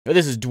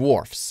This is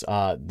Dwarfs.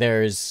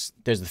 There's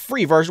the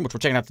free version, which we're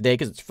checking out today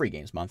because it's free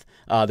games month.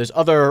 There's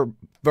other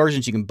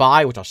versions you can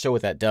buy, which I'll show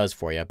what that does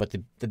for you. But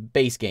the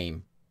base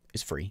game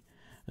is free.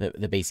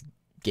 The base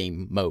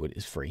game mode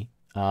is free.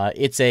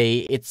 It's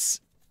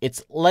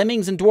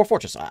Lemmings and Dwarf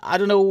Fortress. I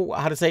don't know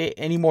how to say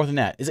any more than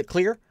that. Is it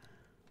clear?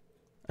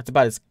 That's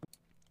about as...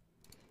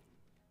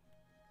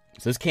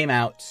 So this came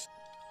out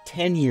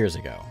 10 years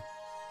ago.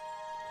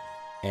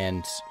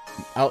 And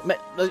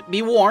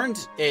be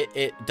warned,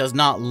 it does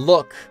not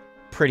look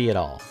pretty at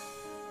all.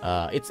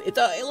 It's a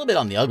little bit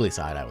on the ugly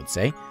side, I would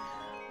say.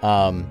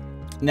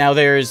 Now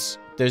there's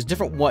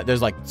different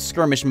there's like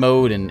skirmish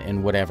mode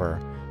and whatever,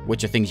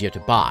 which are things you have to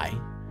buy.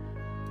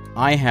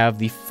 I have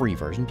the free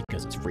version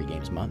because it's free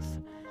games month,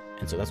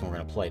 and so that's what we're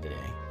gonna play today.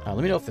 Let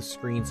me know if the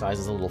screen size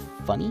is a little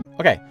funny.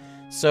 Okay,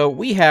 so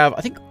we have,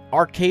 I think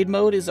arcade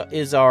mode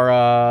is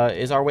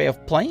our way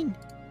of playing.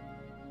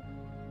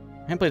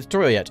 I haven't played the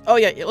tutorial yet. Oh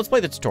yeah, let's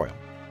play the tutorial.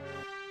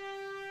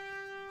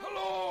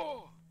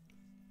 Hello!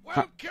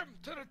 Welcome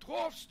to the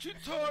Dwarfs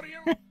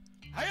tutorial.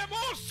 I am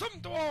Awesome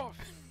Dwarf,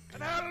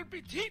 and I'll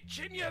be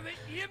teaching you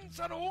the ins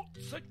and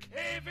outs of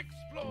cave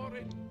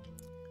exploring.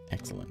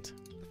 Excellent.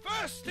 The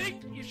first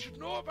thing you should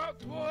know about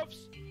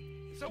dwarves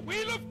is a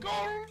wheel of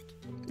gold.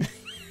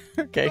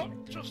 Okay.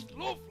 Not just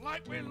love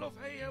like we love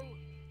ale,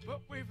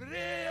 but we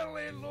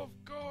really love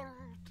gold.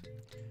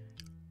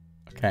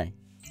 Okay.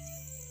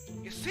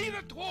 You see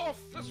the dwarf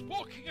that's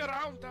walking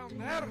around down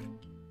there?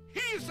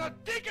 He's a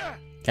digger!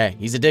 Okay,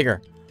 he's a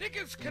digger.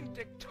 Diggers can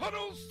dig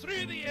tunnels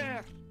through the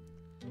air.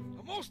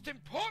 And most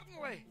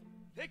importantly,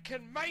 they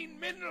can mine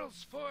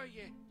minerals for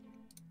you.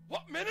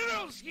 What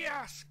minerals, ye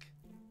ask?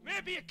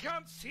 Maybe you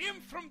can't see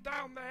them from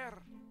down there.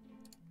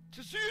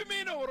 To zoom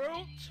in or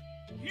out,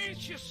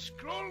 use your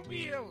scroll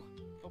wheel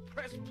or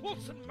press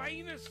plus and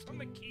minus on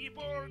the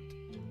keyboard.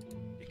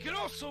 You can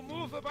also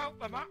move about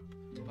the map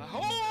by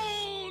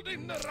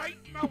holding the right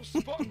mouse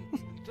button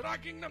and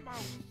dragging the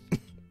mouse.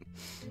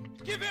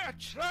 Give it a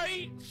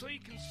try so you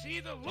can see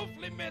the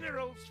lovely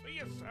minerals for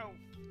yourself.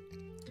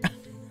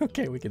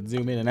 Okay, we can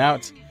zoom in and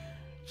out.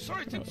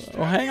 Sorry to disturb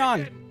Oh, hang you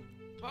on. again,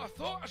 but I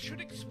thought I should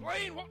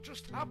explain what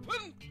just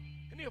happened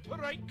in the upper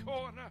right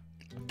corner.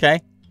 Okay.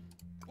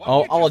 What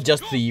I'll you just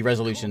adjust got the is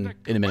resolution called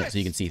a in a minute so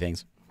you can quest. see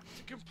things.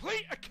 To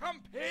complete a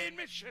campaign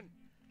mission,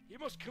 you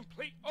must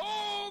complete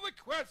all the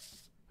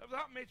quests of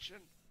that mission.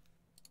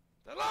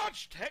 The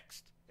large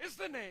text is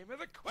the name of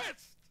the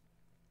quest,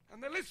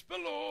 and the list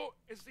below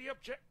is the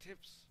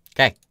objectives.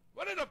 Okay.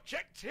 When an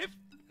objective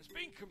has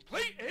been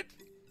completed,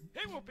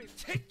 it will be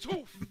ticked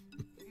off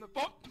from the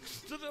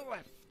box to the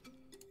left.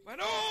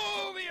 When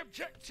all the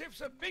objectives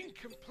have been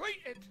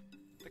completed,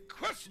 the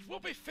quest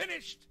will be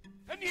finished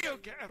and you'll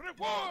get a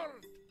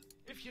reward.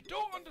 If you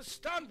don't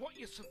understand what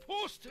you're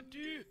supposed to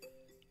do,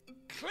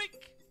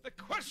 click the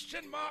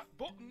question mark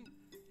button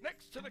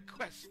next to the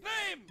quest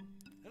name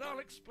and I'll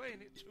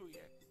explain it to you.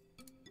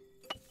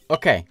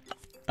 Okay.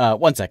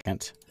 1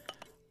 second.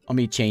 Let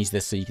me change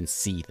this so you can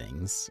see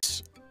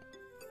things.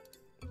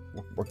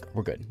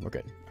 We're good. We're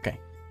good. Okay.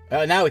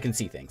 Now we can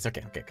see things.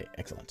 Okay.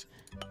 Excellent.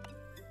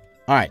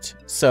 All right.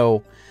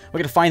 So we're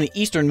gonna find the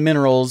eastern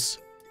minerals,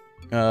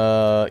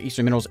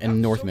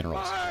 and north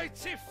minerals.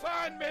 Mighty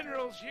fine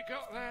minerals you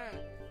got there.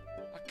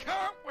 I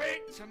can't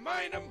wait to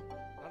mine them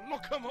and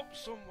look them up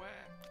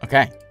somewhere.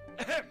 Okay.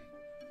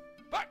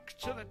 Back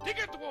to the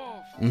digger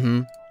dwarf.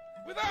 Mm-hmm.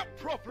 Without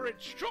proper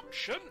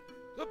instruction,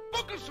 the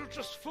buggers will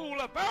just fool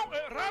about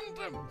at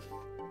random.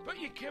 But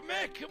you can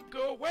make them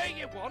go where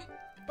you want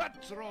by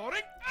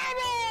drawing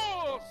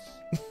arrows.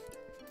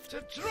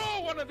 To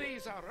draw one of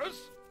these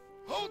arrows,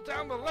 hold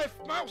down the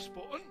left mouse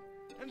button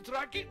and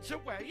drag it to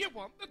where you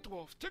want the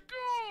dwarf to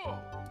go.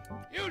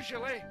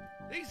 Usually,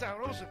 these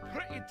arrows are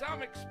pretty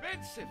damn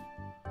expensive,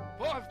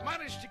 but I've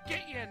managed to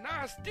get you a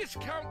nice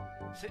discount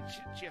since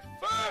it's your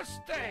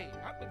first day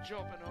at the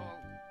job and all.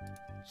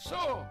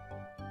 So,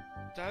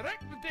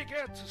 direct the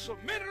digger to some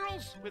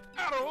minerals with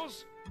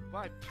arrows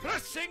by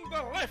pressing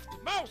the left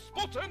mouse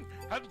button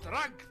and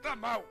drag the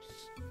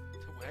mouse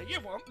to where you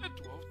want the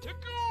dwarf to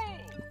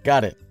go.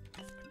 Got it.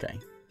 Okay.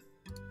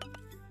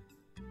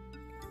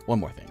 One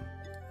more thing.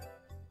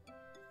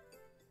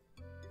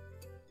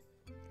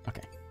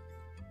 Okay.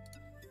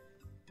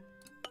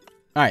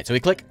 Alright, so we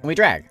click and we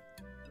drag.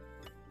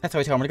 That's how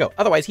we tell him to go.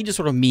 Otherwise, he just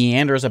sort of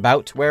meanders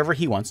about wherever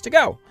he wants to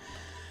go.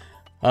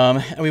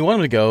 And we want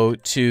him to go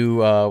to,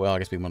 well, I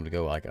guess we want him to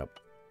go, like, up,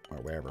 or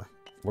wherever.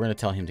 We're going to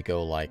tell him to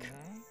go, like,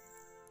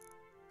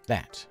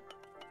 that.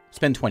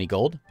 Spend 20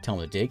 gold. Tell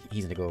him to dig.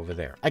 He's going to go over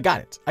there. I got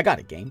it. I got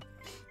it, game.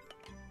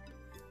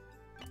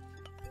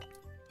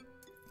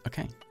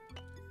 Okay.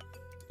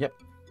 Yep.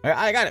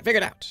 I got it.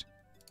 Figured out.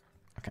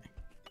 Okay.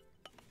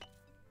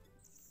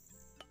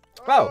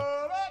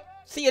 Oh!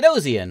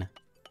 Theodosian!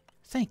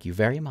 Thank you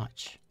very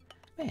much.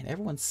 Man,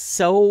 everyone's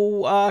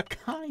so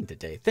kind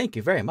today. Thank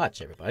you very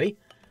much, everybody.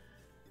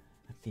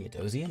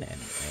 Theodosian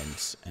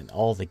and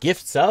all the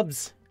gift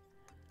subs.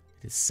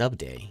 It is sub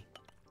day.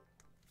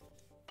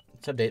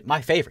 Sub day,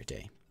 my favorite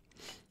day.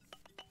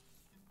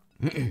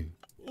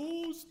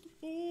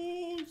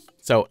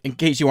 So, in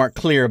case you aren't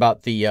clear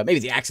about the, maybe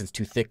the accent's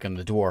too thick on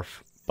the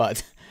dwarf,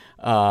 but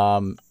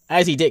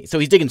as he digs, so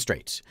he's digging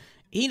straight.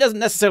 He doesn't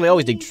necessarily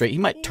always dig straight. He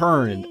might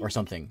turn or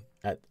something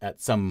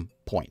at some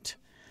point.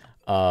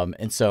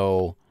 And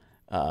so,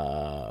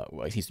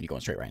 well, he seems to be going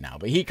straight right now,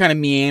 but he kind of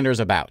meanders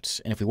about.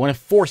 And if we want to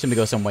force him to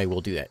go some way,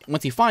 we'll do that.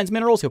 Once he finds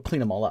minerals, he'll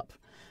clean them all up.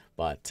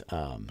 But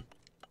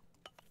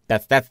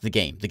that's the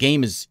game. The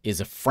game is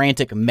a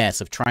frantic mess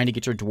of trying to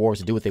get your dwarves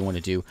to do what they want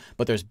to do,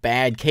 but there's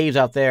bad caves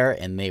out there,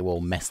 and they will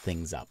mess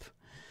things up.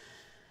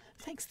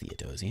 Thanks,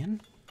 Theodosian.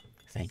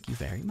 Thank you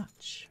very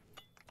much.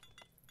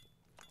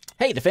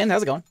 Hey, Defend,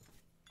 how's it going?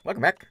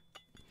 Welcome back.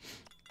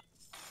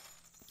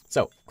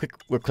 So,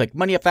 we'll click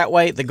money up that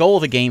way. The goal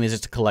of the game is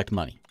just to collect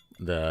money,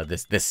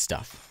 this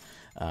stuff.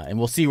 And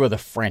we'll see where the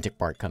frantic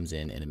part comes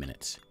in a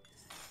minute.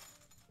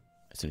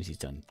 As soon as he's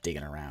done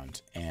digging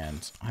around.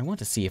 And I want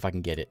to see if I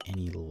can get it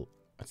any...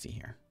 Let's see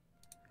here.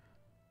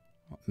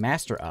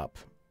 Master up.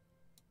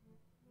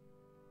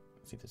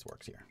 Let's see if this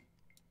works here.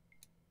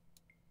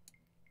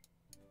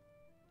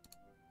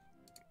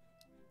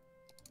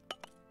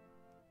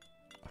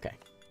 Okay,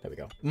 there we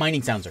go.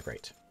 Mining sounds are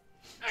great.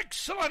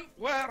 Excellent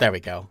work. There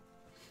we go.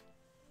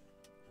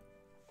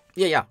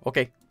 Yeah,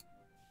 okay.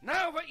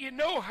 Now that you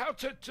know how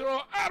to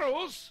draw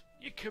arrows,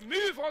 you can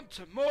move on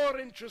to more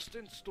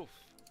interesting stuff.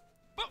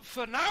 But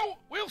for now,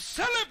 we'll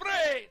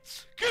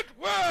celebrate! Good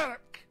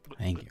work!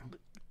 Thank you.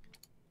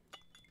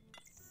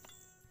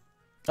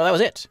 Oh, that was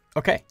it.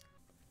 Okay.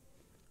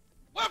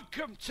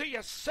 Welcome to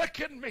your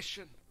second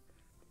mission.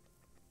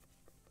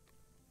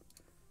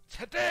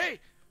 Today,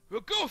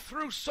 we'll go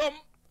through some...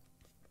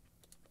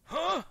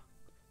 Huh?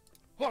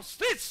 What's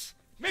this?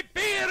 My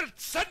beard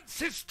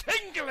senses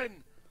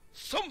tingling.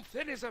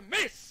 Something is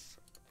amiss.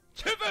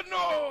 To the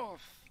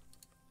north.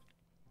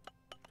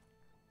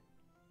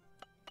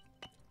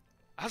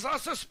 As I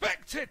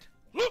suspected,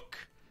 look,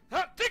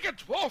 that digger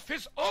dwarf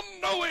is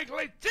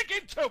unknowingly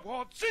digging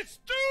towards its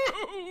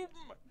doom.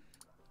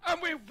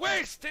 And we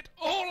wasted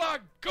all our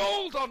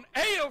gold on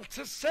ale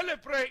to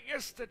celebrate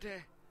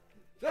yesterday.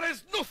 There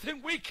is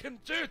nothing we can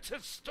do to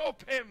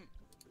stop him.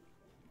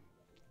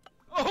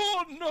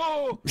 Oh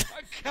no,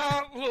 I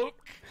can't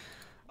look.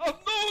 I've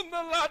known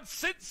the lad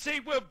since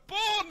he were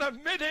born a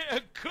minute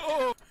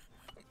ago.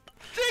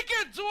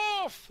 Digger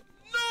dwarf,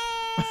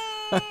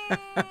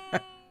 no!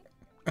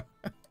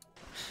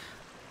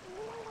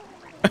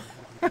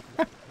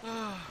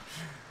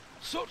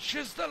 Such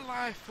is the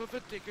life of a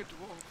digger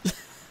dwarf.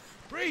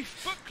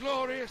 Brief but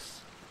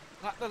glorious,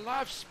 like the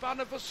lifespan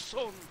of a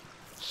sun,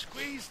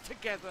 squeezed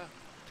together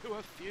to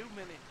a few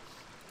minutes.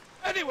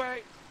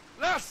 Anyway,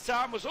 last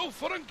time was all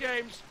fun and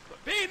games,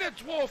 but being a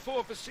dwarf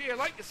overseer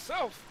like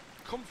yourself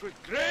comes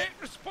with great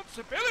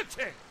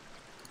responsibility.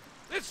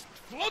 This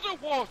flood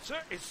of water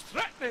is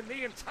threatening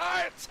the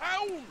entire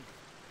town.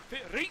 If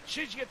it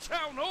reaches your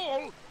town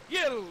hall,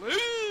 you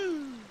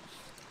lose.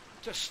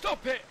 To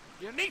stop it,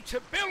 you need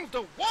to build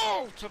a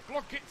wall to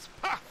block its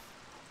path.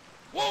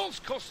 Walls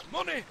cost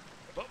money,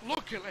 but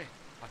luckily,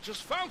 I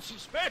just found some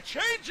spare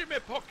change in my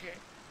pocket.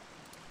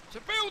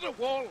 To build a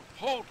wall,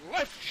 hold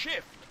left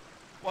shift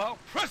while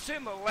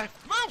pressing the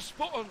left mouse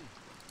button.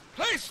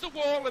 Place the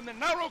wall in the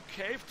narrow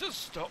cave to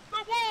stop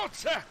the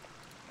water.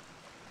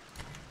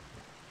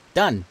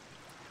 Done.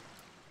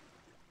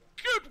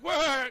 Good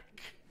work.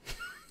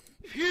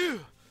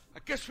 Phew, I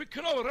guess we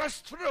can all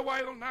rest for a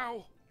while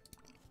now.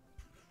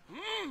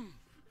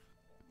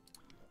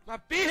 My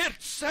beard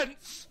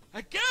sense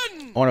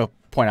again. I want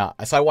to point out,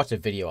 so I watched a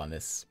video on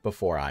this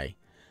before I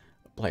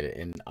played it,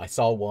 and I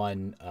saw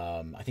one,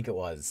 I think it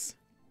was,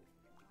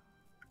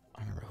 I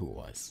don't remember who it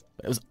was,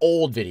 but it was an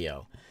old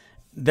video.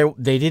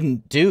 They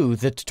didn't do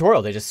the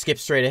tutorial, they just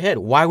skipped straight ahead.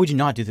 Why would you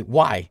not do that?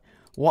 Why?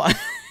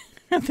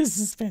 This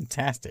is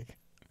fantastic.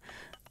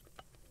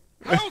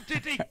 How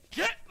did he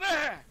get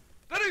there?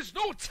 There is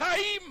no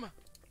time.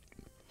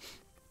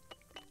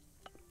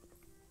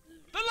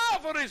 The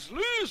lava is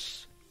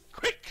loose.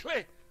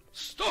 Quickly,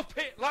 stop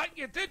it like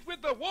you did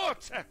with the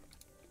water.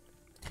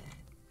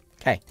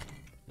 Okay.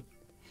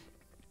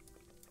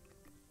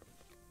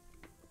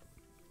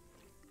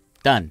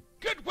 Done.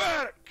 Good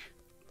work.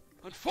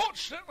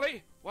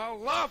 Unfortunately, while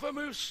lava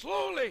moves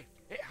slowly,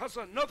 it has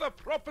another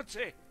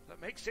property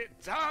that makes it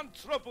darn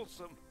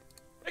troublesome.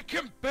 It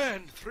can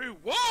burn through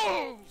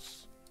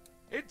walls.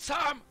 In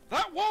time,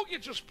 that wall you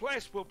just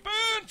placed will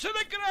burn to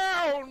the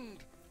ground,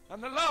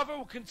 and the lava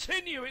will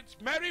continue its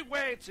merry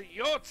way to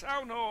your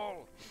town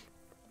hall.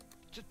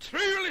 To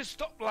truly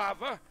stop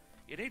lava,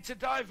 you need to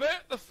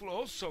divert the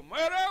flow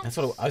somewhere else. That's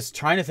what I was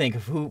trying to think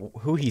of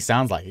who he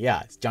sounds like.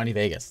 Yeah, it's Johnny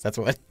Vegas. That's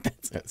what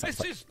it sounds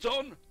like. Is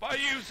done by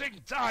using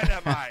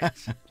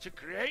dynamite to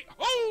create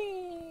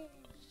holes.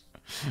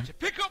 To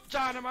pick up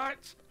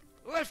dynamite,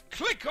 left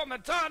click on the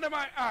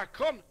dynamite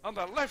icon on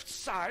the left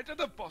side of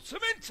the bottom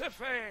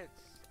interface.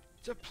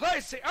 To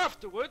place it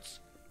afterwards,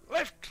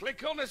 left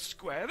click on a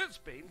square that's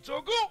been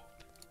dug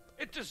up.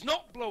 It does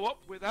not blow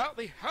up without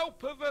the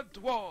help of a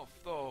dwarf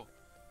though,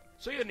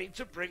 so you need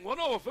to bring one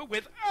over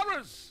with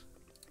arrows.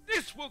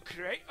 This will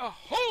create a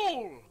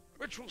hole,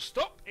 which will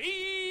stop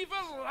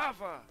evil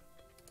lava.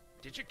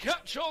 Did you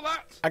catch all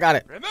that? I got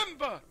it.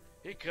 Remember,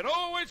 you can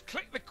always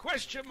click the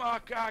question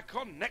mark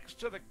icon next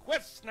to the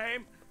quest's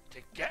name to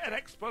get an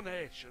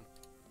explanation.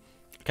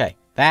 Okay,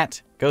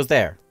 that goes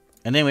there.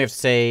 And then we have to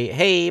say,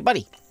 hey,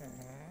 buddy.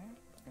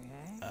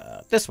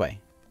 This way.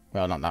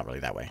 Well, not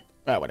really that way.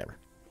 Whatever.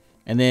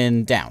 And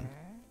then down.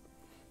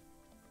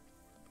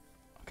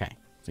 Okay,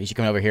 so he's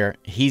coming over here.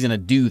 He's going to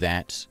do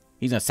that.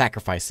 He's going to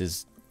sacrifice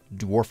his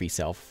dwarfy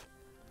self.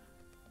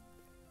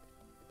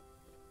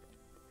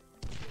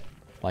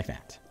 Like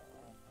that.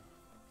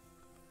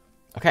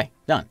 Okay,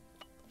 done.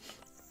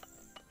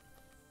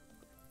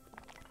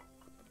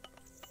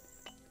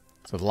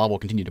 So the lava will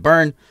continue to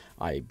burn.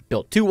 I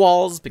built 2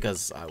 walls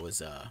because I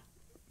was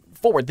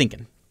forward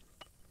thinking.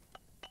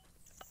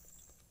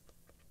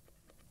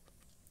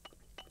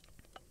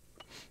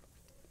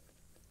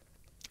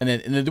 And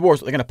then the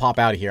dwarves, they're going to pop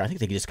out of here. I think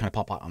they can just kind of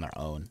pop out on their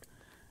own.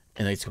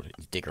 And they just sort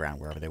of dig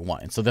around wherever they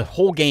want. And so the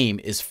whole game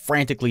is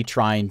frantically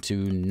trying to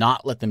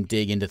not let them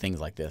dig into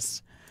things like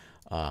this.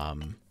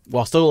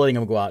 While still letting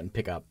them go out and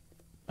pick up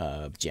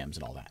gems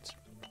and all that.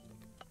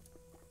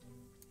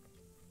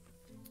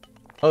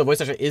 Oh, the voice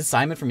actor is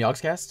Simon from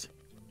Yogscast?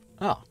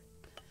 Oh.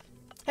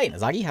 Hey,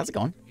 Nazagi, how's it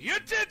going? You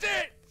did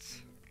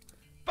it!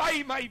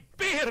 By my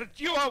beard,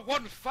 you are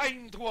one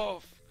fine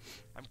dwarf.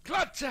 I'm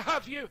glad to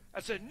have you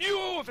as a new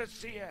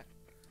overseer.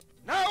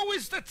 Now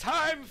is the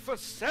time for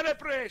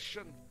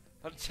celebration.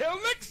 Until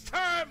next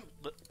time.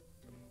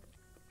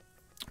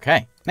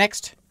 Okay,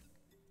 next.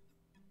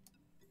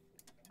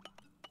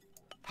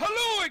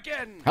 Hello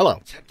again. Hello.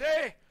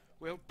 Today,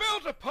 we'll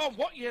build upon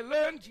what you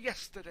learned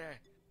yesterday.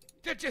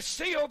 Did you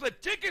see all the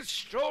diggers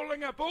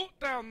strolling about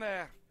down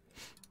there?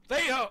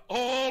 They are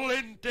all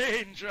in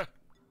danger.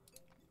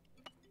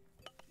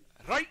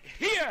 Right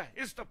here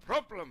is the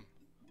problem.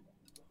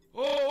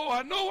 Oh,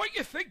 I know what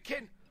you're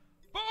thinking.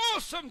 But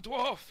awesome,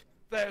 dwarf,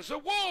 there's a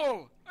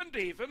wall and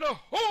even a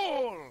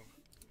hole.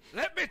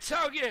 Let me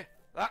tell you,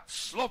 that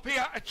sloppy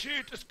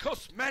attitude has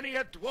cost many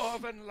a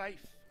dwarven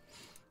life.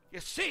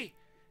 You see,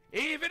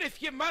 even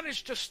if you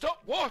manage to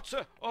stop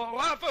water or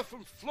lava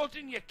from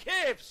flooding your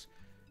caves,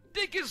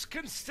 diggers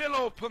can still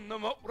open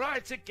them up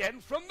right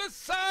again from the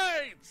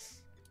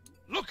sides.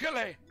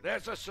 Luckily,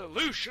 there's a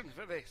solution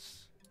for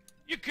this.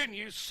 You can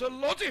use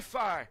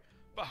solidify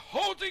by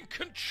holding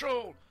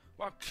control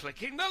while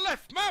clicking the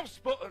left mouse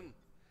button.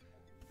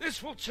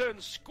 This will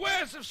turn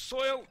squares of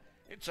soil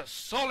into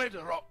solid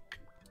rock.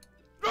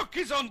 Rock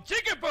is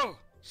undiggable,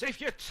 so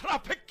if you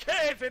trap a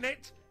cave in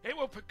it, it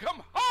will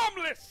become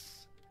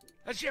harmless.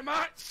 As you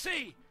might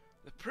see,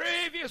 the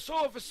previous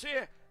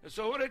overseer has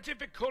already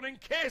begun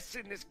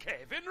encasing this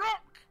cave in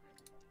rock.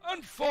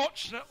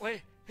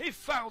 Unfortunately, he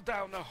fell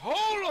down a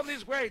hole on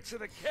his way to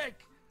the keg,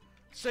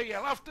 so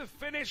you'll have to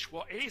finish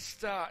what he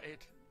started.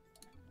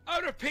 I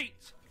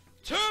repeat,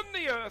 turn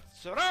the earth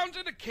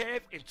surrounding the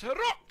cave into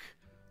rock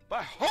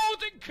by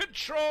holding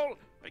control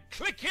and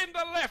clicking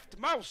the left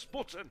mouse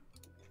button.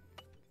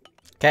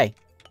 Okay.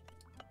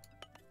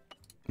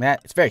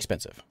 That it's very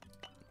expensive.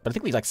 But I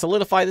think we like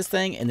solidify this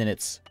thing and then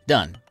it's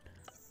done.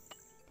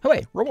 Oh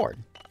wait, reward.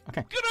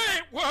 Okay.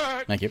 Great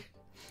work! Thank you.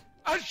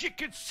 As you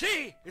can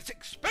see, it's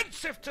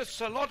expensive to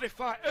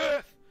solidify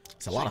earth.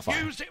 Solidify.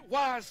 So use it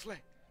wisely.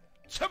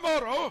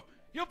 Tomorrow,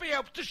 you'll be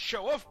able to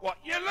show off what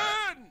you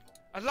learn.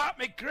 And like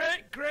my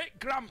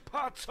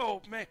great-great-grandpa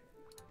told me,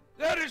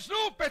 there is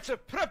no better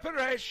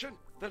preparation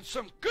than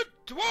some good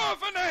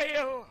dwarven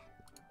ale.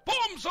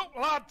 Bottoms up,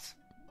 lads.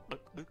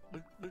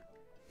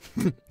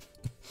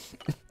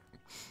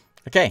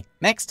 Okay,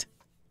 next.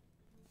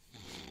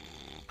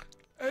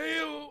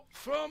 Ale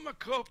from a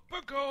cup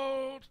of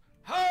gold.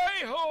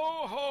 Hi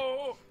ho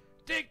ho.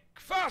 Dig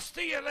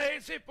faster, you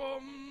lazy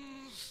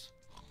bums.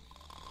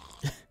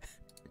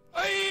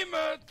 I'm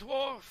a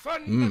dwarf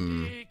and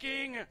I'm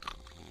digging.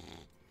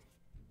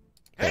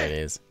 There it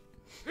is.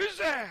 Who's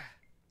there?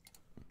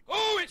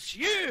 Oh, it's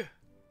you.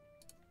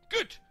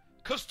 Good,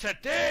 'cause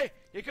today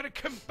you're going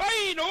to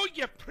combine all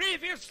your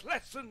previous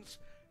lessons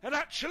and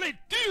actually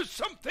do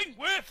something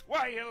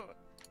worthwhile.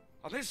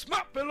 On this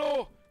map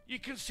below, you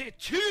can see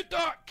 2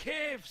 dark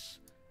caves.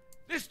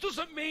 This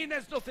doesn't mean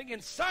there's nothing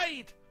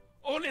inside,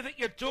 only that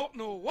you don't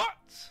know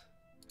what.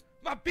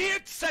 My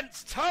beard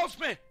sense tells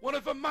me one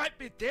of them might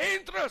be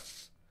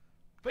dangerous,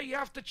 but you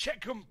have to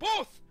check them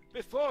both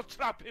before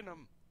trapping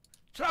them.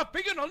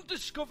 Trapping an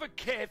undiscovered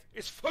cave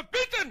is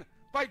forbidden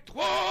by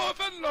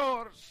dwarven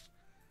laws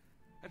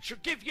and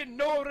should give you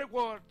no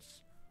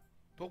rewards.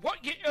 But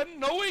what you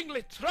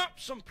unknowingly trap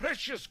some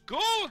precious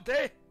gold,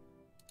 eh?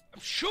 I'm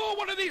sure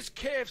one of these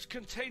caves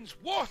contains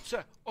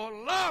water or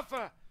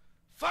lava.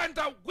 Find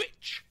out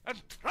which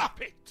and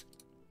trap it.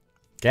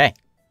 Okay.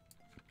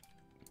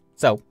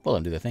 So, we'll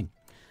undo the thing.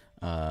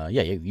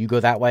 Yeah, you go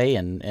that way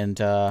and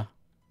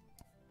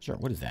sure,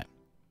 what is that?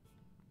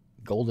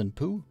 Golden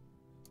poo?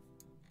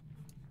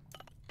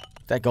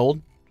 Is that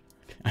gold?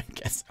 I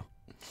guess so.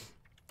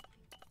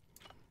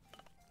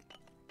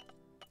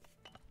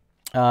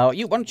 Why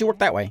don't you work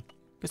that way?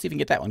 Let's see if we can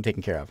get that one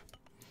taken care of.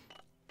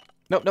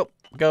 Nope.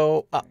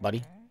 Go up,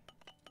 buddy.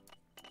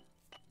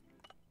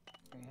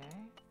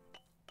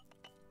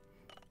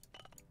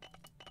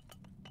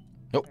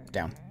 Oh,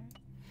 down.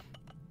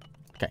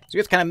 Okay, so you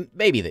have to kind of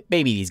baby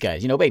these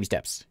guys. You know, baby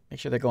steps. Make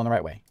sure they're going the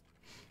right way.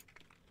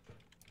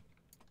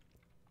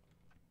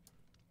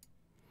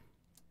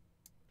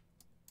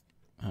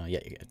 Yeah,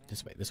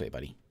 this way,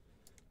 buddy.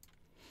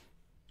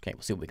 Okay,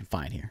 we'll see what we can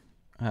find here.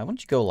 Why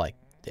don't you go like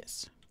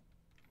this?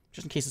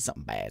 Just in case it's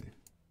something bad.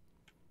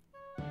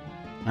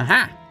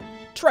 Aha!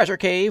 Treasure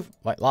cave!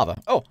 White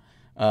lava. Oh!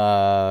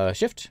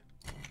 Shift.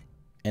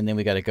 And then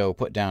we gotta go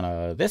put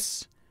down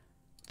this.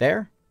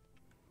 There.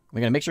 We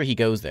gotta make sure he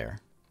goes there.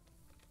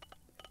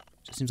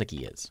 It seems like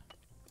he is.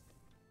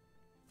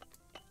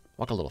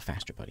 Walk a little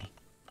faster, buddy.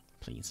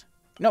 Please.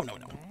 No, no,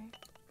 no.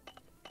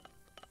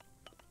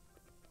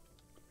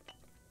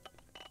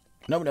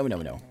 No, no, no,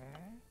 no.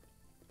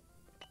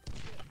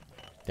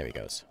 There he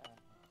goes.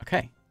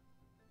 Okay.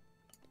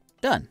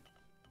 Done.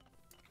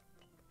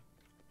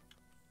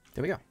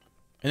 There we go.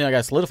 And then I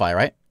gotta solidify,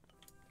 right?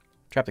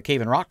 Trap the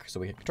cave in rock so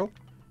we get control.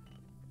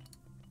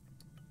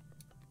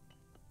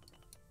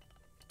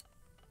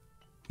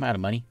 I'm out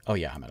of money. Oh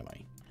yeah, I'm out of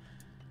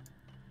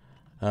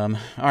money.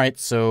 Alright,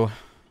 so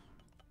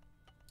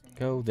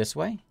go this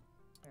way.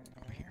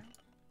 Over here.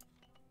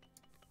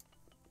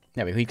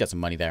 Yeah, we got some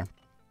money there.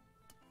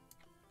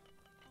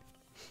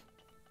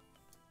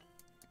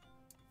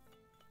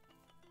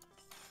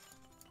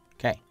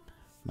 Okay,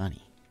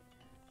 money.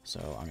 So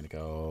I'm gonna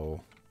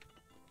go.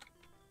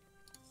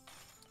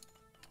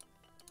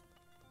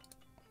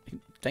 I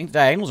think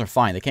diagonals are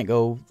fine. They can't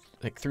go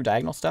like through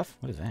diagonal stuff.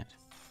 What is that?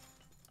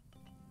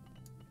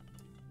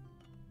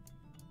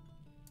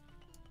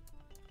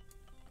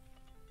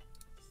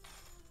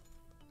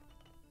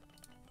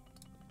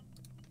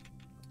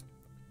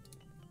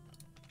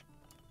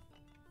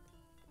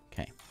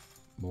 Okay,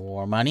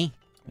 more money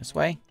this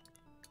way.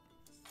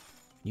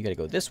 You gotta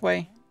go this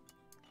way.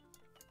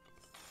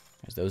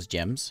 There's those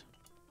gems.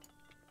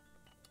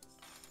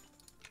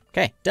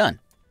 Okay, done.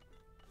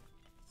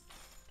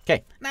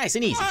 Okay, nice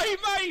and easy. Why,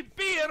 my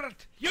beard,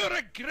 you're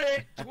a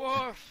great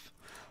dwarf.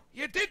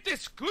 You did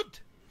this good.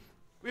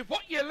 With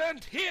what you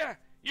learned here,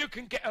 you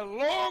can get a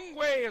long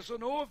way as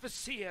an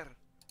overseer.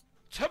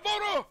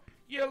 Tomorrow,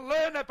 you'll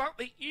learn about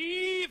the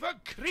evil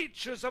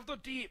creatures of the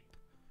deep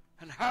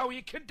and how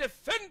you can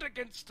defend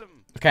against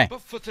them. Okay.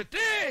 But for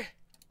today,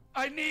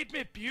 I need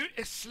my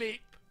beauty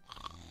sleep.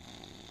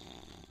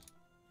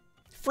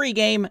 Free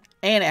game,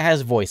 and it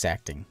has voice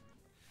acting.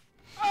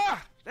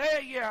 Ah,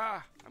 there you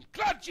are. I'm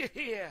glad you're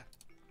here.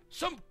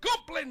 Some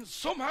goblins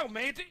somehow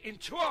made it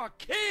into our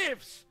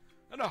caves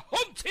and are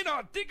hunting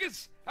our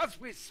diggers as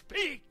we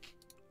speak.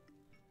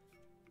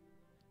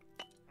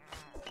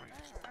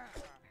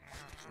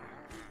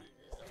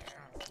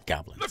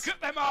 Goblins. Look at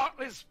them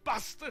heartless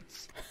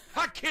bastards,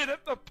 hacking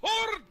at the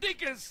poor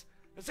diggers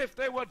as if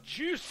they were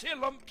juicy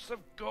lumps of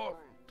gold.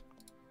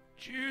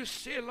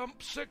 Juicy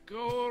lumps of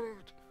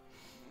gold.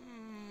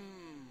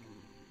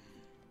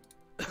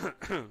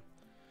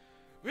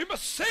 We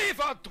must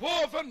save our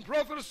dwarven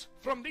brothers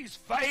from these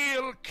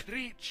vile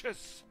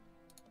creatures.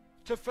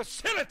 To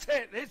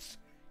facilitate this,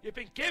 you've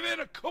been given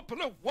a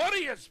couple of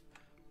warriors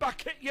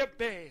back at your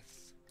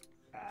base.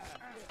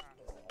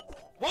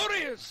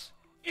 Warriors,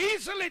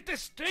 easily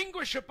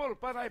distinguishable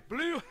by their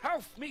blue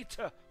health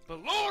meter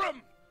below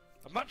them,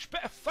 are much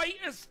better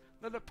fighters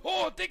than the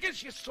poor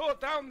diggers you saw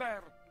down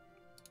there.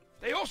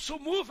 They also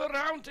move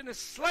around in a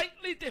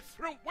slightly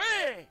different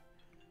way.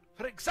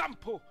 For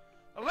example,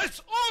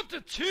 unless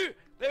ordered to,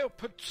 they'll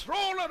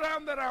patrol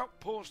around their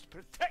outpost,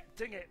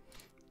 protecting it.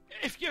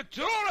 If you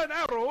draw an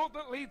arrow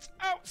that leads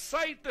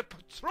outside the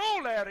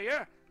patrol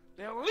area,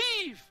 they'll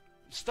leave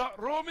and start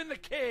roaming the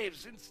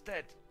caves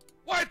instead.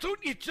 Why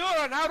don't you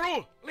draw an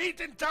arrow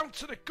leading down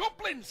to the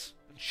goblins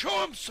and show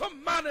them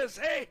some manners,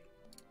 eh?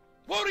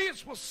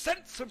 Warriors will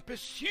sense and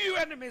pursue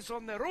enemies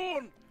on their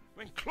own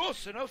when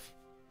close enough,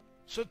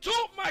 so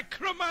don't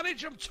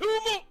micromanage them too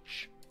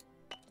much.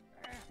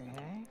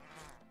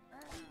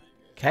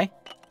 Okay,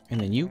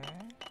 and then you,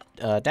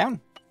 down.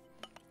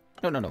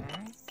 No, no, no.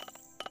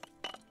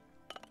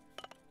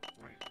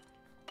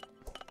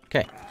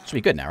 Okay, should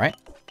be good now, right?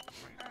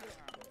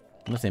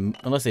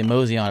 Unless they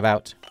mosey on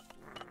about.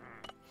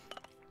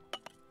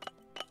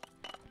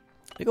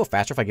 They go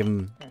faster if I give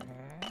them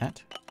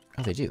that.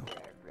 Oh, they do.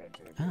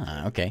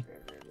 Ah, okay.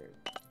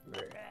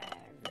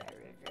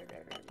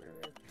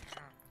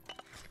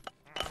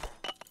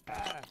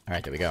 All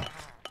right, there we go.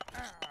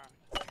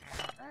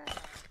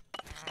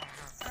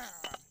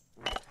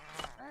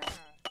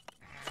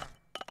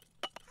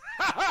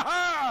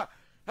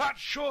 That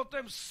showed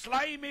them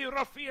slimy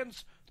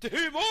ruffians to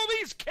whom all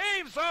these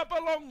caves are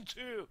belong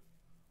to.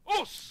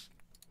 Us.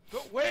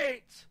 But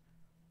wait,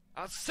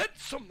 I said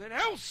something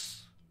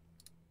else.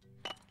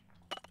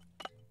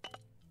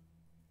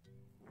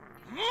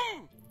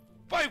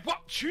 By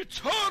what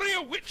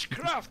tutorial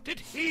witchcraft did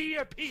he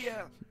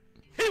appear?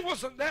 He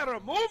wasn't there a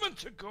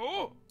moment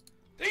ago.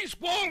 These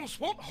walls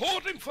won't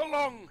hold him for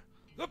long.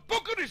 The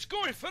bugger is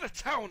going for the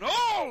town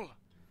hall.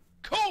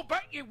 Call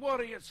back your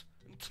warriors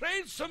and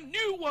train some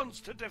new ones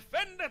to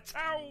defend the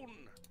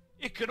town.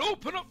 You can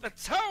open up the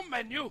town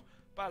menu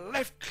by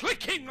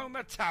left-clicking on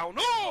the town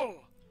hall.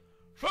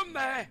 From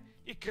there,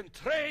 you can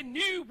train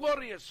new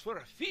warriors for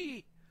a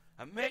fee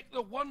and make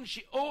the ones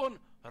you own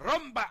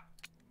run back.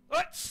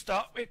 Let's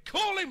start with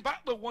calling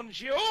back the ones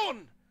you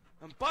own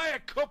and buy a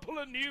couple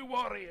of new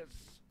warriors.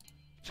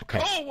 To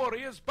call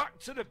warriors back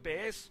to the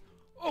base,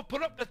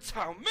 open up the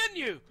town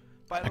menu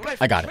by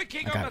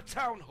left-clicking on the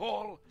town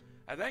hall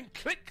and then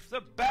click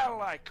the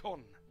bell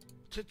icon.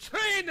 To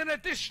train an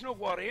additional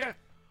warrior,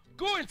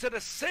 go into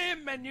the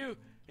same menu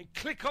and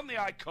click on the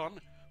icon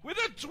with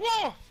a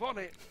dwarf on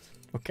it.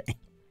 Okay.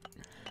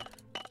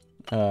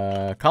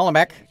 Call him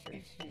back.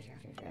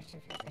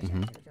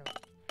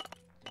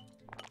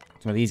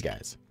 Some of these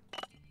guys.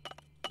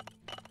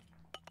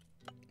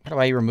 How do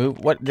I remove?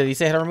 What did he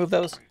say? How to remove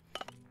those?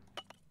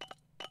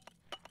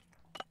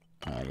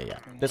 Yeah.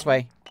 This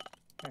way.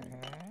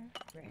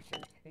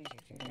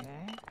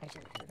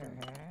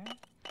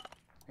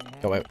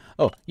 Oh wait.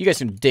 Oh, you guys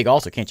can dig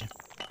also, can't you?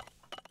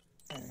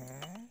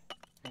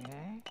 There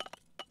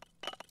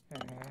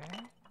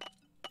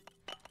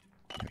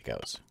it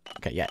goes.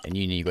 Okay, yeah, and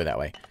you need to go that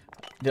way.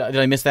 Did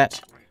I miss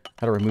that?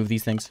 How to remove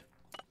these things?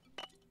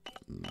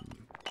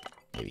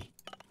 Maybe.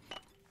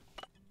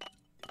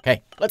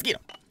 Okay, let's get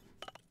him.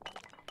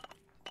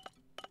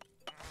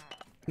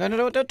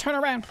 No, don't turn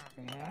around.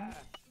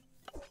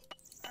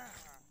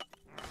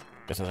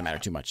 This doesn't matter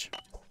too much.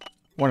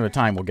 One at a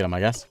time, we'll get him, I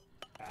guess.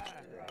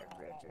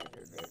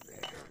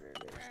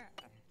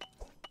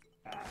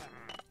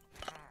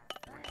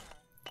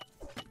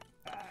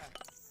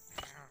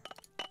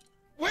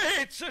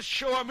 Wait to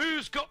show him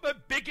who's got the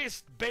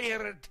biggest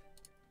beard.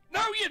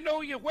 Now you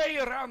know your way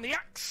around the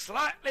axe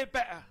slightly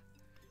better.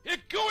 You're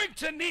going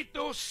to need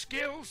those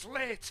skills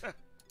later.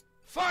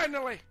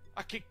 Finally,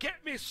 I could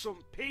get me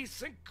some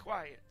peace and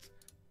quiet.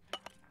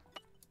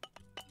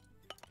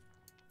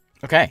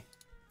 Okay.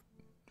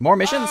 More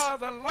missions? Ah,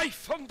 the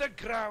life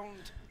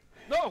underground.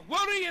 No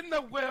worry in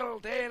the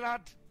world, eh,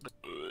 lad?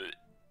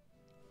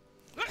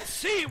 Let's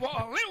see what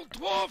our little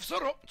dwarves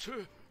are up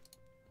to.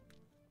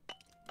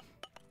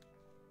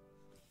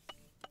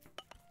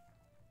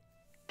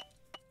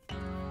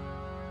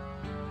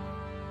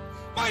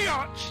 My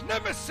arch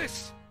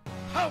nemesis!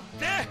 How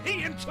dare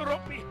he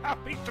interrupt me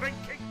happy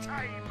drinking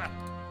time?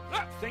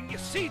 That thing you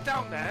see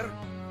down there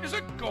is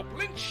a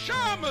goblin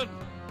shaman.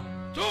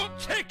 Don't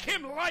take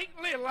him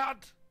lightly, lad.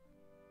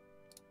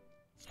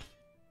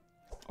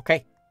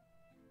 Okay.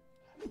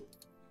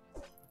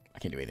 I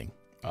can't do anything.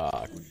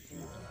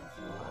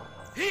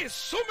 He is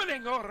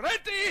summoning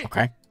already.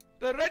 Okay.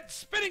 The red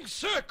spinning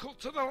circle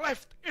to the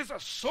left is a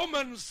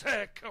summon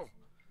circle.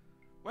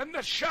 When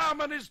the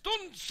shaman is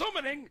done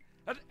summoning,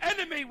 an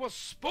enemy will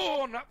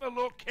spawn at the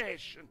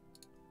location.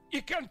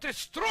 You can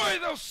destroy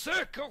those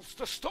circles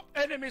to stop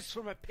enemies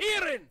from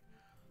appearing,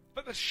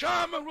 but the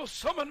shaman will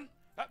summon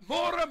at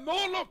more and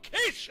more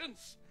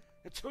locations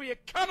until you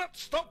cannot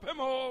stop him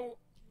all.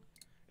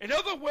 In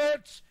other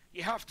words,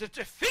 you have to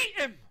defeat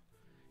him.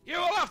 You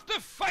will have to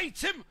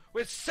fight him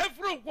with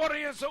several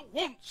warriors at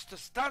once to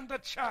stand a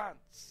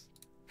chance.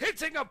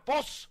 Hitting a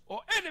boss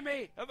or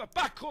enemy at the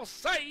back or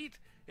side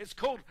is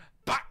called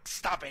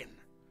backstabbing.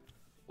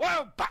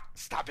 While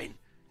backstabbing,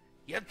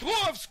 your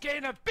dwarves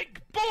gain a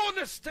big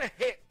bonus to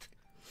hit,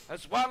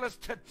 as well as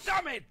to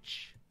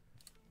damage.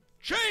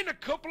 Train a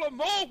couple of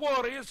more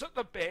warriors at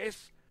the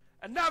base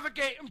and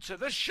navigate them to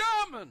the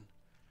shaman.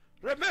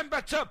 Remember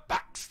to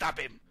backstab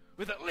him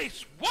with at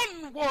least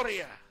one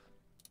warrior.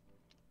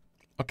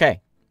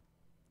 Okay.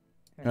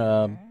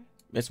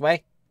 This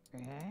way?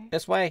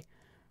 This way?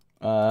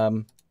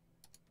 I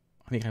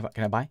think,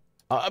 can I buy?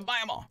 Buy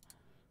them all.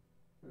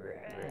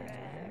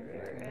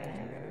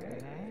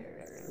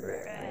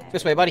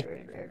 This way, buddy.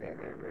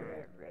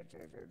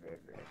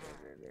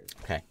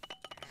 Okay.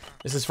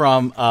 This is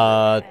from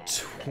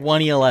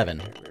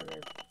 2011.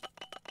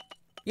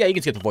 Yeah, you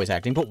can skip the voice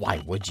acting, but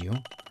why would you?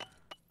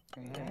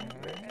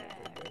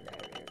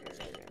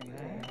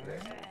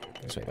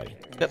 This way, buddy.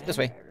 Yep, this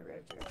way.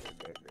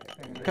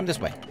 Come this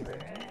way.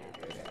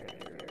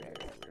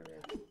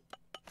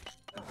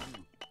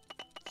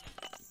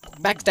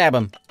 Backstab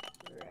him.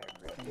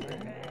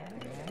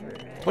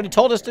 That's what he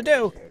told us to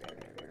do.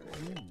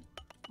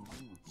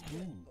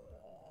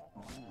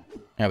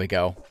 There we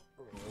go.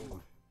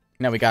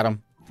 Now we got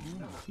him.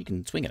 You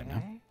can swing at him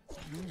now.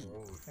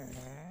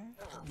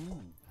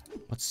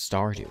 What's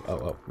Star do?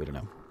 Oh, we don't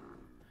know.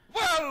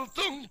 Well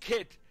done,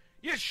 kid.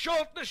 You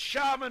showed the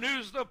shaman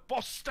who's the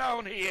boss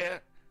down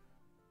here.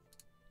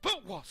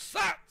 But what's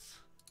that?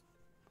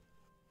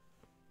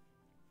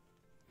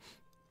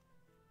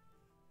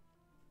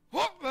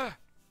 What the?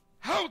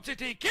 How did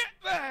he get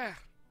there?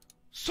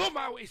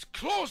 Somehow he's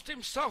closed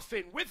himself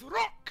in with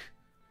rock.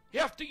 You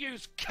have to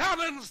use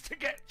cannons to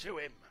get to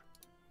him.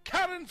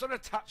 Cannons are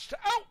attached to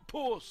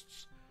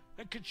outposts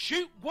and can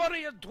shoot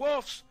warrior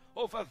dwarfs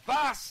over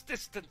vast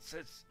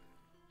distances.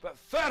 But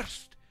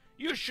first,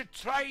 you should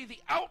try the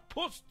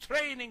outpost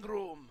training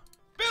room.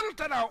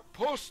 Build an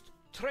outpost,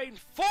 train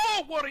 4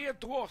 warrior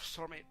dwarfs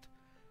from it,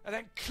 and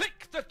then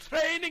click the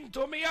training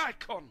dummy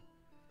icon.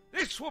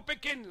 This will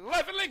begin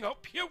leveling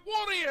up your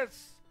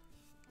warriors.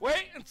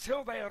 Wait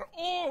until they are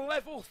all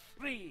level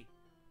 3.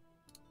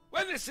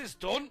 When this is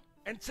done,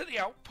 enter the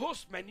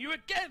outpost menu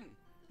again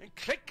and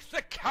click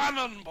the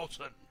cannon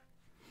button.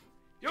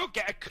 You'll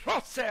get a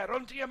crosshair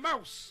under your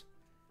mouse.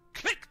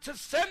 Click to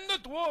send the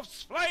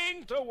dwarfs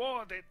flying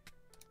toward it.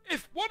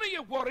 If one of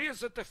your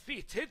warriors are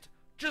defeated,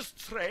 just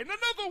train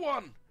another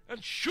one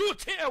and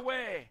shoot it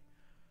away.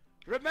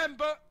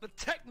 Remember, the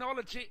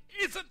technology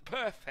isn't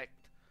perfect.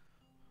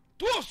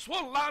 Dwarfs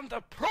will land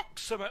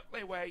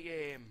approximately where you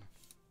aim.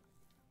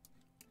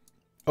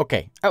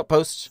 Okay,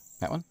 outpost.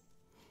 That one.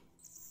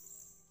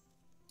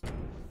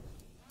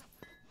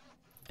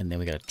 And then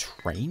we got a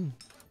train.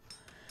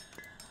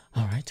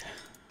 All right.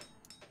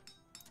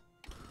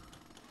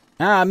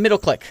 Ah, middle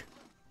click.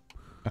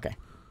 Okay.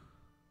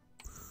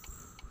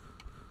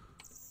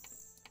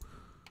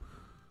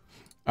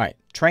 All right.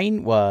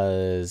 Train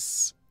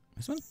was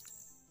this one?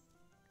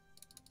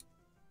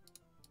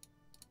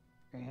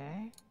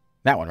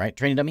 That one, right?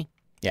 Training dummy?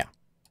 Yeah.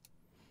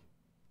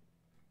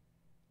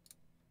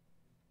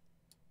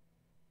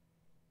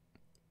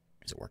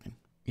 Is it working?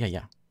 Yeah,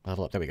 yeah.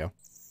 Level up. There we go.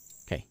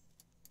 Okay.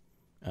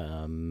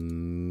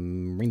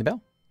 Ring the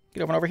bell.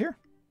 Get over here.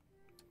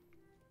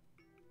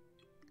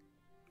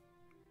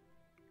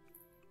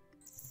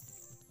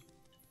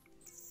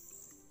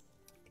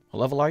 What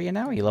level are you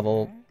now? Are you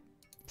level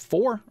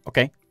 4?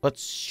 Okay.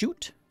 Let's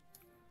shoot.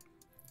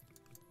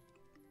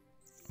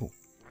 Ooh.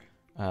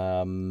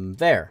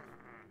 There.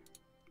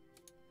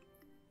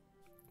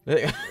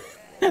 There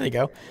you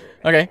go.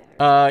 Okay.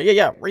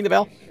 Yeah. Ring the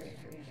bell.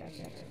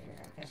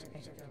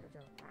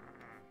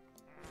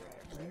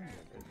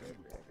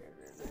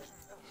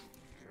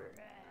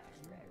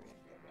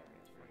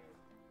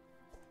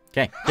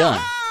 Okay, done.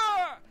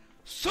 Ha-ha!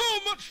 So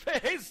much for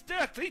his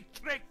dirty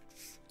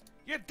tricks.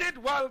 You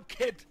did well,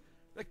 kid.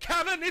 The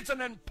cannon is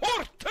an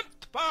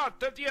important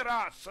part of your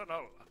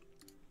arsenal.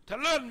 To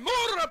learn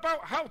more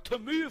about how to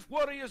move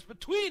warriors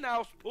between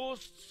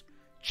outposts,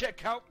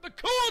 check out the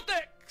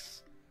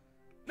Codex.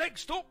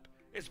 Next up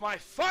is my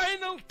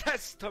final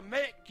test to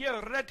make you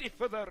ready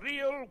for the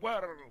real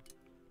world.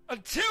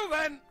 Until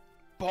then,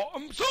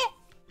 bottoms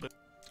up.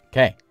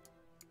 Okay.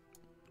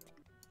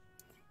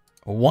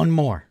 One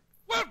more.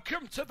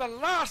 Welcome to the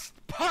last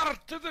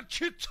part of the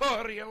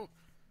tutorial.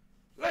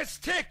 Let's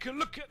take a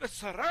look at the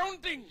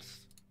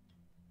surroundings.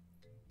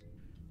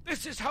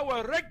 This is how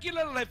a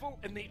regular level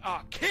in the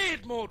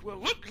arcade mode will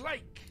look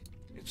like.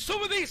 In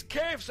some of these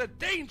caves are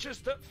dangers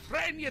that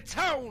threaten your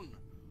town,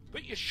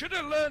 but you should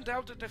have learned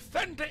how to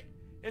defend it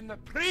in the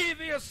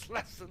previous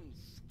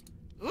lessons.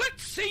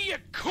 Let's see you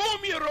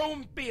comb your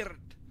own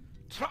beard,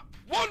 trap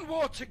one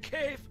water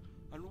cave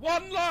and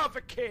one lava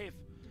cave,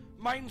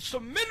 mine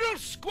some mineral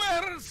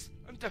squares,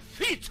 and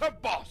defeat a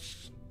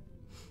boss.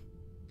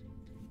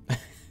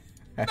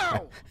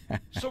 Now,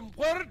 some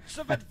words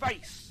of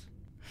advice.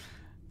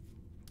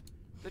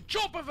 The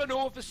job of an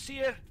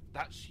overseer,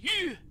 that's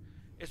you,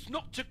 is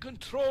not to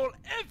control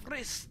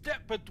every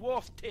step a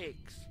dwarf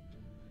takes.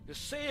 You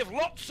save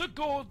lots of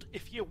gold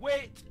if you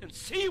wait and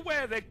see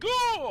where they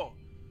go,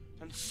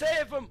 and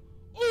save them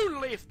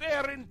only if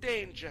they're in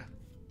danger.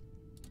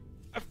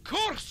 Of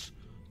course,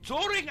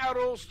 throwing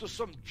arrows to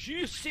some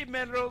juicy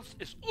minerals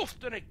is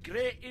often a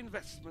great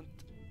investment.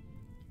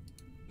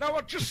 Now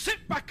I'll just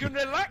sit back and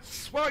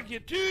relax while you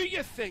do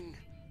your thing.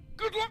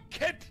 Good luck,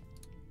 kid.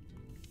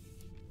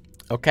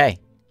 Okay.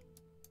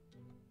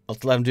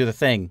 Let's let them do the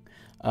thing.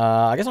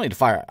 I guess I don't need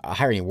to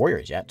hire any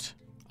warriors yet.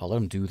 I'll let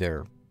them do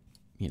their,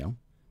 do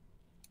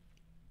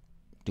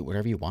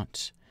whatever you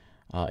want.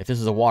 If this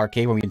is a water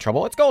cave when we're in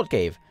trouble, it's Gold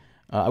Cave.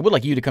 I would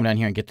like you to come down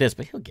here and get this,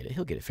 but he'll get it.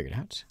 He'll get it figured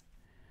out.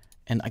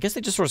 And I guess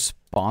they just sort of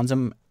spawns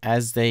them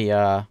as they,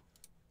 as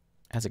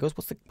it goes.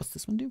 What's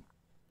this one do?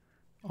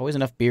 Always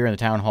enough beer in the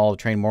town hall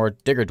to train more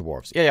digger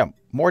dwarves. Yeah,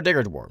 more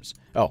digger dwarves.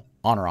 Oh,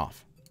 on or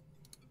off?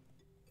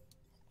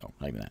 Oh,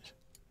 not even that.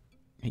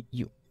 Hey,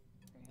 you.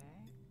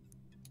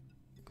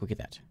 Go get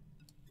that.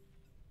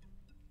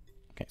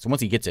 Okay, so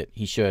once he gets it,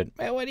 he should.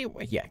 Well,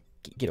 yeah,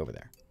 get over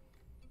there.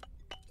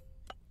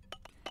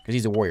 Because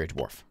he's a warrior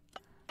dwarf.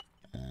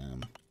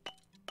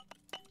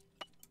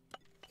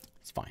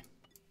 It's fine.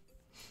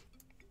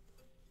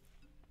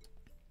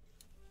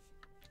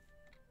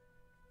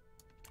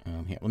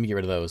 Here, let me get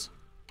rid of those.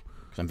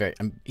 Because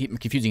I'm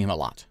confusing him a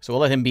lot. So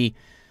we'll let him be.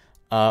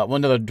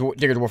 When another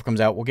digger dwarf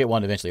comes out, we'll get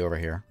one eventually over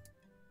here.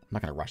 I'm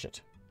not going to rush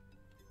it.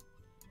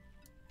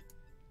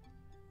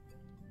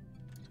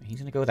 So he's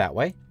going to go that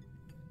way.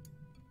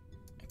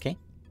 Okay.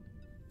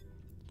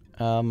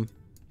 Yeah,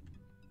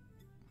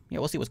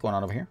 we'll see what's going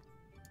on over here.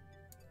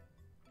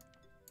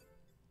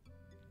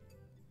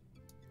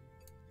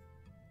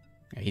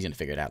 Yeah, he's going to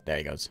figure it out. There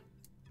he goes.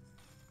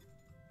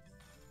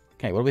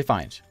 Okay, what do we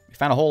find? We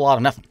found a whole lot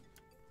of nothing.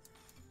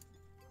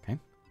 Okay.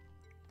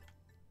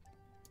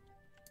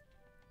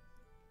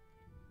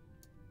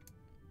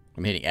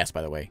 I'm hitting S,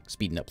 by the way.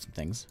 Speeding up some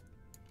things.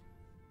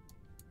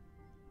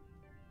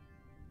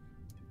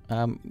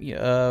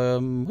 Yeah,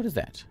 what is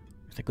that?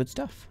 Is that good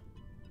stuff?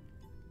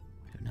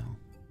 I don't know.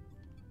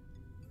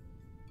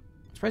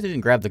 surprised they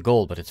didn't grab the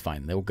gold, but it's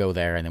fine. They'll go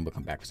there, and then we'll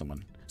come back for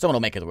someone. Someone will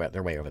make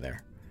their way over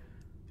there.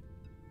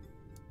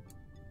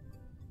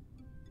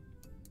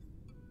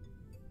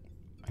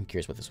 I'm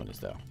curious what this one is,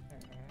 though.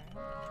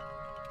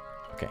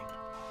 Okay.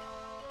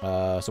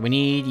 So we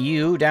need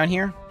you down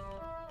here.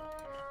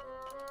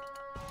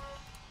 How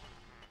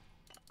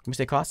much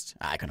they cost?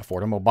 I can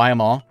afford them. We'll buy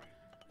them all.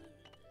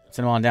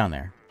 Send them on down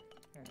there.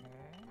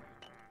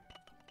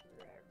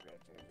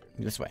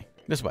 This way.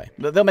 This way.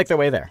 They'll make their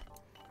way there.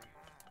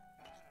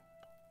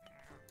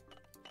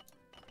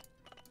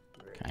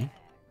 Okay.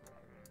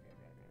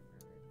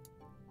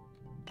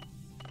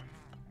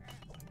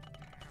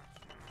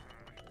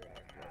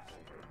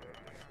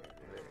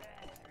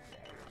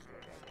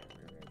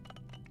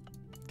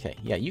 Okay,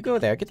 yeah, you go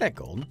there. Get that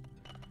gold.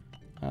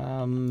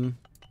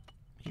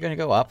 You're gonna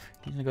go up.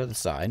 You're gonna go to the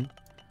side.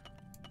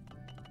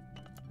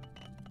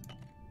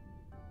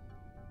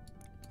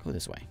 Go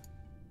this way.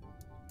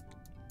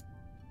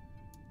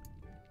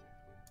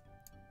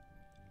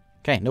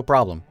 Okay, no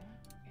problem.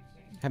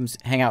 Have them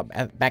hang out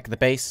back at the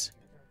base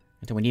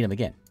until we need them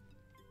again.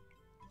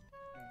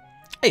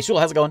 Hey, Shul,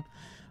 how's it going?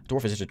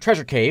 Dwarf is a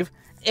treasure cave.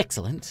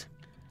 Excellent.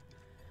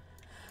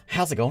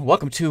 How's it going?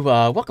 Welcome to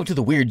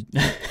the weird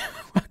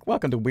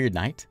welcome to Weird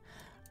Night.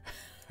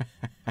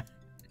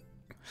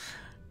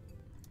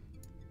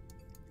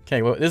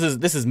 Okay, well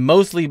this is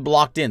mostly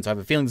blocked in, so I have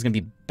a feeling it's gonna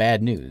be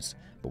bad news,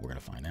 but we're gonna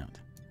find out.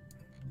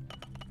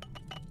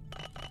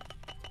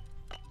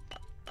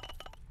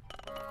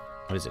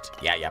 What is it?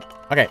 Yeah.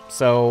 Okay,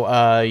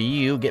 so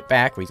you get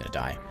back. Well, he's gonna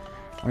die.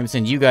 I'm gonna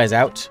send you guys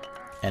out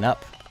and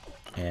up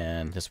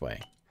and this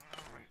way.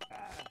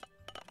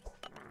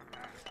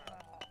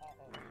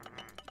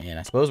 And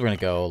I suppose we're gonna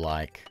go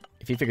like,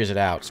 if he figures it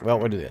out, well,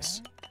 we'll do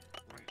this.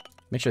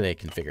 Make sure they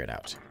can figure it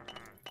out.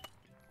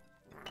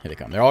 Here they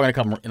come. They're all gonna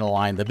come in a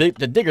line. The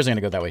diggers are gonna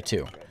go that way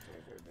too.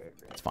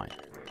 It's fine.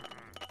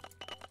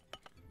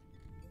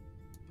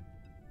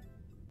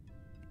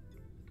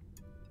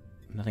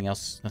 Nothing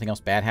else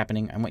bad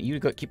happening. I want you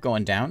to keep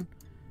going down.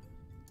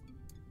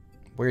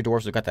 Warrior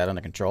dwarves have got that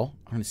under control.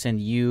 I'm going to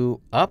send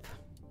you up.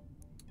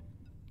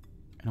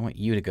 And I want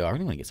you to go. I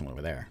really want to get someone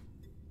over there.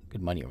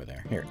 Good money over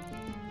there. Here.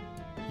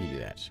 You do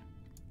that.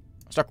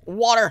 Stuck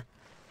water.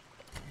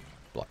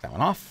 Block that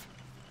one off.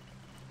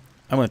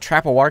 I'm going to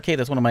trap a water cave.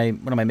 That's one of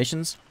my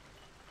missions.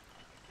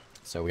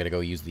 So we got to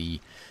go use the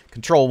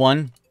control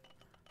one.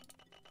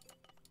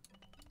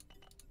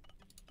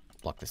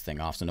 Block this thing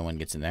off so no one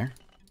gets in there.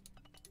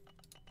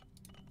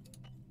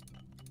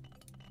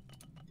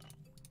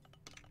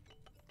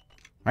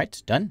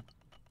 Right, done.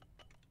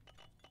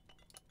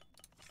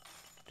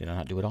 Did I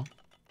not do it all?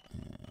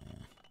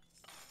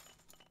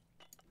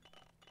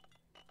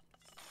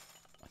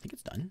 I think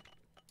it's done.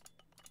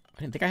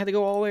 I didn't think I had to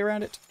go all the way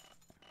around it.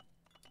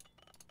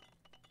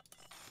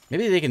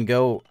 Maybe they can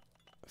go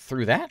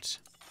through that?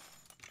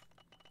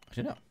 I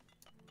don't know.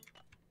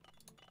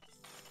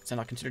 Is that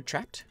not considered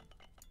trapped?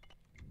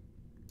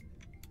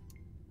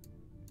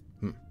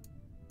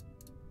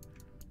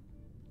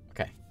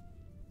 Okay.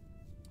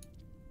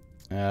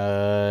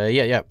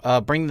 Yeah.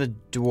 Bring the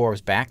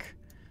dwarves back.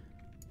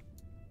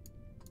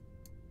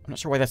 I'm not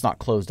sure why that's not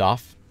closed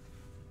off.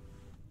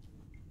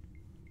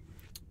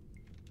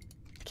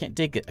 I can't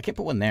dig it. I can't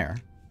put one there.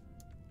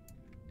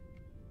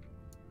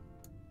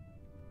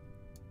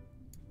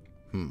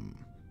 I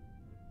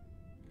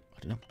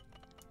don't know.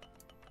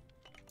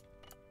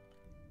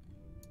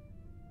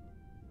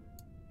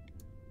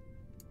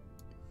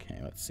 Okay,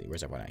 let's see.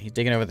 Where's everyone at? He's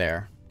digging over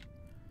there.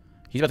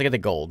 He's about to get the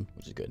gold,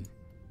 which is good.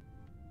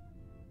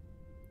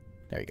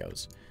 There he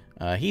goes.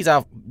 He's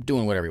out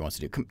doing whatever he wants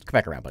to do. Come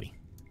back around, buddy.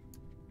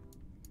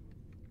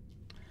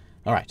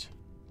 All right.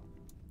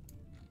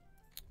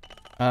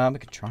 We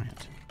could try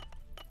it.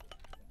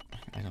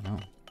 I don't know.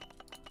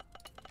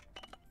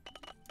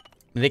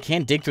 They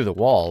can dig through the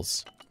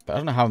walls, but I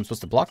don't know how I'm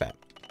supposed to block that.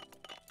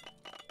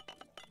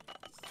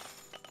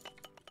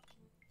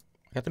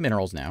 I got the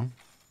minerals now.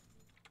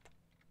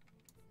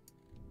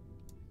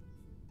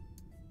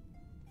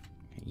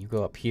 Okay, you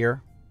go up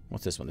here.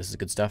 What's this one? This is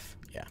good stuff?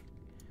 Yeah.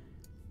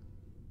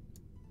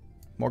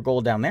 More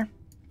gold down there.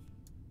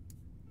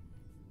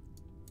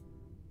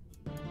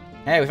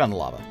 Hey, we found the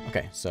lava.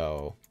 Okay,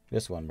 so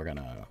this one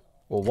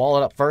we'll wall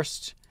it up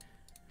first.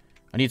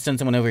 I need to send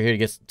someone over here to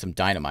get some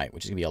dynamite,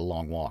 which is going to be a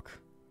long walk.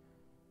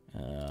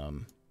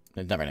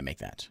 They're never going to make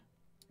that.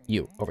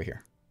 You, over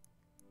here.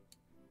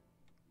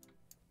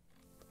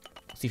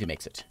 See if he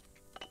makes it.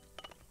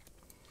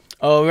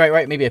 Oh,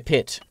 right. Maybe a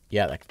pit.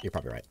 Yeah, you're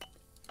probably right.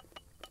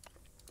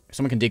 If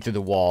someone can dig through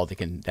the wall, they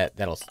can...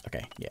 That'll...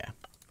 Okay, yeah.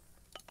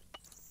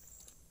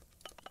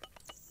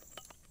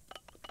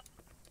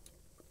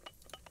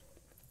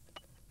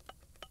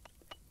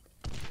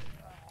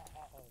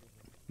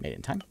 Made it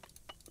in time.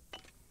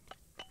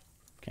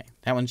 Okay,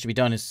 that one should be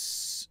done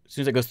as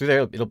soon as it goes through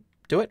there. It'll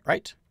do it,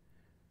 right?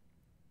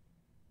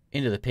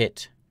 Into the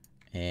pit.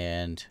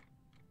 And...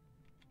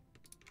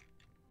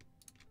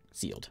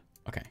 sealed.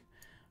 Okay.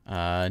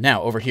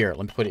 Now, over here.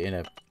 Let me put it in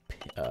a...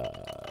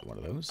 one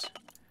of those.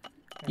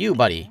 You,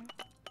 buddy.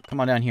 come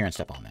on down here and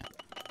step on that.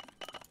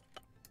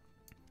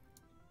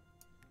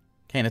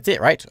 Okay, and that's it,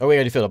 right? Oh, we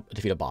gotta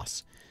defeat a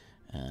boss.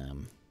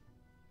 $100,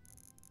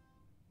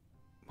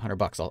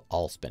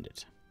 I'll spend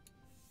it.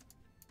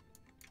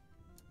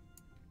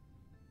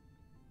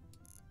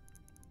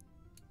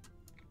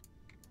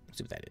 Let's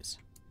see what that is.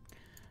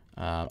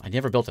 I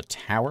never built a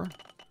tower.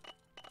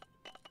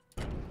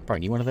 Probably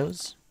need one of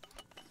those.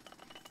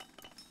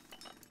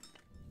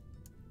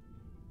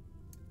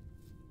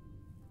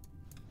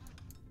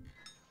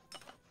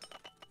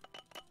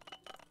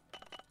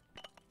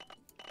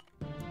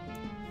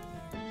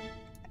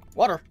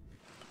 Water.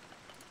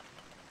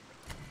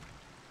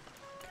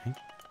 Okay.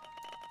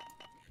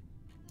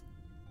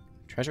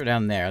 Treasure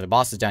down there. The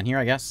boss is down here,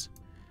 I guess.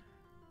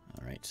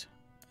 All right.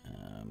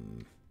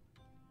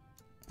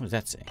 What does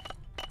that say?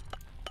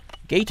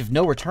 Gate of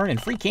no return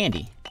and free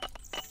candy.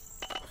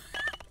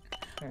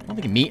 I don't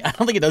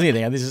think it does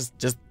anything. This is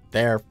just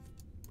there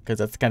because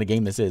that's the kind of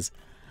game this is.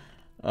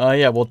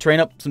 Yeah, we'll train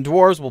up some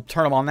dwarves. We'll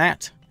turn them on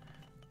that.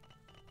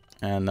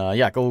 And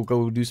yeah,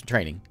 go do some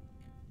training.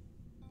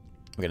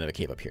 We got another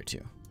cave up here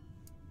too.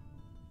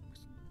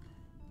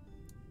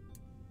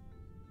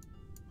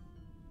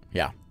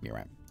 Yeah, you're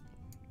right.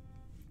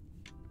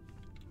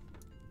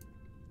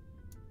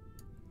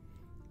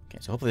 Okay,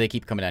 so hopefully they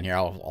keep coming down here.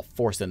 I'll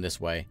force them this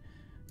way.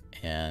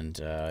 And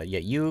yeah,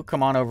 you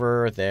come on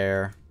over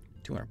there.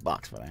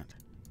 $200 for that.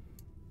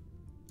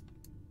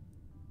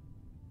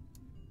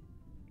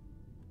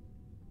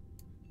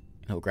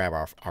 And he'll grab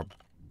our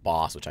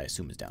boss, which I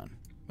assume is down.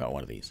 Well,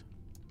 one of these.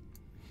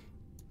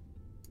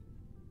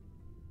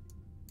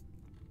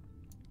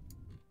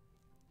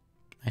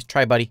 Nice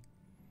try, buddy.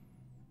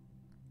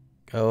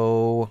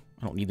 Go.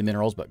 I don't need the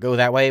minerals, but go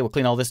that way. We'll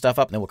clean all this stuff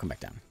up, and then we'll come back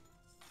down.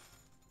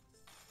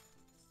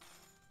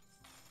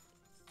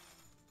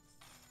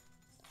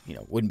 You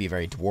know, wouldn't be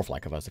very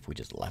dwarf-like of us if we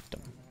just left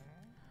him.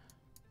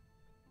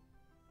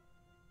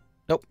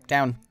 Nope,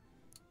 down.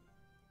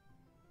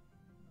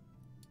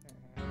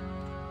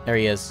 There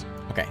he is.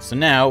 Okay, so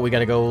now we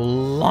gotta go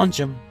launch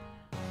him.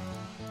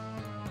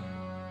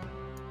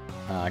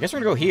 I guess we're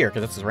gonna go here,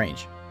 because that's his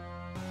range.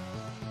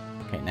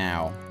 Okay,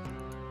 now,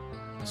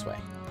 this way.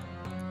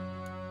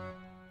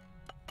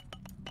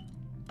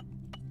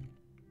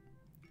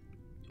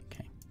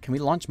 Okay, can we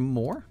launch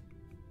more?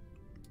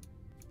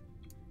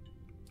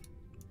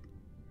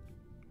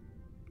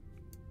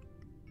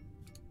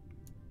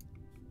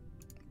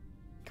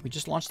 Can we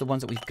just launch the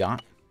ones that we've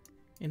got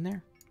in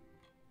there?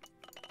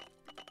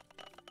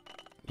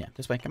 Yeah,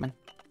 this way, come in.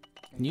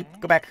 Can you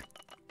go back?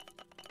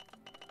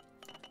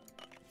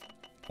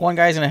 One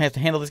guy's gonna have to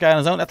handle this guy on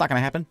his own. That's not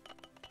gonna happen.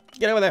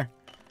 Get over there.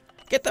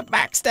 Get the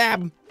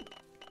backstab.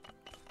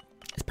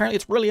 Apparently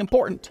it's really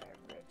important.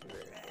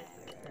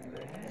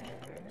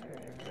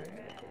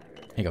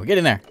 There you go, get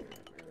in there.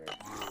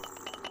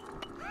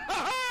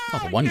 Oh,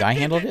 the one guy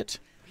handled it?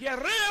 You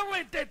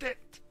really did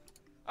it.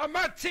 I'm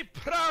mighty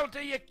proud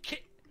of you,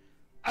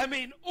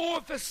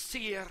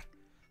 overseer.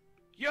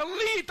 You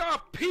lead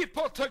our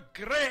people to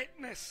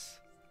greatness.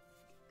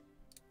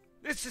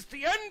 This is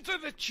the end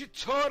of the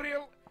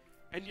tutorial,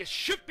 and you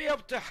should be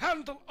able to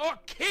handle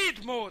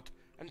arcade mode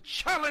and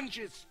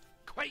challenges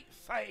quite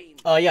fine.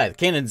 Yeah, the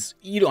cannons,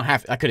 you don't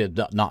have to, I could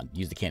have not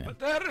used the cannon. But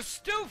there are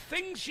still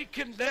things you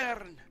can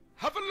learn.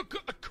 Have a look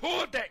at the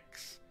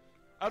codex.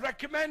 I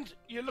recommend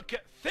you look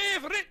at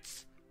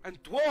favorites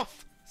and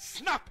dwarf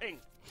snapping.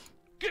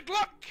 Good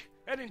luck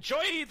and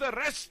enjoy the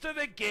rest of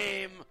the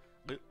game.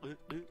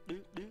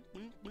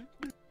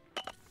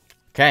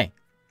 Okay.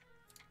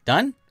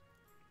 Done?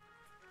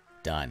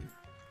 Done.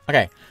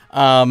 Okay.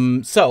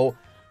 So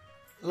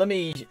let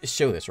me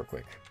show this real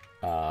quick.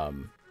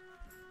 I'm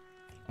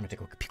gonna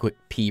take a quick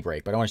pee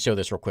break, but I want to show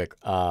this real quick.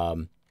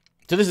 So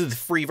this is the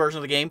free version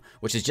of the game,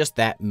 which is just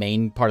that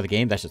main part of the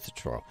game. That's just the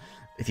tutorial.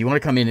 If you want to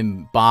come in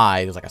and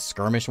buy, there's like a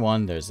skirmish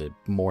one. There's a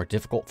more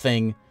difficult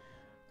thing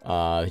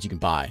that you can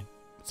buy.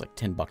 It's like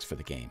 $10 for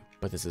the game,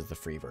 but this is the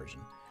free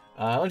version.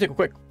 Let me take a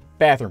quick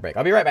bathroom break.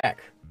 I'll be right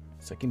back.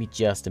 So give me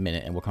just a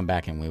minute, and we'll come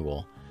back and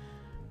we'll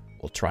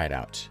try it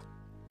out.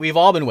 We've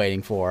all been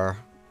waiting for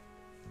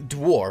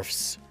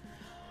Dwarfs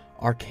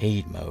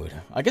arcade mode.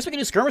 I guess we can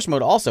do skirmish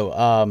mode also.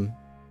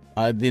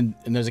 And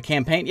there's a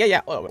campaign.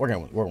 Yeah. Well, we're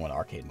going to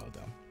arcade mode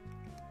though.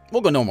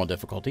 We'll go normal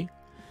difficulty.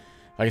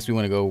 I guess we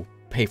want to go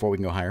pay for it. We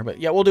can go higher, but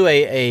yeah, we'll do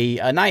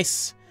a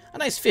nice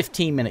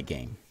 15-minute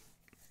game.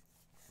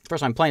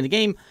 First time playing the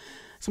game.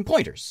 Some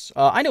pointers.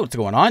 I know what's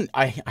going on.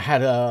 I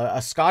had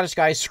a Scottish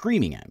guy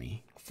screaming at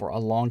me for a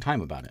long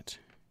time about it.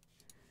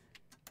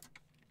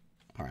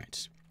 All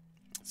right.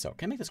 So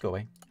can I make this go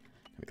away?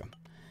 There we go.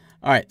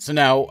 All right. So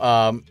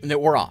now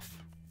we're off.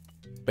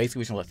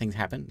 Basically, we should let things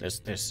happen.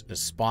 There's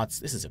spots.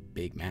 This is a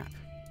big map.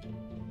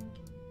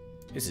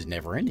 This is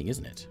never ending,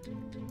 isn't it?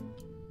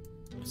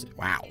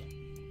 Wow.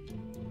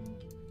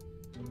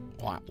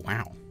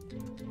 Wow.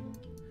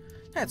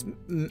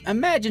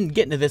 Imagine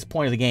getting to this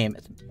point of the game.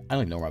 I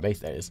don't even know where my base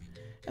that is.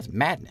 That's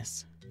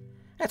madness.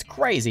 That's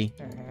crazy.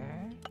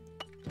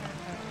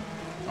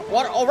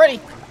 Water already.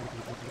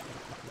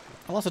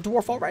 I lost a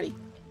dwarf already.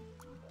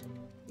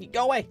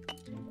 Go away.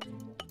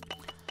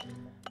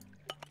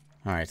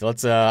 All right, so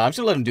let's. I'm just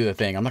gonna let him do the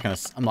thing. I'm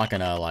not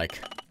gonna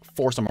like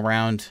force him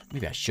around.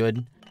 Maybe I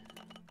should.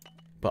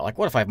 But like,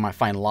 what if I might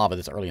find lava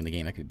this early in the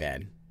game? That could be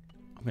bad.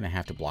 I'm gonna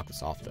have to block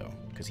this off though,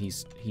 because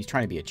he's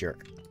trying to be a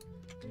jerk.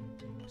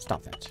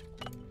 Stop that.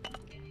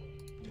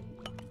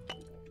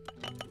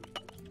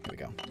 Here we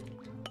go.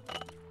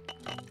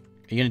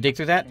 Are you gonna dig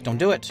through that? Don't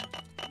do it.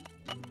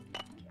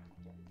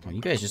 Well,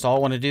 you guys just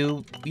all want to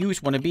do. You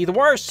just want to be the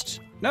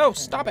worst. No,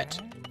 stop it.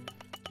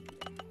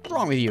 What's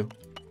wrong with you?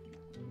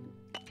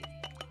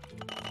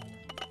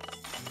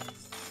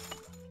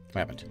 What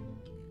happened?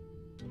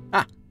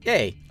 Ah,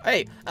 yay.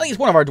 Hey, at least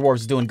one of our dwarves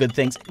is doing good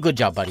things. Good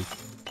job, buddy.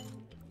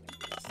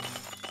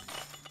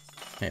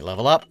 Okay,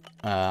 level up.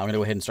 I'm gonna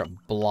go ahead and start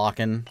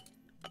blocking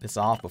this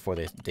off before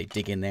they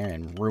dig in there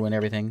and ruin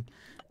everything.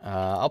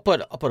 I'll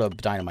put a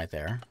dynamite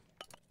there.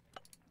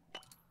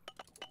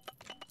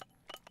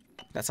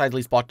 That side's at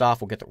least blocked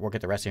off. We'll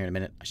get the rest here in a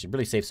minute. I should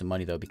really save some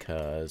money though,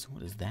 because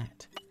what is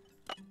that?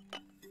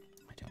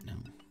 I don't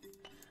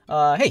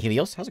know. Hey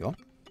Helios, how's it going?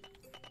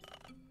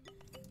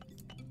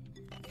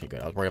 Okay,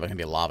 good. I was worried about gonna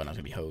be lava and I was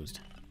gonna be hosed.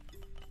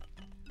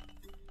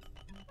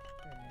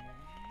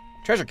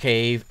 Treasure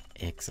cave.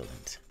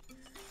 Excellent.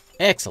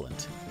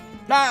 Excellent.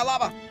 Ah,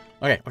 lava.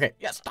 Okay.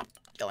 Yeah, stop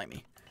yelling at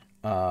me.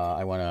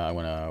 I want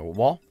a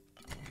wall,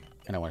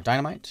 and I want a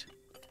dynamite,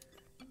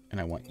 and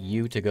I want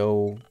you to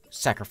go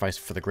sacrifice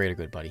for the greater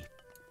good, buddy.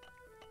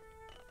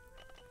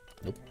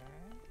 Nope.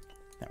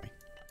 That way.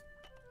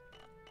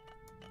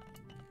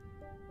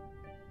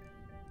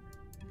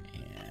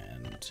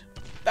 And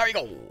there he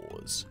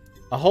goes.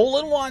 A hole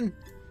in one.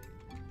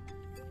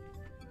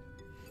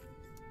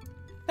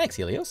 Thanks,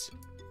 Helios.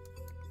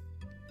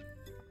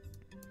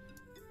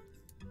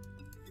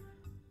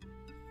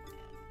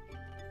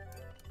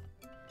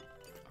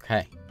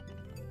 Okay.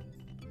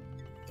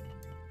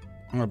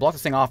 I'm gonna block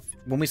this thing off.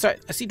 When I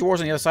see dwarves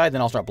on the other side,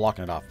 then I'll start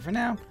blocking it off. For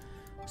now,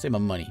 save my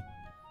money.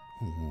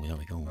 Ooh, there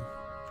we go.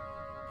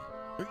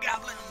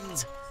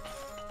 Goblins!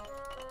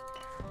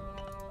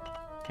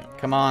 Okay,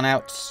 come on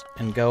out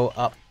and go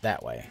up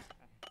that way.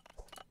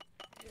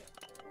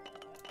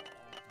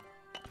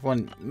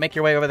 Everyone, make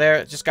your way over there.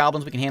 It's just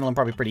goblins. We can handle them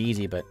probably pretty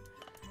easy, but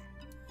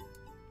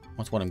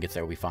once one of them gets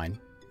there, we'll be fine.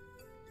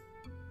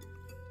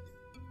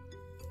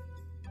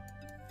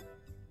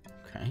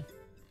 Okay.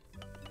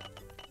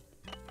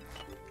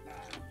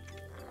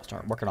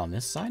 Start working on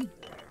this side.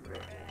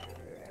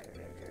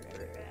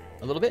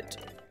 A little bit.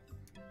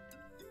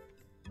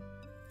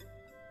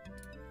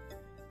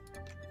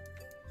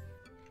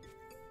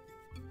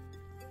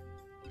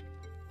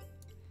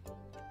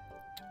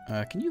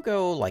 Can you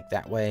go like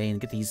that way and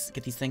get these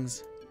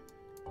things?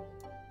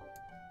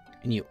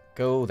 And you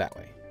go that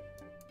way.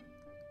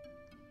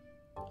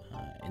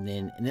 And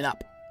then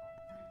up.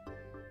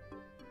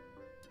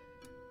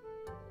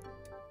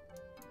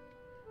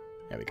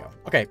 There we go.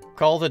 Okay,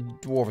 call the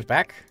dwarves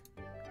back.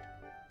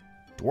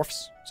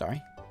 Dwarfs,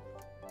 sorry.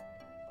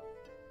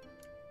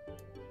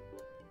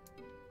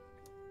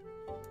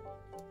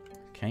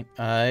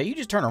 Okay, you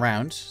just turn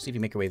around. See if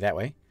you make your way that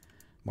way.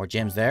 More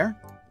gems there.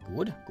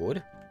 Good,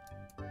 good.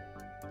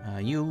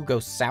 You go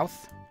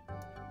south.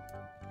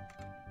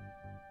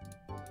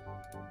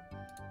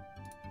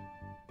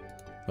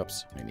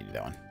 Whoops, I didn't mean to do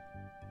that one.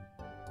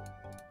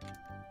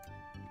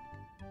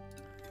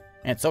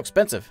 And it's so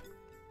expensive.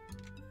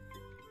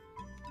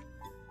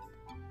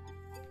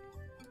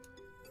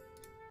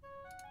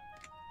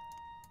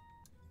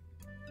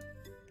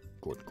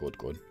 Good, good,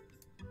 good.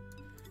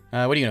 What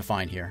are you gonna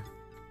find here?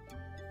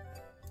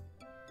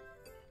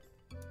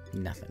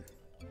 Nothing.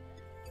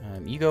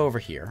 You go over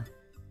here.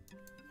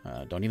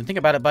 Don't even think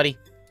about it, buddy.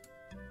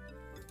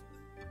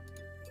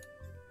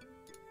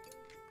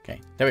 Okay,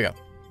 there we go.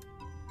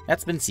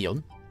 That's been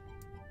sealed.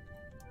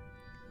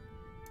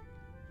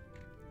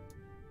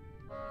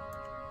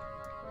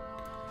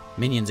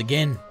 Minions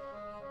again.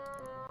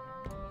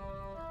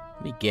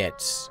 Let me get...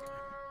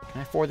 Can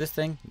I afford this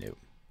thing? No.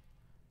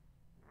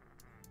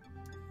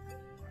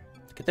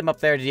 Let's get them up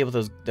there to deal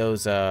with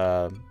those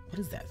what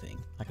is that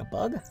thing? Like a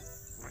bug?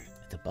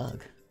 It's a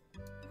bug.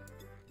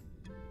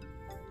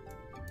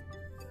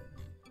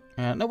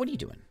 No, what are you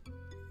doing?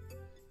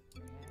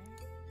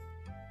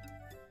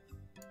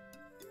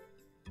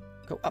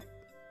 Go up.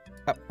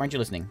 Up. Why aren't you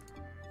listening?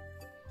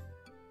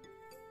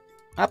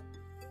 Up.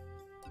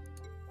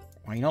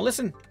 Why you not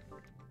listen?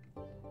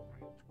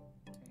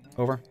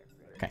 Over.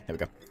 Okay, there we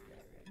go.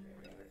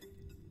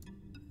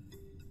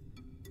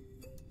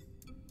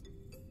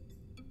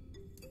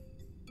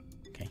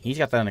 Okay, he's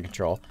got that under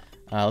control.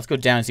 Let's go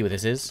down and see what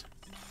this is.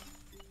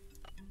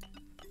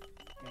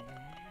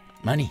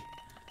 Money.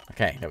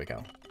 Okay, there we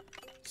go.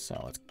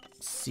 So let's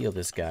seal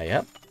this guy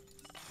up.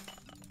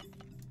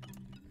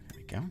 There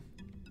we go.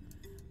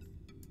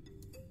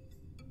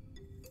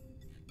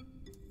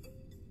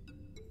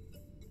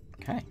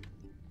 Okay.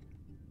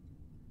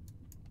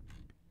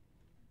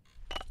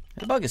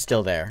 The bug is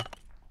still there.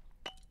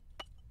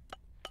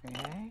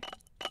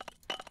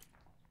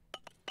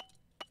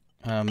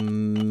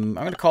 I'm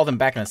going to call them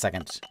back in a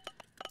second.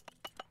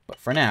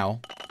 for now,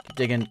 keep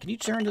digging. Can you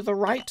turn to the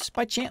right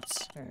by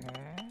chance? There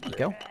you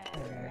go.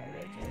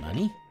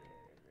 Money.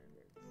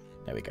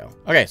 There we go.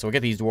 Okay, so we'll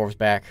get these dwarves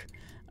back.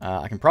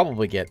 I can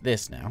probably get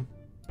this now.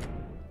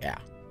 Yeah.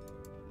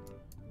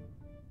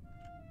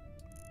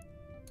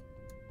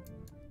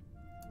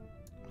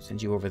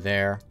 Send you over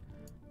there.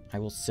 I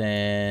will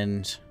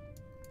send...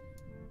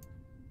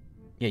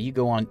 Yeah, you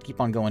go on. Keep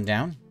on going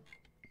down.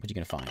 What are you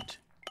going to find?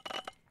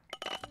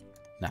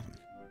 Nothing.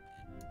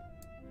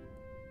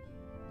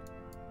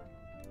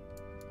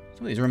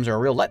 Some of these rooms are a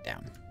real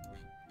letdown.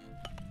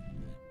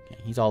 Okay,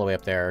 he's all the way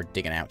up there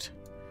digging out.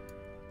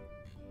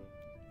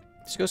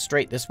 Let's go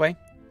straight this way.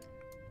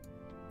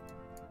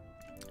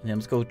 And then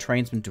let's go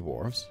train some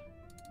dwarves.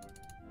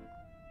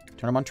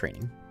 Turn them on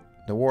training.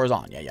 The war is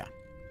on. Yeah, yeah.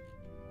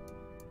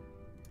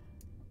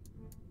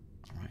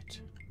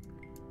 Alright.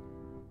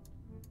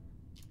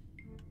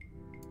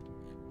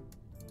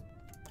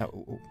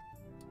 Oh.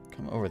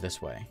 Come over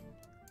this way.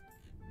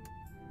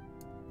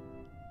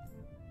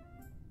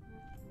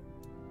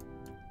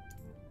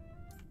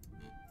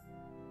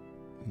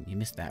 You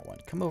missed that one.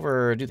 Come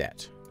over, do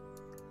that.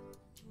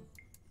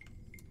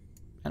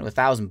 And with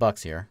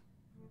 $1,000 here.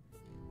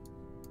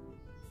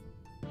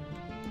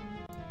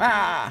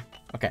 Ah!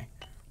 Okay.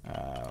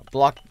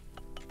 Block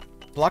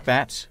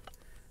that.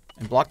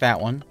 And block that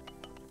one.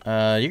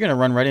 You're gonna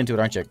run right into it,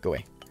 aren't you? Go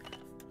away.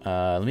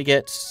 Let me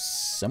get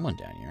someone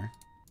down here.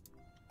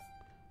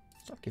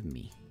 Stop giving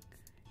me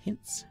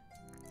hints.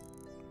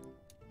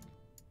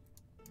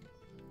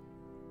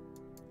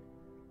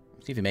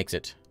 See if he makes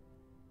it.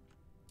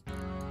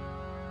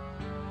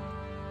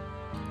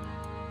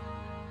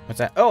 What's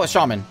that? Oh, a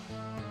shaman.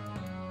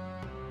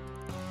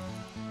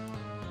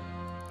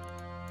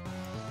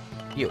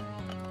 You.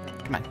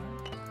 Come on.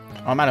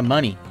 Oh, I'm out of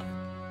money.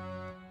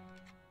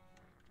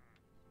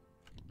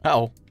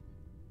 Uh-oh.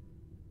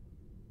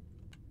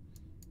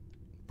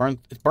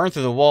 It's burned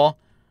through the wall.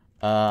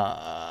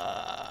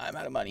 I'm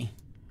out of money.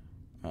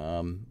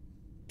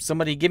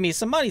 Somebody give me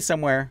some money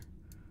somewhere.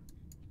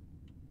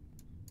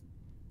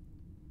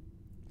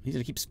 He's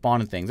gonna keep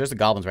spawning things. There's the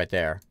goblins right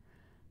there.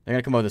 They're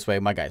gonna come over this way.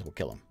 My guys will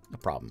kill them. No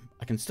problem.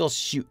 I can still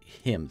shoot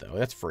him, though.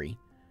 That's free.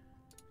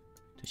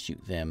 To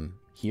shoot them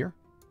here.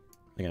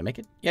 They're gonna make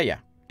it? Yeah, yeah.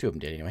 2 of them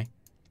did, anyway.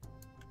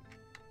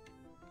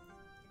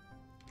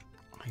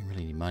 I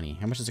really need money.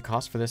 How much does it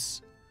cost for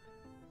this?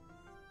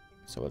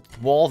 So let's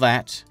wall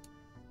that.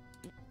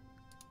 There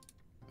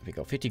we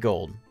go. 50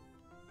 gold.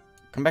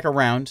 Come back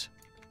around.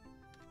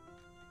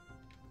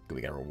 Good,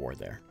 we got a reward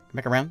there. Come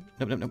back around.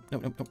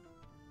 Nope.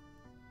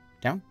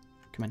 Down.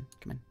 Come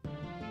on.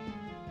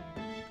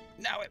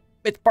 No,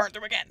 it's burnt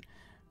through again.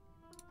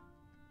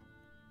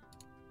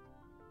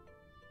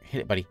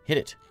 Hit it, buddy. Hit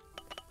it.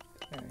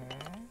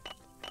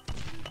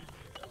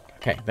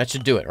 Okay, that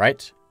should do it,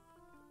 right?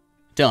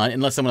 Done,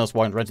 unless someone else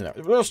runs in there.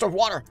 Real stuff,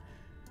 water.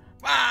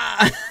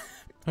 Ah!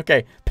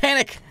 Okay,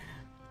 panic.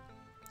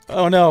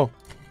 Oh no.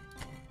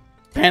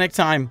 Panic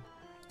time.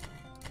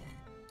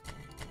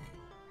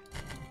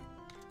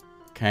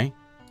 Okay.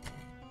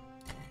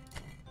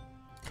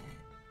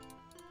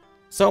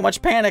 So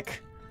much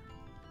panic.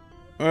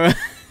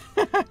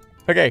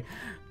 Okay.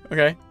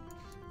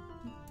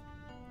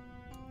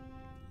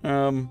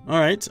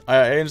 Alright.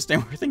 I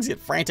understand where things get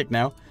frantic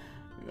now.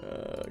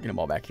 Get them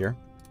all back here.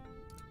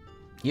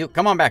 You,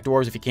 come on back,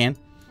 dwarves, if you can.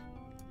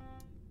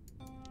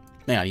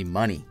 Man, I need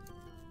money.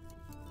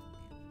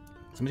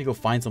 Somebody go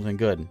find something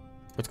good.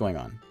 What's going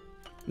on?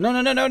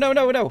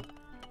 No.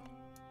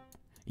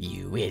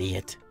 You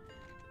idiot.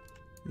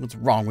 What's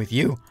wrong with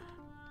you?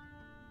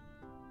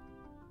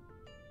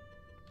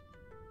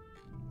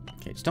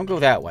 Okay, just don't go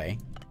that way.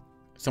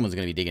 Someone's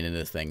going to be digging into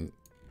this thing.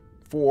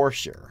 For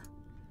sure.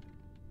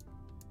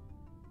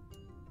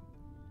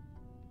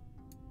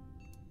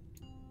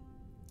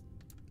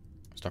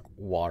 Stuck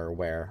water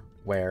where?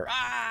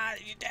 Ah,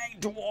 you dang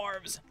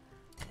dwarves.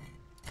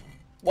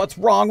 What's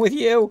wrong with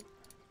you?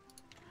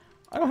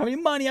 I don't have any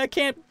money. I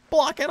can't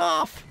block it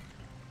off.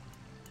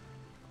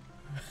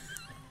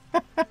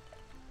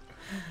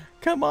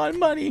 Come on,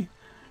 money.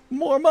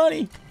 More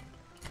money.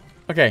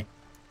 Okay.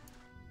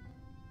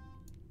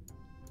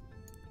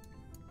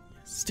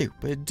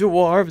 Stupid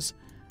dwarves.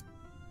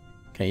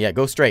 Okay, yeah,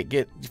 go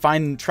straight.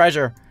 Find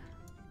treasure.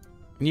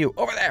 And you,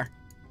 over there.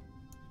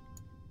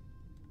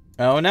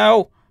 Oh,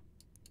 no.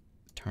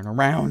 Turn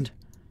around.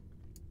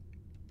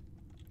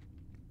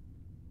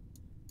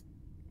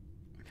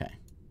 Okay.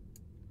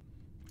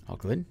 All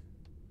good?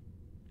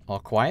 All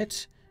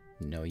quiet?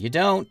 No, you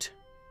don't.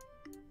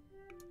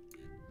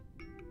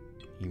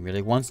 He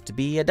really wants to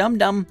be a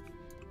dum-dum.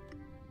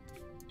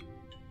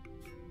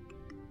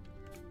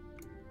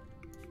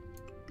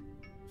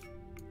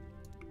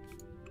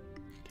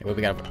 Okay, what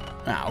we got?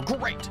 Oh,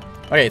 great.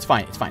 Okay, it's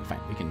fine.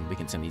 We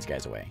can send these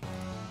guys away.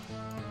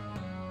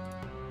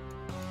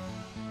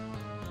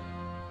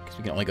 Because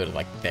we can only go to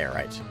like there,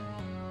 right?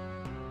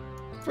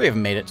 3 of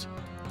them made it.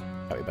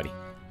 How are you, buddy?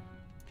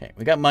 Okay,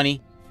 we got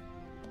money.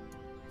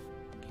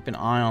 Keep an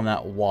eye on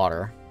that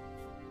water.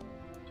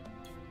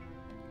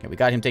 Okay, we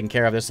got him taken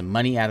care of. There's some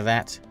money out of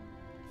that.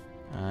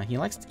 He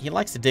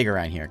likes to dig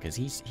around here because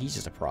he's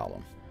just a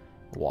problem.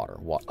 Water.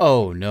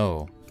 Oh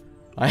no,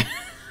 I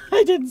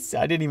I did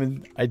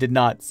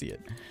not see it.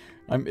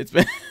 It's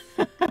been.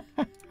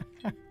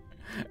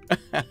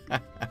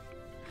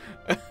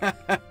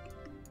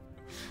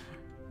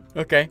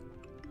 Okay.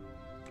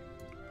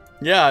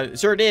 Yeah,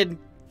 sure did.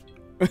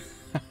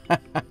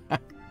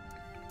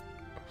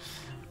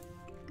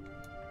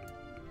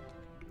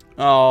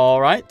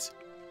 All right.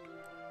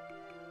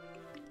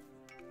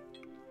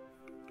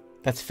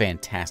 That's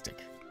fantastic.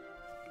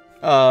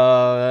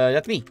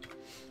 That's me.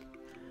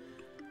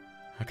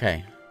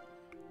 Okay.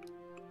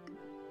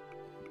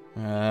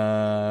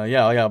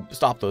 Yeah,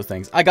 stop those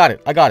things. I got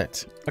it.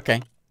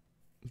 Okay.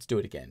 Let's do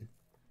it again.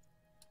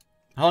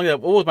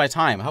 What was my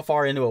time? How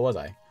far into it was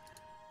I?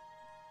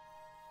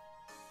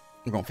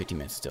 I'm going 15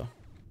 minutes still.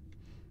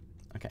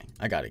 Okay,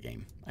 I got it,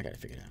 game. I got it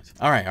figured out.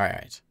 All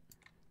right.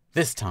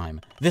 This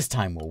time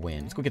we'll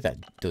win. Let's go get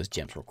those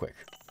gems real quick.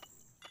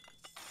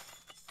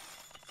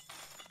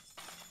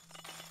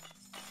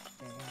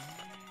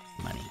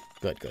 Money.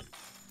 Good.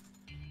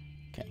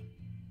 Okay.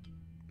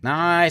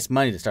 Nice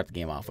money to start the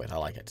game off with. I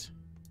like it.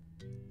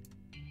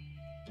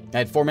 I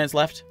had 4 minutes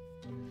left.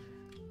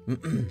 How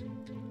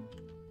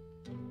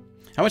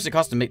much does it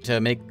cost to make?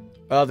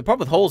 The problem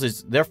with holes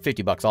is they're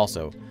 $50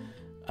 also.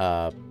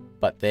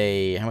 But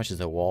how much is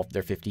the wall?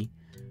 They're 50. You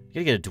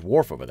gotta get a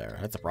dwarf over there.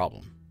 That's a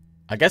problem.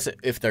 I guess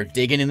if they're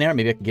digging in there,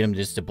 maybe I can get them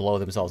just to blow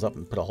themselves up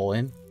and put a hole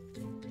in.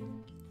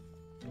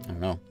 I don't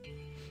know.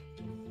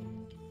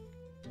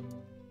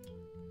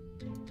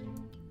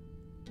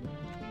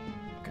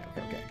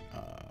 Okay.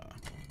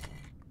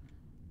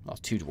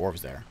 Lost 2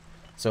 dwarves there.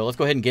 So let's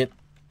go ahead and get.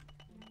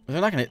 They're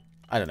not gonna.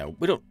 I don't know.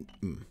 We don't.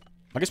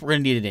 I guess we're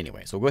gonna need it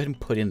anyway. So we'll go ahead and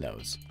put in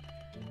those.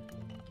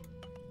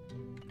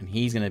 And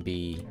he's gonna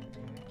be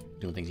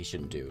doing things he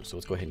shouldn't do. So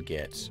let's go ahead and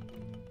get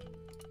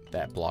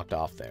that blocked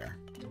off there.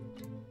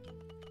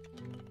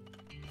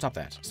 Stop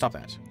that.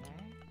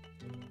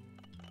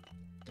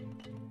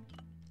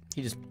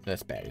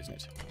 That's bad, isn't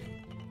it?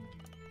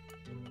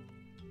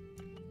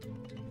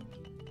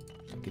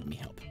 Don't give me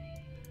help.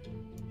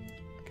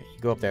 Okay, you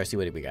go up there, see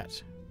what we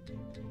got.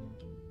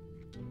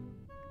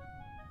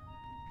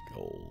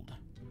 Gold.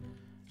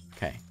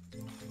 Okay.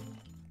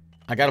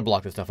 I gotta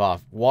block this stuff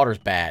off. Water's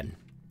bad.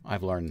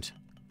 I've learned.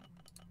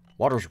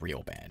 Water's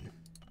real bad.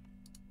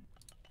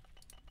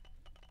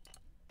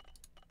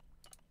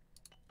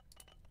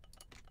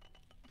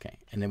 Okay,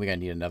 and then we're gonna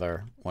need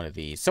another one of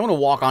these. Someone will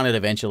walk on it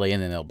eventually,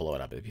 and then they'll blow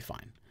it up. It'll be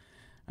fine.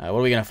 What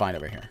are we gonna find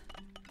over here?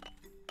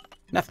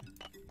 Nothing.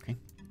 Okay.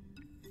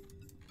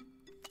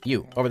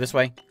 You, over this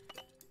way.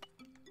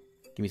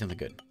 Give me something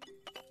good.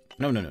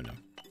 No.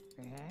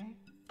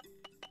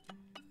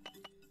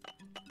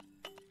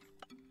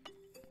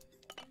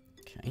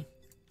 Okay.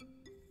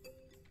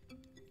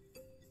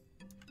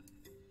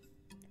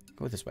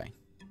 Go this way.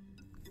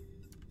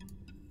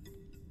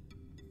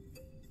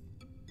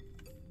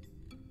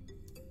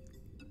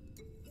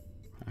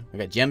 We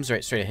got gems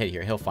right straight ahead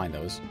here. He'll find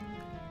those.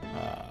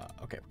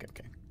 Okay.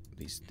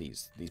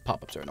 These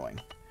pop-ups are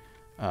annoying.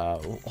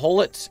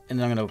 Hold it, and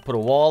then I'm gonna put a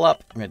wall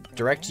up. I'm gonna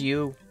direct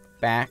you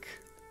back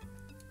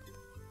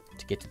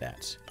to get to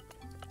that.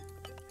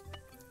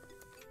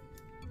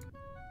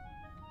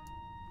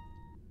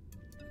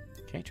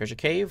 Okay, treasure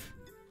cave.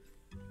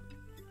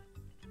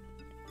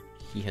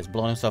 He has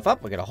blown himself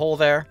up. We got a hole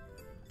there.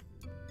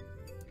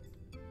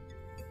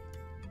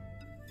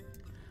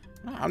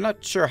 I'm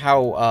not sure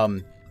how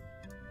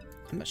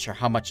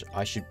much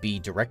I should be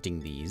directing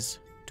these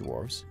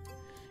dwarves.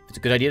 If it's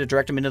a good idea to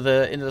direct them into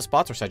the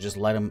spots, or should I just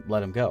let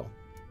them go?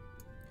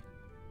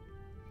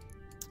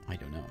 I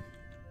don't know.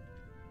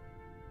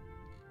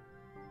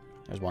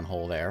 There's one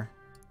hole there.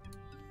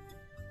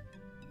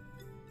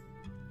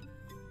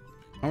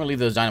 I'm gonna leave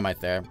those dynamite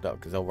there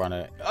because they'll run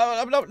it.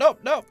 Oh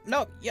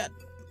no! Yeah.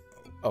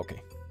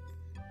 Okay.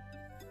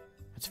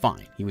 That's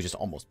fine. He was just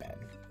almost bad.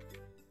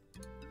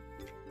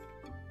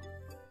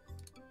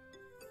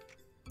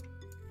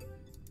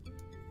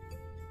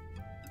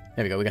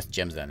 There we go. We got some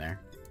gems down there.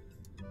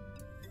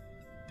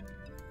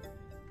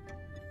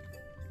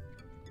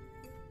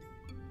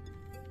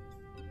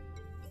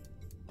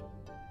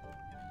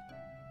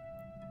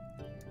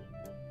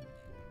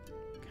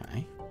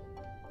 Okay.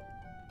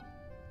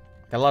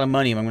 Got a lot of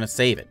money, and I'm going to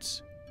save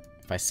it.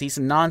 If I see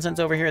some nonsense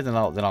over here, then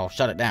I'll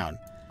shut it down.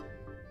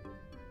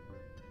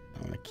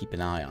 I'm going to keep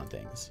an eye on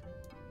things.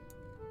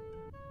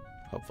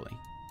 Hopefully.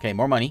 Okay,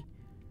 more money.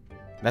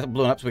 That's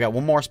blown up, so we got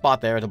one more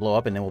spot there to blow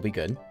up, and then we'll be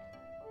good.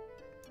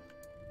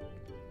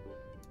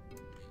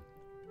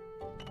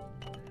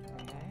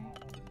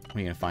 What are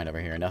you going to find over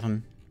here?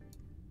 Nothing?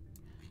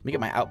 Let me get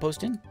my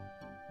outpost in.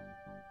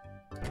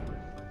 Let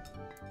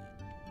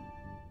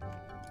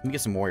me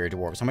get some warrior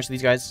dwarves. How much are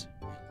these guys?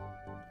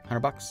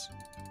 $100?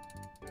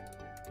 Okay,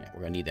 we're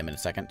going to need them in a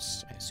second,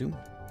 I assume.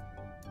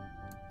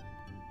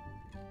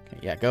 Okay,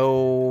 yeah,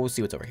 go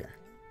see what's over here.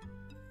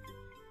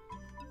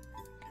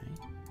 Okay.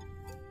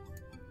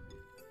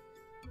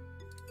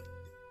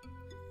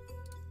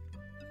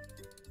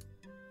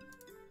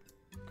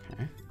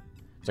 Okay.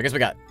 So I guess we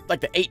got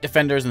like the 8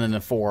 defenders and then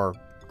the 4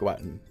 go out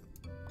and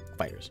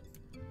fighters.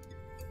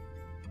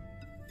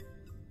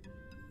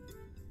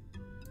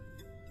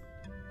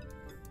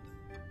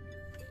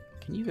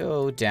 Can you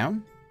go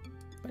down,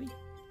 buddy?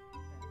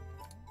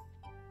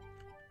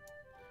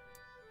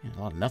 Yeah, a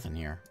lot of nothing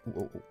here. Ooh,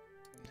 ooh, ooh.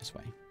 This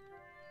way.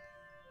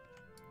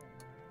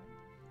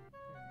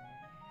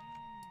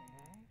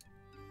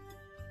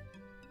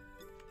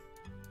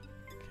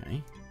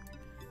 Okay.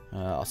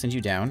 I'll send you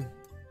down.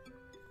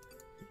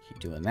 Keep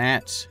doing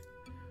that.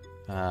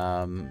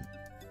 There's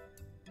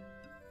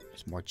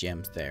more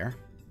gems there.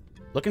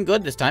 Looking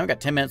good this time. We got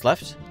 10 minutes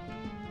left.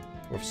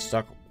 We're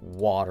stuck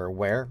water.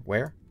 Where?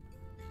 Where?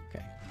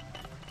 Okay.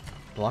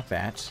 Block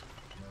that.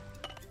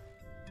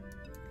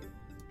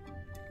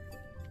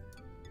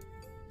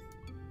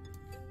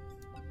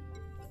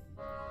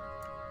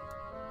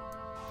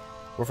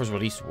 Dwarfs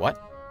released what?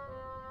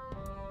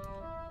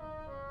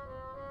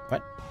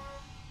 What?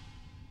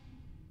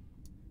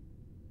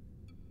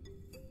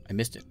 I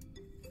missed it.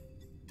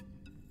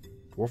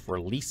 Dwarf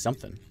released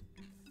something.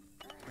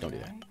 Don't do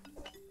that.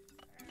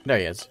 There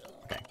he is.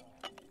 Okay.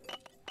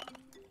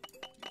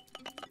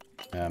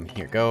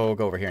 Here, go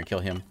over here and kill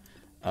him.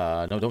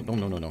 No,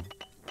 no.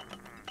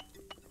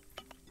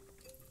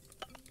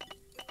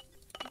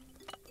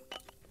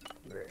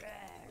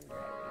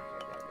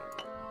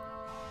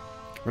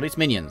 Release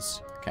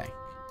minions. Okay.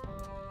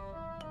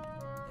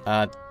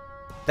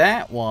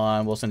 That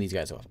one, we'll send these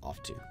guys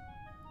off to.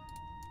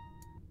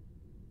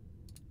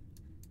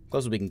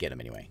 Close as we can get them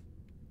anyway.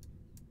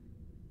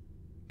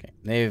 Okay.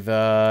 They've,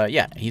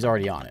 yeah, he's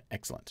already on it.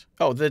 Excellent.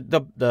 Oh,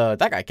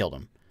 that guy killed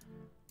him.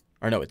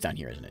 Or no, it's down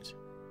here, isn't it?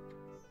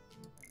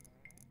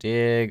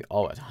 Dig.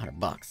 Oh, it's $100.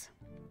 Can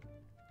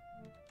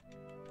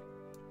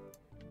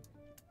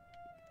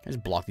I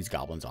just block these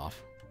goblins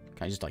off?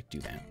 Can I just, like, do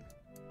that?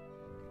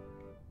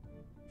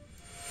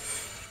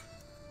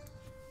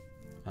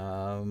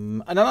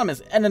 An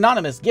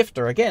anonymous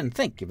gifter again.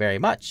 Thank you very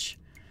much.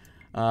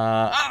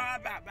 Okay,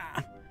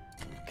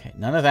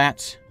 none of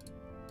that.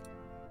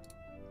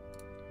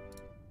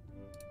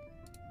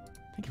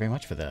 Thank you very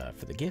much for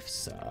the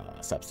gifts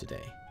subs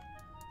today.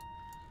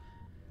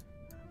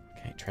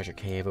 Okay, treasure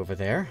cave over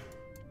there.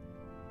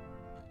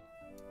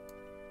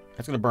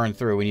 That's gonna burn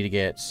through. We need to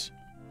get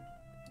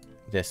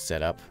this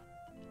set up.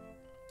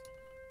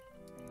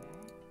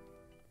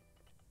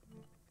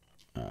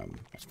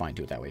 That's fine.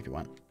 Do it that way if you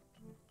want.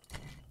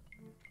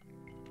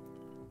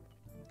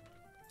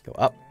 Go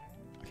up.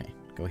 Okay,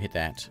 go hit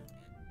that.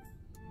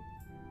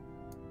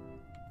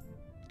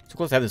 So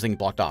close to have this thing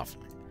blocked off.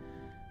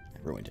 I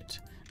ruined it.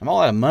 I'm all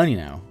out of money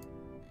now.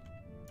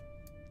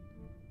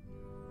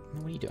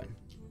 What are you doing?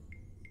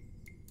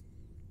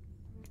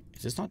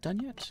 Is this not done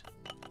yet?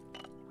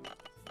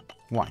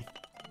 Why?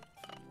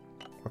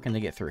 Where can they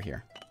get through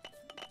here?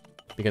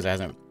 Because it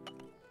hasn't...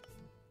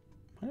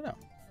 I don't know.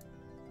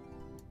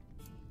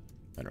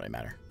 Doesn't really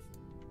matter.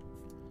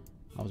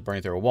 I was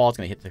burning through a wall. It's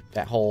going to hit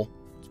that hole.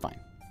 It's fine.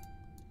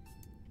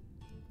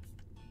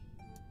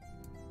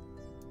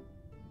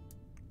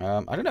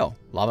 I don't know.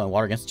 Lava and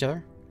water against each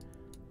other?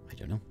 I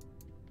don't know.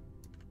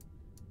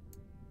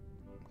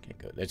 Okay,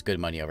 good. There's good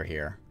money over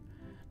here.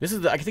 This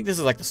is I think this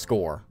is like the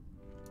score.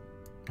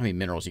 How many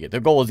minerals you get.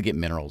 Their goal is to get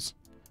minerals.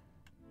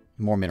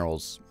 More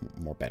minerals,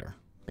 more better,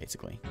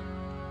 basically.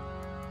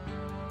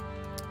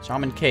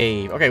 Shaman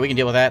Cave. Okay, we can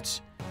deal with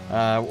that.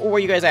 Where are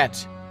you guys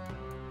at?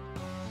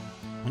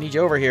 I need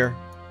you over here.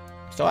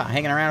 Still out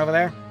hanging around over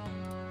there?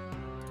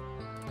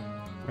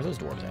 Where's those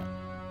dwarves at?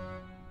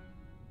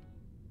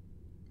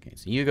 Okay,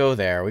 so you go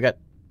there. We got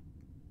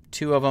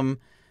 2 of them.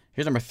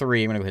 Here's number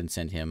 3. I'm going to go ahead and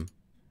send him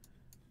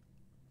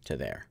to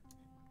there.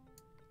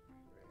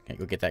 Okay,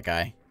 go get that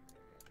guy.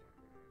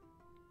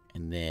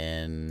 And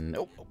then...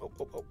 Oh.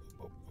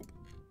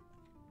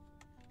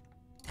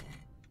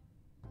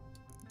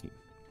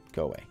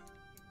 Go away.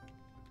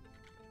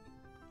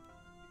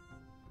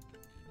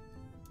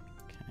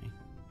 Okay.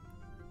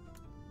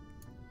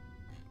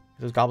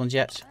 Those goblins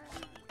yet?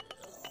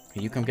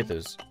 Okay, you come get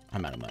those.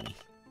 I'm out of money.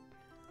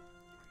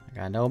 I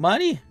got no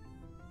money.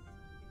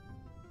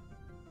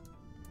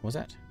 What was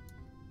that?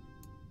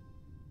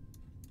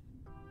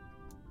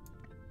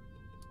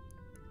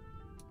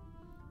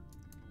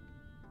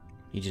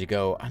 Need you to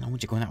go. I don't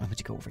want you going that way. I want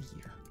you to go over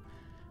here.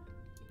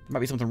 There might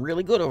be something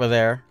really good over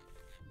there.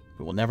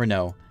 But we'll never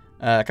know.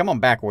 Come on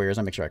back, warriors.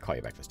 I'll make sure I call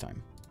you back this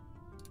time.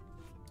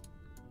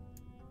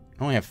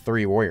 I only have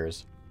 3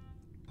 warriors.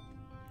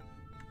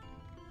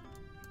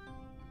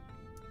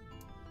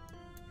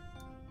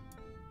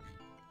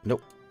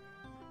 Nope.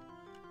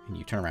 And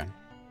you turn around.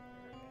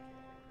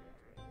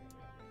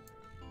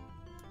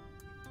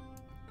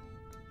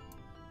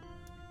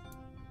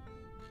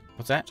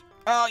 What's that?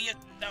 Oh, yeah.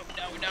 No.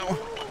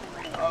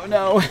 Oh,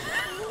 no.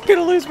 I'm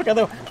gonna lose because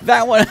though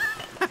that one.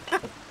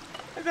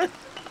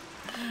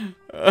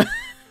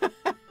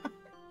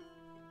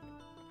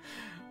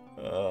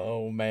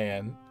 Oh,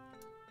 man.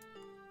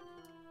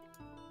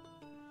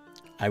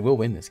 I will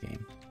win this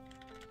game.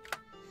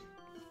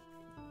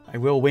 I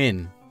will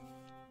win.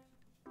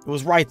 It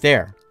was right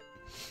there.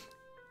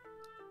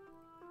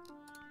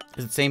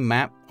 Is it the same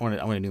map? I want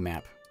a new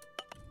map.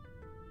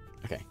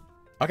 Okay.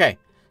 Okay.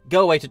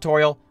 Go away,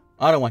 tutorial.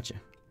 I don't want you.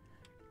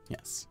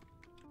 Yes.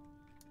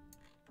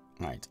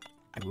 Alright.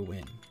 I will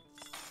win.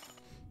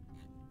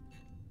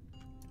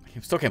 I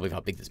still can't believe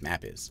how big this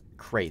map is.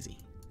 Crazy.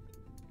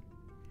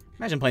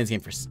 Imagine playing this game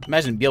for...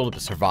 Imagine being able to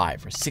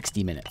survive for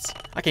 60 minutes.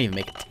 I can't even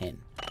make it 10.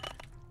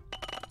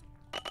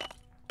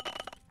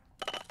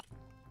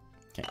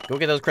 Okay, go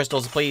get those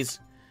crystals, please.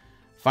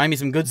 Find me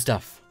some good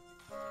stuff.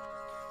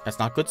 That's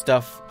not good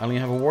stuff. I don't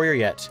even have a warrior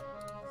yet.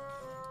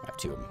 I have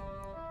 2 of them.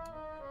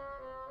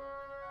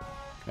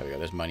 There we go,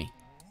 there's money.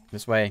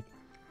 This way.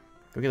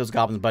 Go get those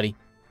goblins, buddy.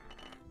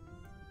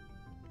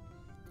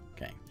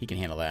 Okay, he can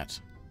handle that.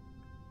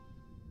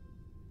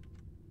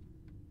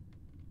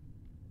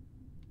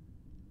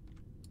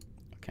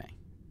 Okay.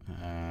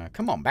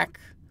 Come on back.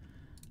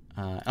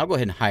 I'll go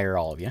ahead and hire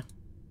all of you.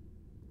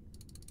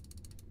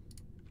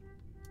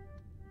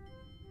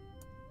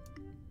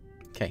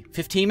 Okay,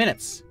 15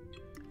 minutes.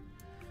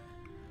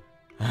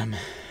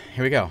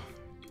 Here we go.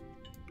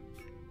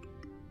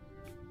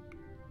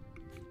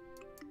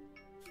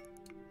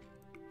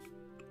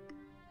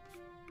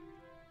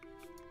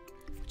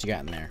 What you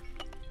got in there?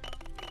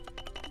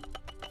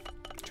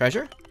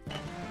 Treasure?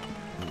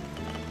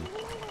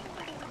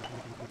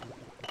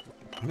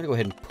 I'm gonna go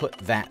ahead and put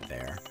that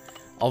there.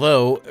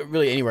 Although,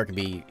 really anywhere can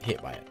be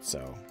hit by it,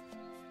 so...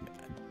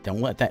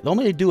 Don't let that... Don't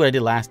let me do what I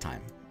did last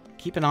time.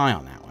 Keep an eye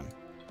on that one.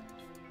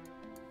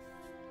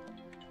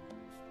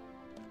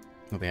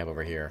 What do we have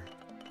over here?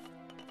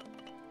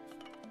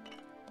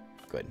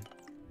 Good.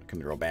 Could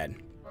be real bad.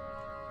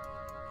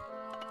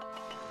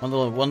 One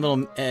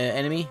little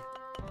enemy.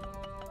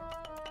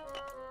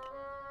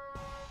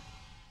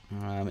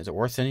 Is it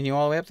worth sending you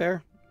all the way up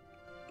there?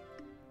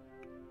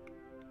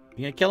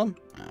 You gonna kill him?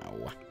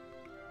 Oh.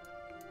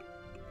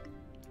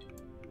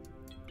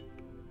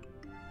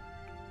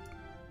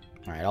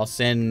 Alright, I'll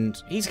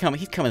send... He's coming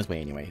this way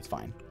anyway. It's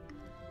fine.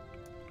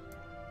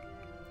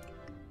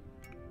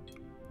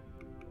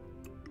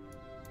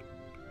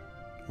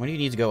 When do you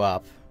need to go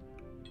up?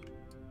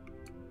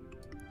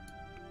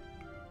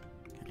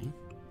 Okay.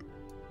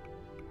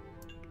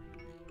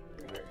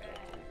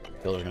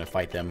 Builder's gonna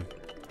fight them.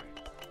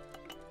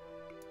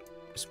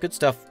 Some good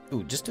stuff.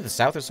 Ooh, just to the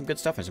south there's some good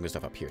stuff, and some good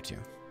stuff up here too.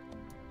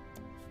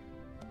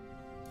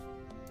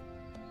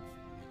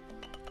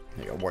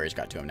 There you go, warriors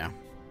got to him now.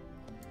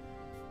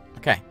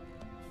 Okay.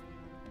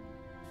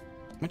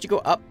 Why don't you go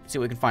up, see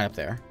what we can find up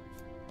there.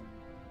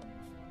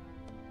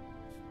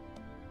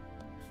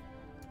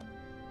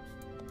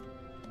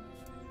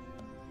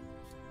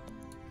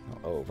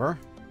 Go over.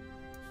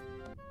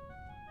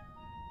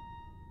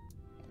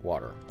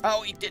 Water.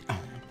 Oh, he did.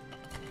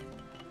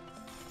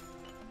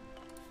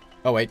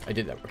 Oh, wait, I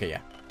did that. Okay,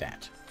 yeah,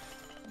 that.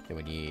 Then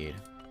we need...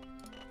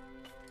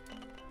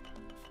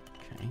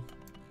 Okay.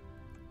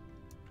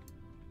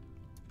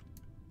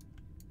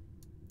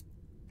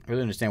 I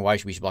really understand why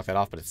we should block that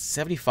off, but it's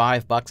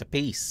 75 bucks a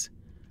piece.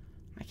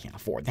 I can't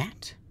afford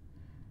that.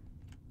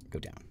 Go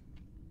down.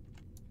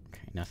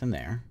 Okay, nothing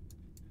there.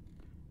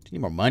 Just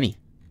need more money.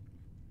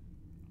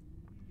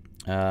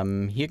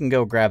 You can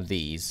go grab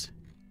these.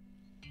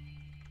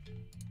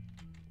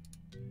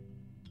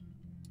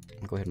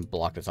 I'll go ahead and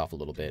block this off a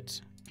little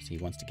bit. So he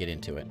wants to get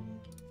into it.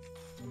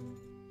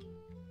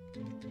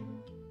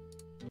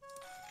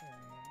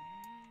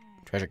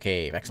 Treasure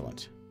cave,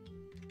 excellent.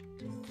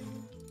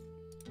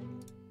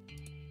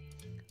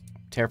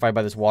 Terrified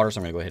by this water, so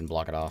I'm going to go ahead and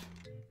block it off.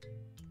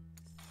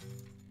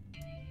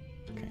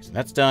 Okay, so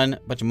that's done. A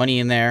bunch of money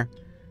in there.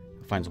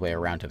 He'll find his way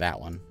around to that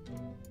one.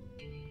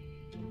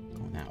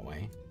 Going that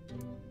way.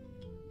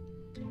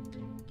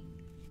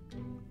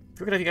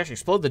 Look at if you can actually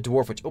explode the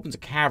dwarf, which opens a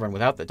cavern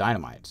without the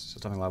dynamite. So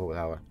something lava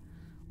without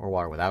or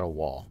water without a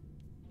wall.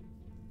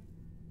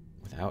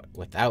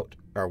 With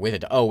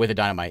a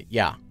dynamite.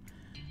 Yeah.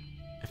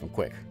 If I'm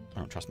quick. I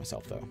don't trust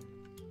myself though.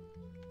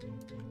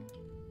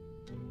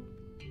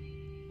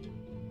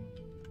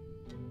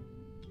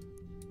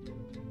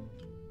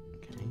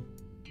 Okay.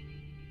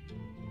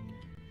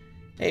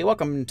 Hey,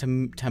 welcome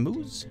to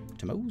Tammuz.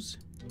 Tammuz.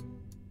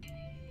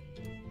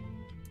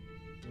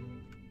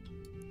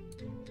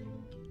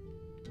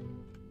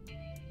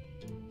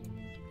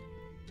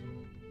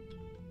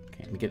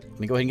 Let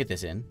me go ahead and get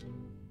this in.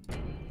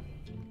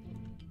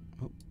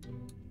 Oh.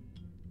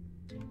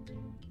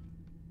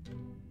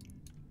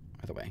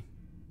 Either way.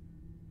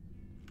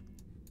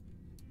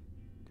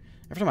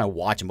 Every time I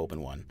watch him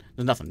open one,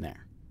 there's nothing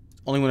there.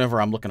 Only whenever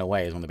I'm looking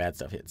away is when the bad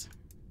stuff hits.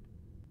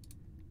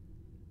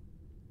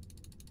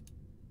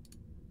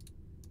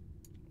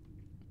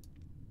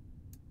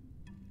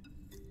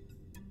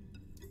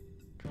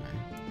 Okay.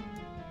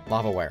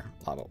 Lava where?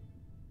 Lava.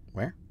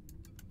 Where?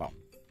 Well.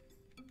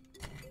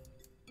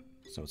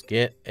 So let's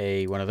get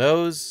one of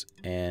those,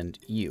 and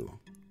you.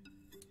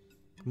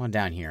 Come on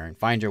down here and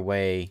find your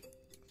way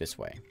this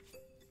way.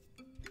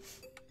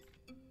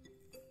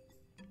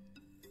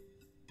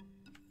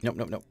 Nope,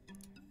 nope, nope.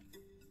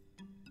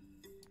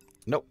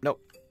 Nope,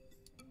 nope.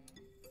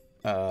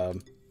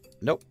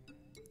 Nope.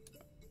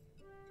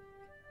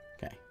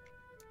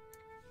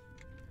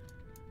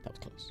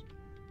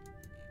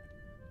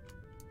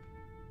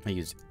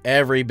 used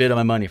every bit of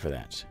my money for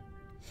that.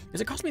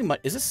 Does it cost me money?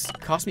 Is this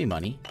cost me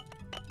money?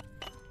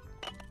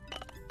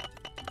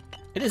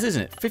 It is,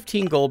 isn't it?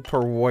 15 gold per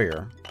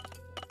warrior.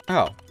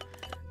 Oh.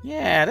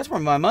 Yeah, that's where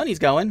my money's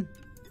going.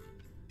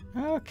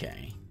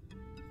 Okay.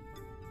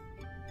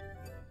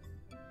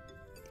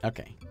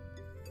 Okay.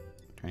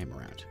 Turn him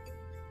around.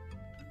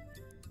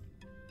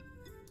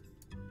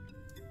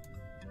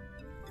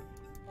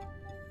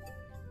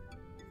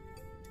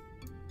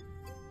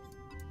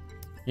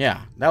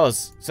 Yeah, that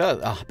was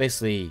so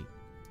basically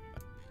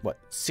what,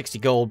 60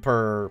 gold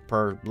per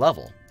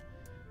level.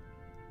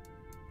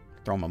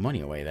 Throw my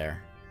money away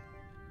there.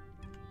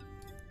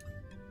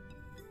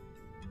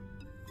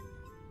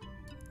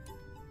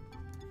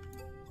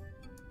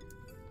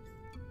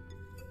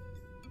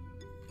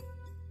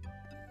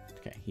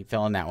 Okay, he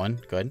fell in that one.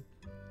 Good.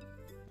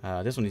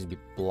 This one needs to be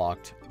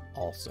blocked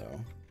also.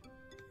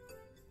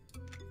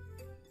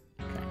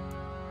 Okay.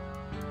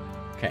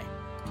 Okay.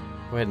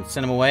 Go ahead and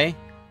send him away.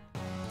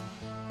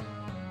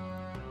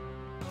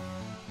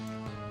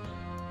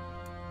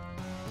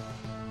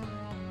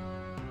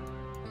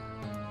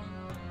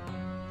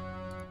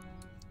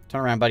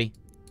 Turn around, buddy.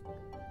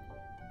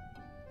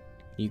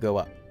 You go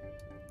up.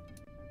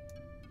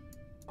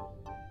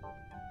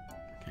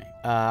 Okay.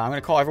 I'm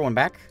going to call everyone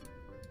back.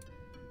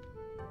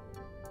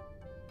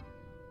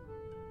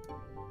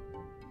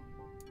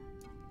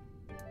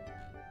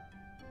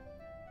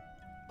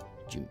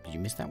 Did you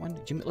miss that one?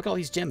 Look at all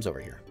these gems over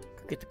here.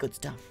 Go get the good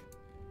stuff.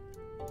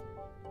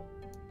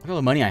 Look at all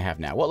the money I have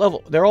now. What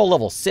level? They're all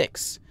level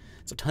 6.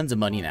 So tons of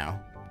money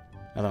now.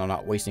 Now that I'm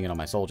not wasting it on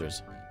my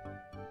soldiers.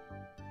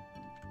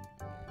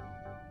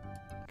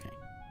 Okay.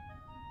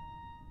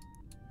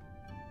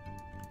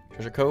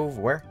 Treasure Cove,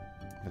 where?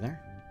 Over there?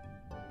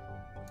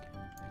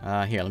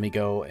 Here, let me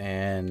go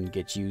and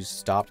get you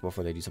stopped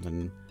before they do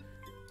something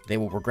they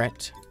will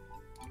regret.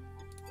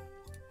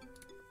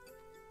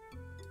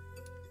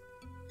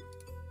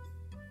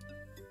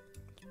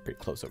 Pretty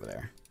close over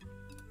there.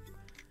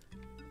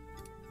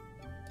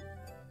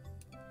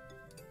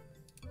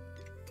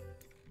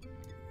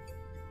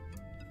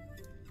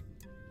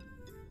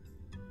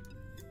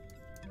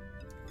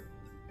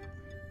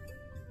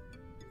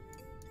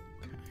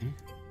 Okay.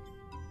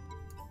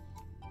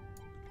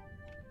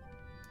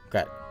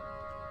 Got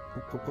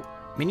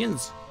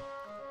minions.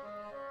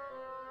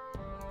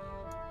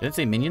 Did it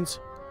say minions?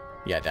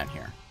 Yeah, down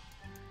here.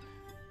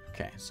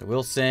 Okay, so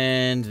we'll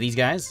send these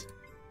guys.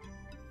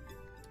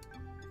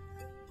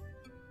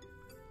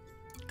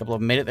 A couple of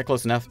them made it. They're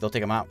close enough. They'll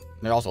take them out.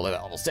 They're also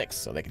level 6,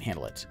 so they can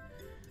handle it.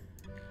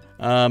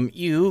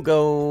 You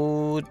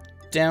go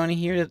down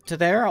here to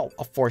there. I'll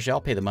force you.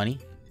 I'll pay the money.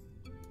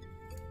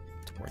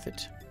 It's worth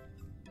it.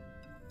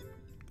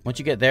 Once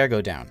you get there,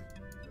 go down.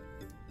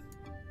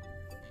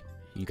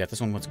 You got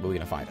this one. What's we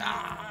gonna find?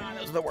 Ah,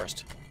 those are the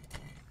worst.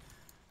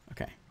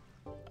 Okay.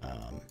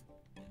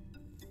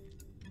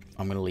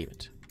 I'm gonna leave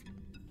it.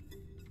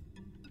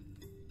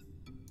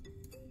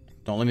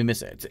 Don't let me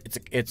miss it.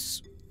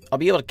 It's. I'll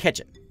be able to catch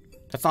it.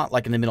 That's not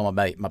like in the middle of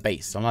my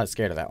base, so I'm not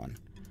scared of that one.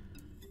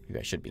 You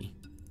guys should be.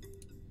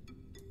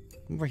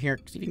 Over here,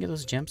 see if you can get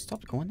those gems.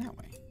 Stop going that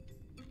way.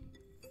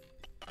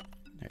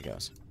 There it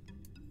goes.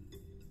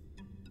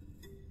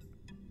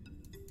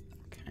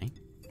 Okay.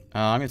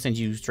 I'm going to send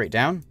you straight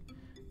down,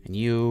 and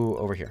you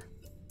over here.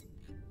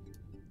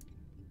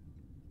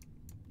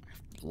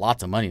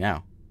 Lots of money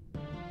now.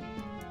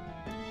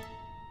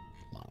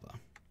 Lava.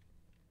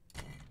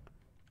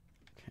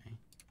 Okay.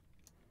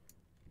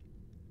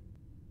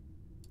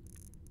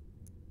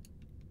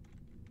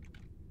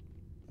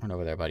 Run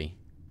over there, buddy.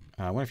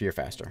 I wonder if you're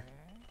faster.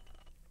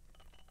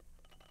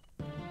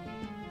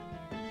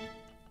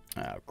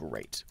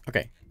 Great.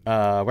 Okay.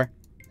 Where?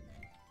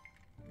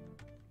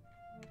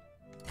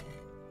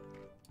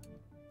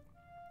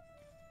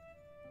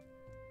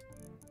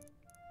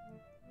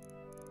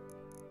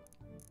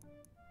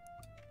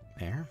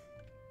 There.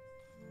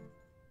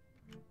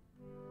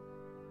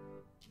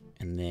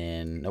 And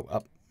then, no,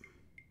 up.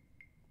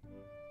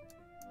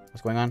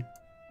 What's going on?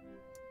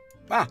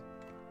 Ah!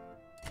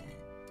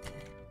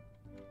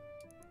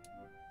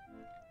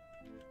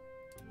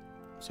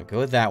 So go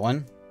with that one.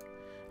 How am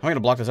I going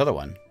to block this other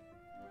one?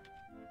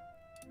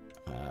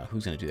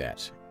 Who's going to do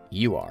that?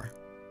 You are.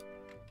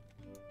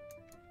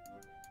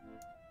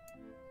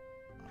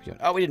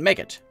 Oh, we didn't make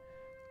it.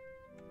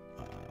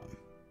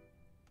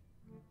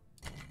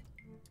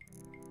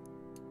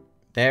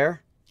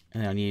 There.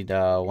 And I need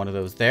one of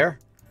those there.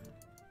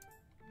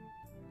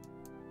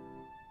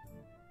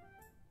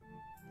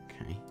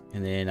 Okay.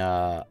 And then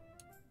up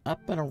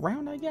and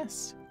around, I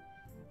guess.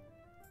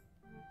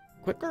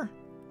 Quicker?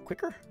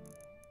 Quicker?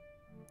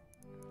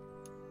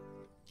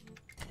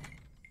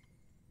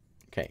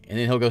 Okay, and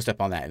then he'll go step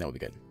on that, and that'll be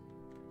good.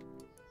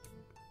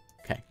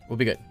 Okay, we'll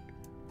be good.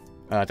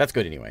 That's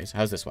good anyways.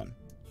 How's this one?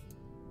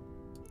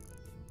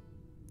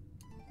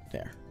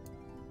 There.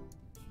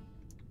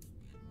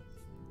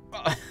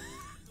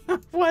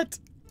 What?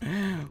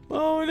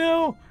 Oh,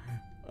 no.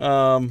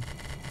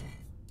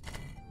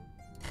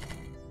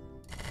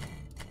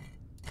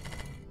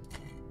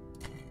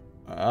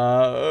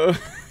 Oh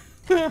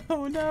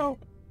no.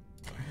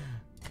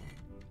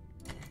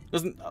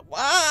 Doesn't.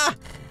 Ah!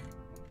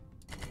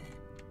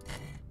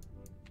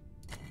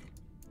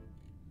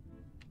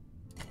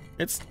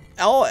 It's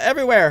all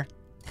everywhere.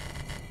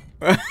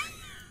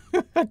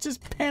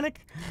 Just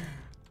panic.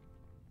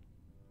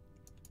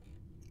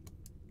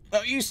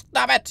 Oh, you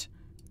stop it.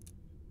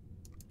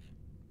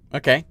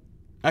 Okay.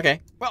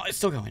 Okay. Well, it's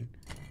still going.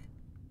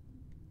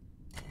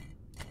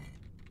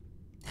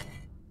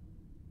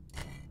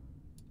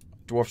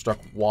 Dwarf struck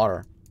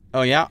water.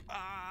 Oh, yeah?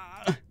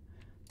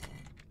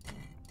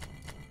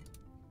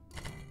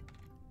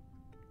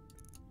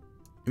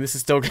 This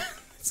is still... I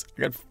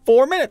got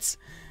 4 minutes.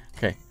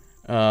 Okay.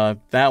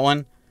 That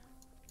one.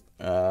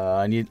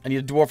 I need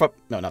a dwarf up...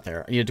 No, not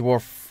there. I need a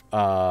dwarf...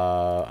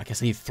 I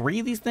guess I need 3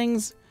 of these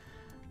things?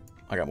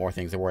 I got more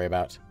things to worry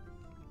about.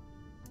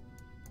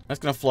 That's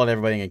gonna flood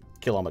everybody and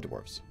kill all my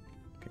dwarves.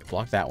 Okay,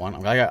 block that one.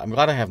 I'm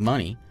glad I have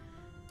money.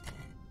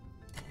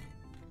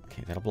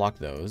 Okay, that'll block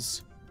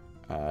those.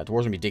 Dwarves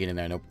gonna be digging in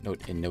there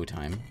in no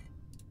time.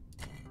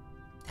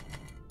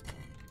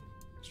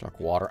 Struck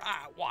water.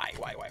 Ah, why?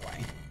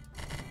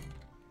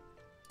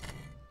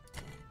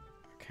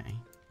 Okay.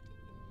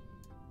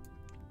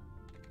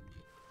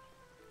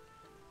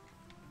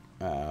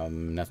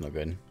 That's no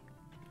good.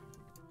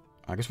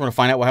 I guess we're gonna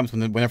find out what happens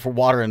when they're for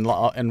water and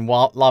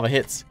lava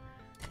hits.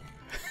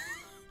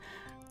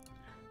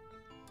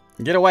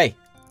 Get away!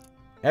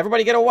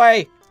 Everybody get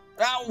away!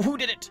 Oh, who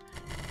did it?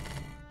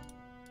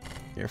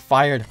 You're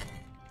fired.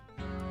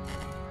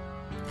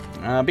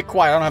 Be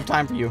quiet. I don't have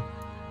time for you.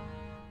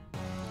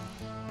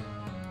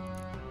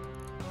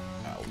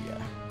 Oh,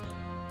 yeah.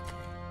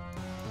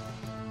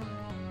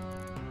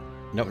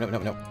 Nope.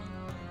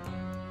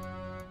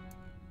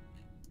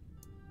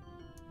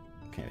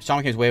 Okay,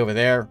 Shaman Cave's way over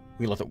there.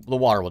 We left the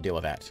water. We'll deal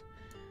with that.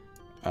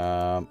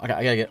 I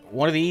gotta get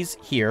one of these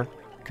here.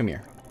 Come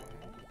here.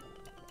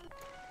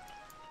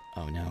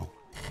 Oh, no.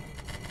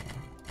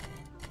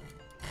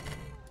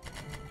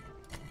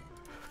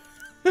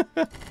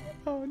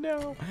 Oh,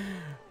 no.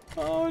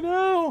 Oh,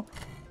 no.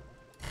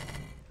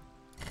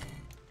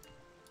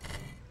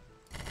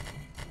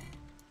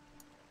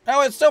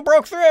 Oh, it still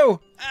broke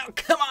through. Oh,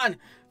 come on.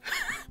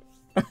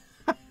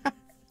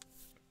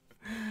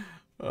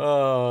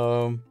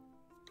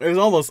 It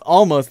was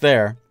almost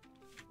there.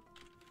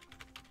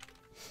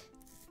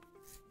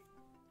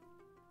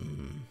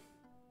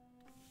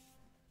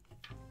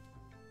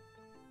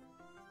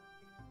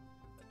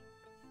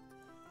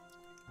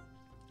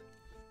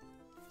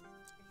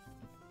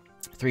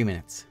 3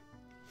 minutes.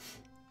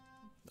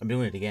 I'm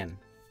doing it again.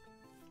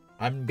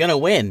 I'm gonna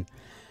win.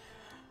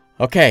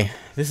 Okay,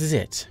 this is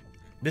it.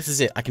 This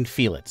is it. I can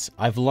feel it.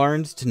 I've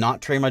learned to not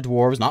train my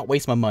dwarves, not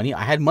waste my money.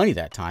 I had money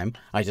that time.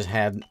 I just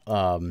had,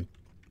 I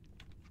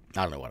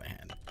don't know what I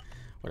had.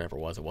 Whatever it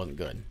wasn't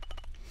good.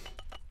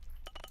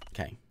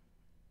 Okay.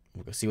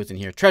 We'll go see what's in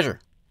here. Treasure.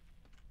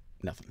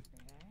 Nothing.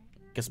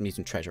 Guess I need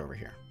some treasure over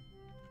here.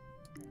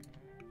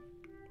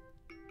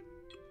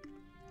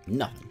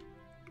 Nothing.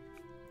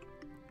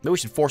 Maybe we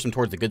should force him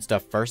towards the good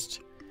stuff first.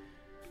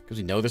 Because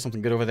we know there's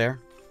something good over there.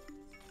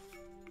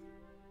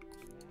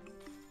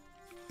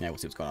 Yeah, we'll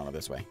see what's going on over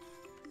this way.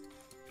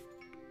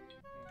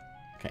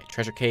 Okay,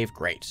 treasure cave,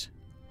 great.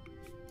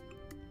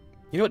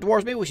 You know what,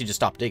 dwarves? Maybe we should just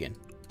stop digging.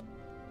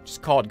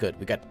 Just call it good.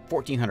 We got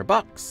 1,400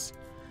 bucks.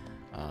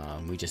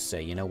 We just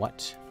say, you know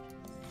what?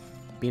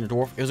 Being a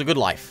dwarf, it was a good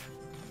life.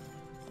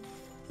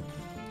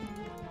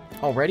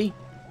 Already?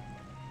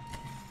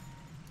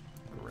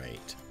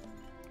 Great.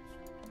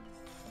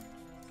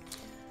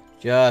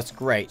 Just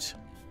great.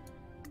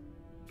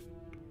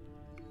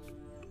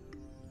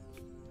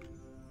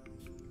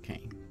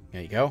 Okay,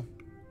 there you go.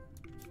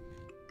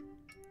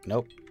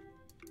 Nope.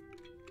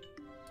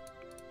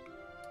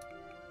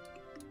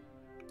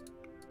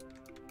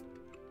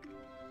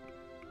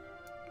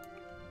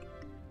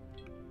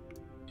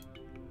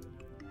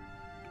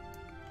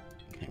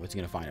 Okay, what's he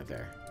gonna find up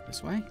there?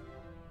 This way?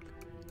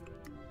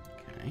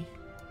 Okay.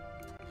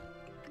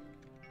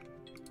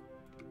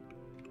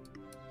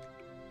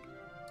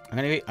 I'm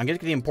gonna get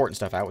the important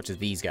stuff out, which is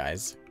these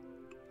guys.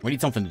 We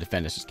need something to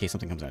defend us just in case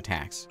something comes and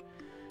attacks.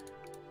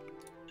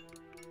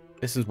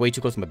 This is way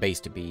too close to my base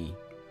to be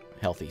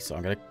healthy, so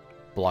I'm gonna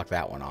block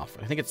that one off.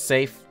 I think it's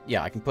safe.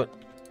 Yeah, I can put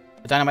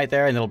a dynamite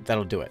there, and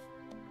that'll do it.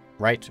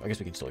 Right? I guess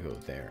we can still go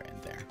there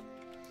and there.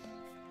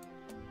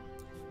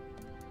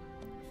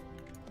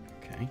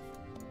 Okay.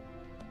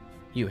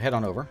 You, head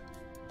on over.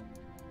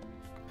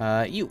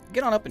 You,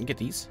 get on up and get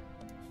these.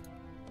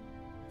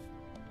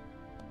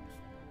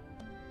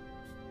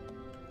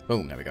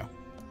 Boom, there we go.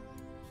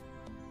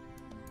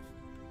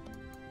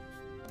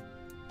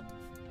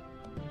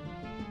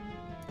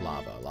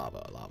 Lava,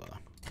 lava, lava.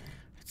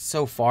 It's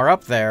so far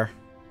up there.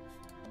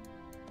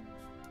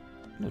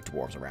 No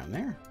dwarves around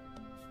there.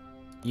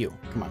 You,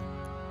 come on.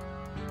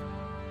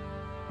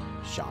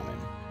 Shaman.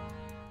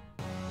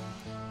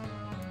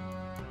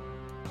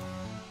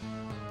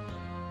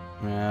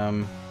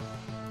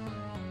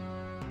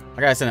 I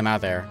gotta send him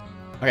out there.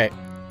 Okay.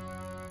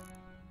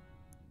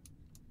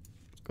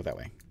 Let's go that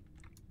way.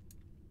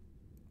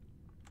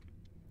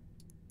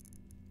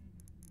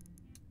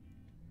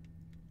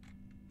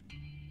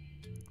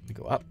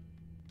 Go up.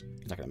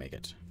 He's not gonna make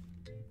it.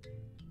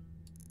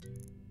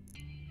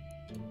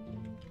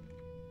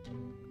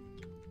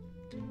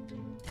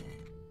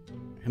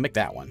 He'll make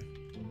that one.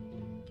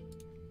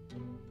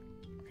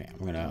 Okay,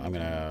 I'm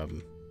gonna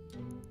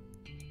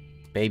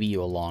baby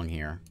you along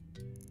here.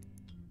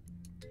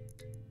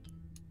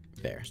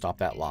 There, stop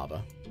that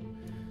lava.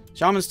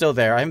 Shaman's still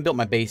there. I haven't built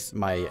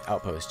my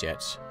outpost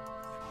yet.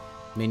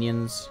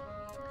 Minions.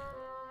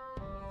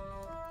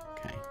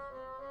 Okay.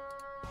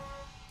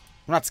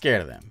 I'm not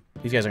scared of them.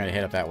 These guys are gonna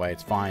hit up that way.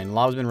 It's fine.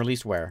 Lava's been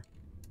released where?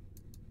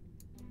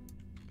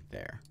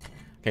 There.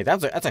 Okay,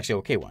 that's actually an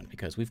okay one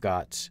because we've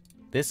got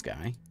this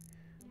guy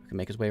who can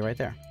make his way right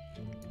there.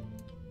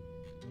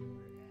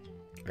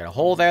 Got a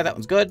hole there. That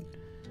one's good.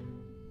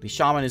 The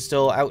shaman is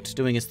still out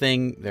doing his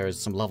thing. There's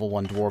some level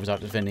 1 dwarves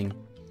out defending.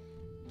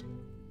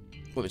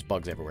 Oh, there's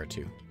bugs everywhere,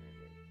 too.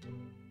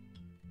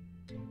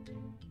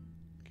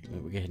 Okay,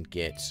 we can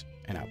get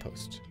an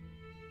outpost.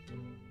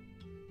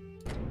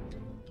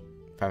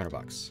 500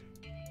 bucks.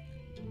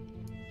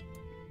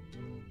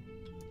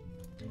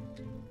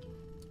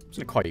 I'm just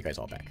gonna call you guys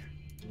all back.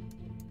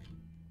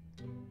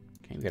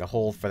 Okay, we got a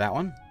hole for that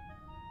one.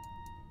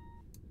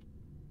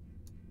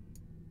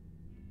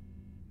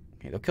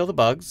 Okay, they'll kill the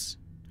bugs.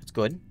 That's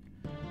good.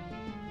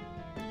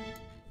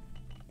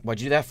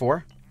 What'd you do that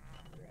for?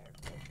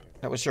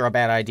 That was sure a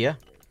bad idea.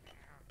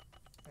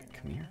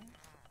 Come here.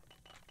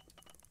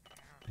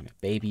 I'm gonna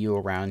baby you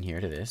around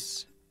here to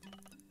this.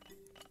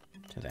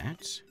 To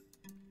that.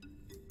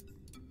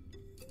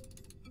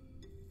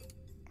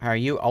 How are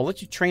you? I'll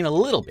let you train a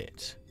little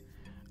bit.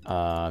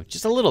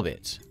 Just a little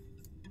bit.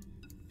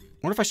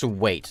 I wonder if I should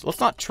wait. Let's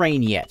not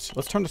train yet.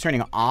 Let's turn the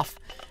training off.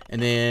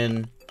 And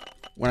then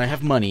when I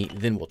have money,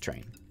 then we'll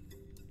train.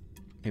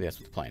 Maybe that's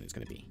what the plan is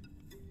going to be.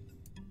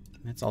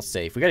 That's all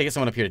safe. We got to get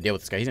someone up here to deal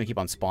with this guy. He's going to keep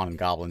on spawning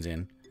goblins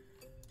in.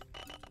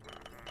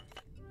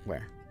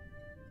 Where?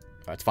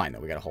 Oh, it's fine, though.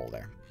 We got a hole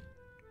there.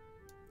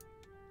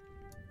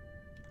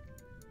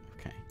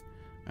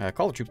 Okay.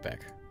 Call the troops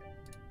back.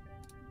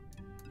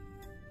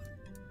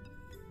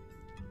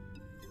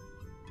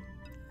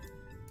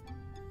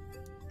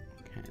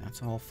 Okay,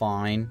 that's all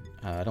fine.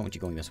 I don't want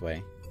you going this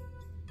way.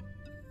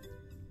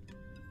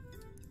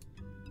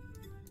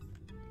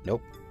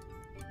 Nope.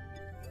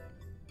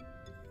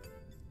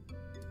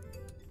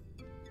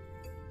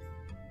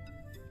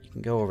 You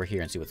can go over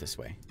here and see what's this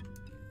way.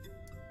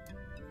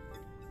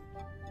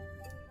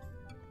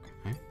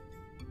 Okay.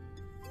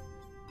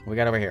 What we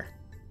got over here?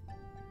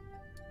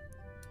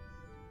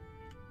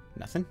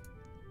 Nothing?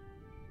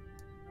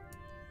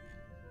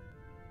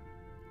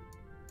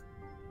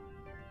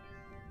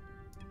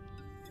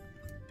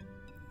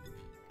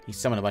 He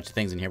summoned a bunch of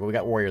things in here, but we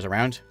got warriors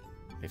around.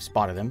 They've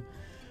spotted them.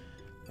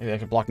 Maybe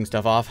they're blocking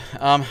stuff off.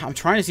 I'm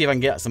trying to see if I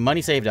can get some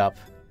money saved up.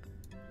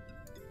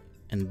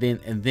 And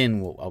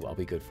then I'll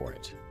be good for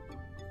it.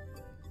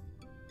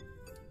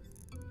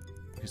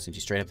 I'll send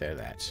you straight up there,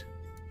 that.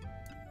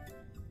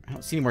 I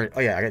don't see anywhere. Oh,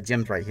 yeah, I got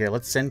gems right here.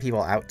 Let's send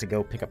people out to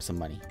go pick up some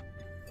money.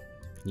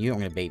 I'm going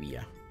to baby you.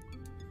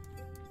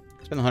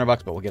 Spend the $100,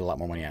 but we'll get a lot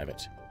more money out of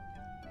it.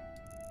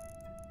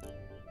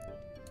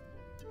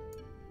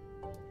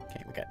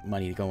 Okay, we got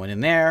money going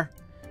in there.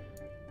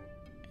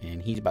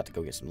 And he's about to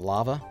go get some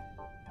lava.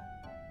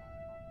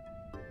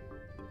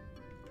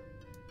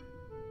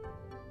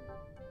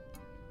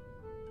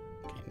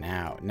 Okay,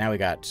 now we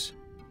got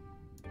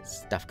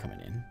stuff coming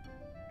in.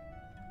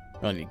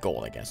 I only need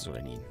gold, I guess, is what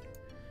I need.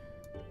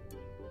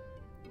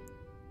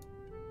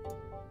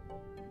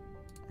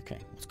 Okay,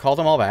 let's call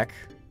them all back.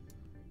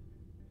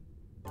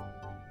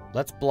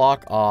 Let's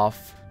block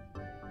off... I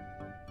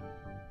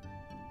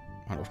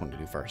don't know which one to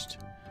do first.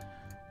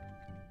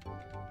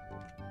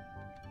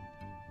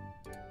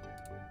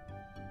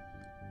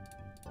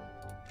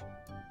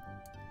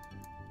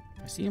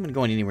 I see him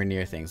going anywhere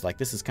near things. Like,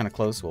 this is kind of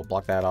close. We'll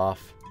block that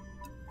off.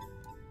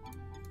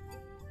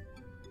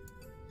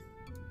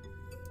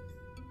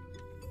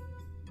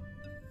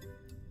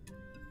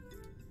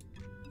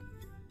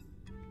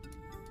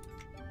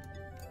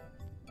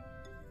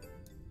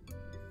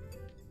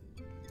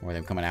 More of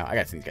them coming out. I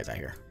got some of these guys out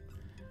here.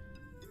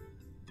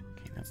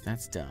 Okay,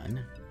 that's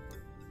done.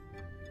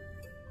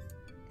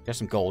 Got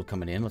some gold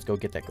coming in. Let's go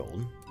get that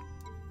gold.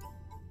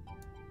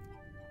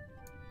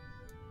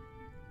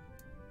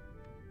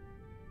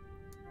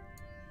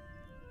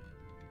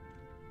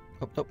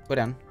 Oh, go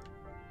down.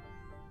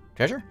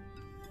 Treasure?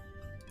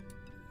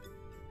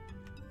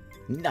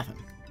 Nothing.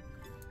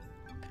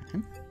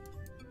 Okay.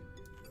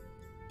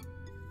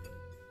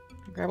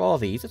 Grab all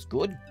these. That's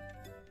good.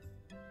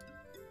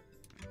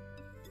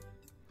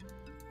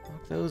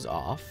 Knock those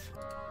off.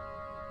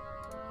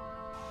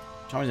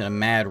 Charmy's in a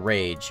mad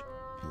rage.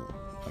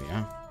 Oh,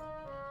 yeah?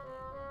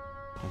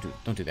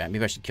 Don't do that.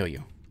 Maybe I should kill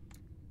you.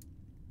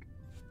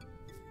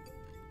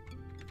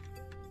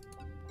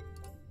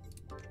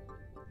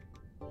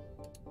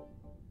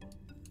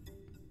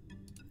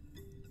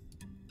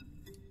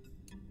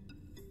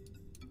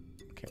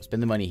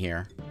 Spend the money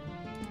here.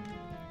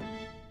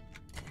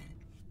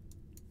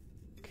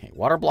 Okay,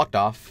 water blocked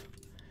off.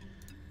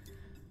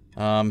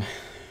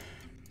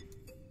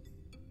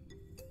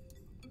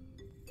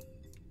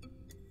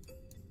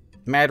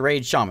 Mad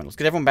Rage Shaman. Let's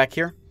get everyone back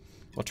here.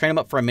 We'll train them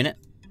up for a minute,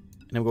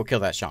 and then we'll go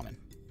kill that shaman.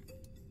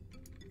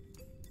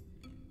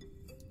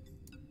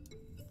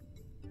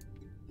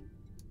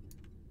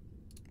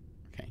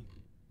 Okay.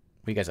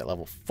 What are you guys at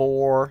level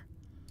 4?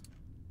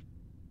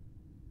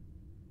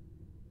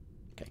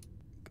 Okay.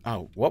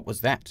 Oh, what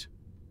was that?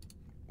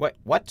 What?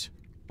 What?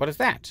 What is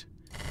that?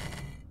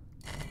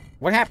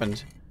 What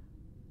happened?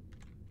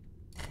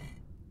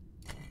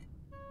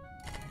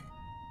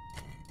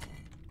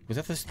 Was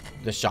that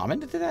the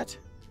shaman that did that?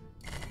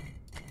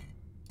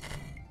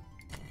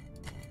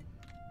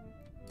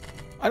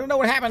 I don't know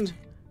what happened.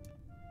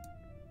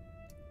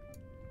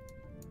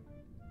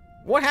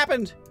 What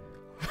happened?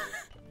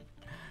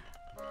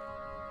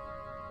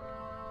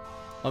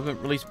 Element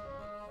release.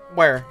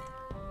 Where?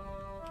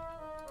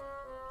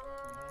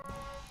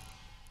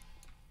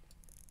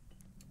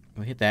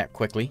 We'll hit that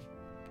quickly.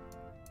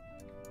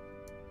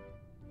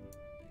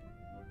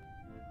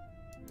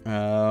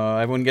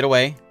 Everyone get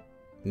away.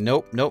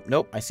 Nope, nope,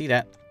 nope. I see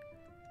that.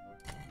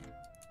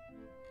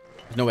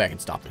 There's no way I can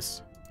stop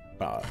this.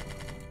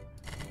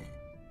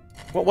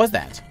 What was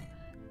that?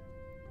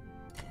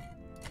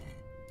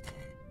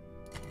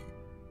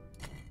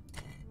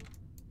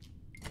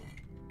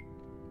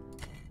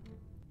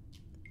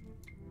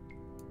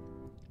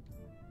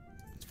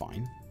 It's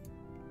fine.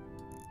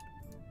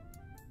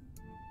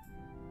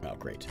 Oh,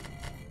 great.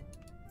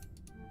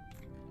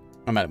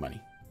 I'm out of money.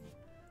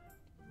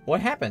 What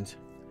happened?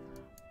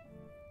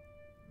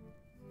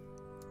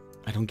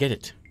 I don't get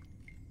it.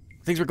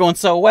 Things were going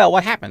so well.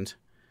 What happened?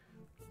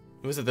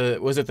 Was it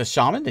the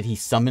shaman? Did he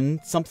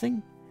summon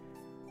something?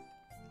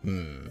 I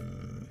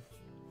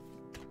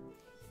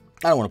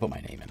don't want to put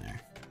my name in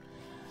there.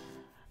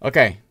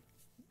 Okay.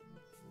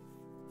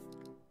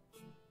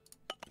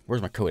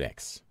 Where's my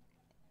codex?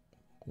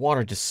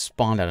 Water just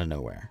spawned out of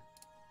nowhere.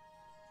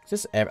 Is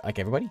this like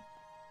everybody?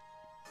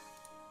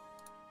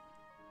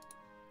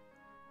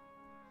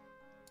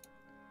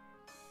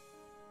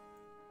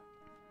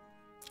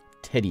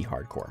 Teddy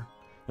hardcore.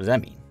 What does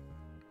that mean?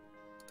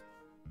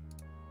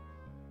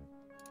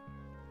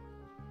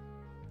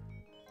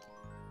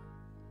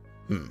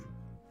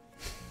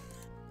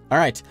 All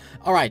right.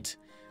 All right.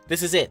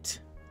 This is it.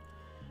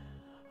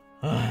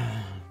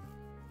 I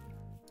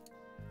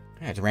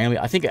had to randomly.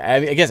 I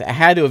guess it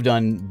had to have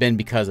been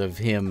because of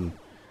him.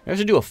 I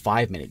should do a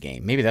 5-minute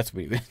game. Maybe that's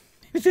maybe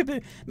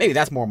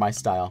that's more my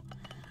style.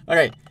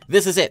 Okay,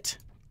 this is it.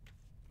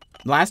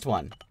 Last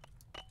one.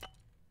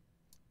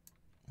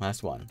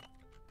 Last one.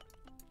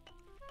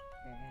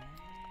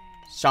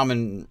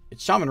 Shaman.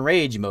 It's Shaman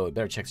Rage mode.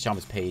 Better check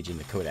Shaman's page in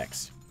the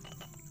codex.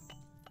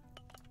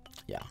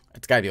 Yeah,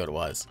 it's gotta be what it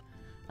was.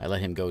 I let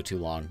him go too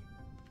long.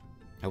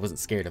 I wasn't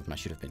scared of him. I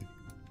should have been.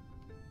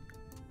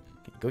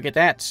 Okay, go get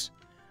that.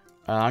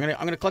 I'm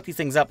gonna collect these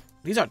things up.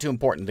 These aren't too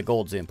important. The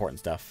gold's the important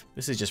stuff.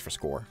 This is just for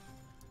score.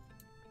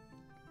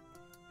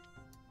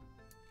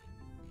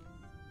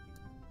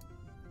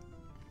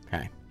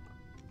 Okay.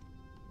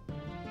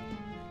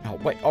 Oh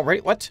wait!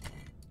 Already? What?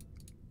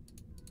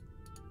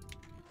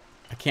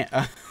 I can't.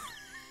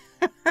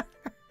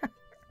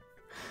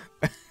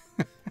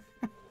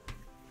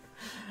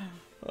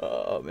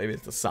 Oh, maybe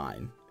it's a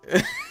sign.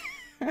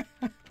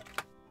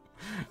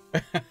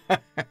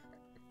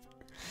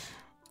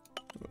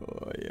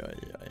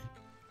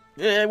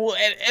 Yeah, we'll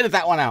edit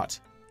that one out.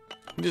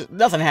 Just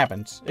nothing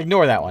happens.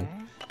 Ignore that one.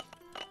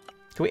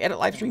 Can we edit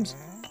live streams?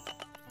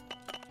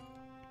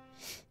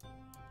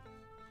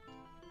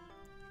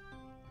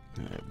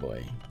 Oh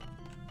boy.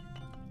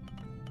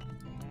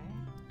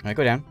 Alright,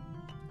 go down.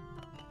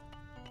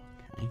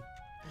 Okay.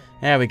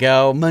 There we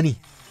go. Money.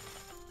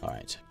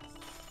 Alright.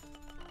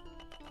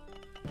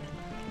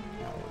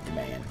 Oh,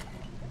 man.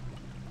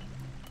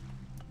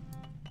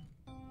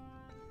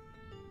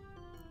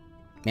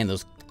 Man,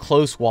 those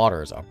close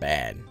waters are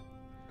bad.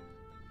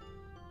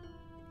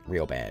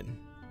 Real bad.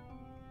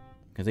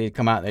 Because they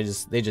come out,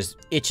 they just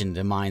itching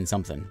to mine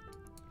something.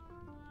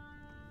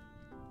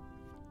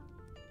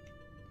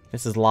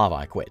 This is lava,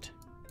 I quit.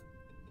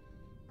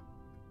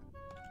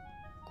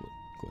 Good,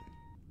 good.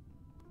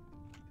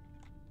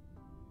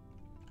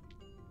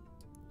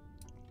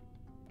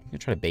 I'm gonna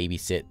try to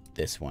babysit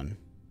this one.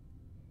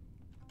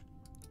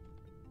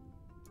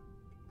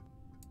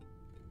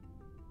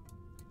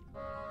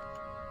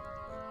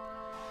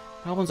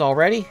 Goblins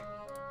already?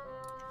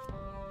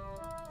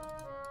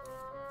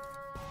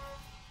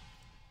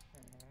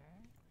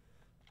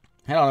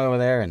 Head on over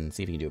there and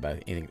see if you can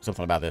do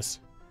something about this.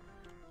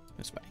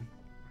 This way.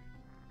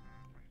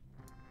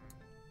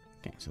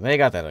 Okay, so they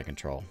got that under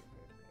control.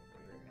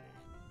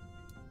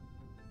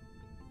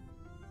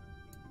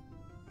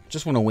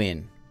 Just want to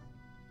win.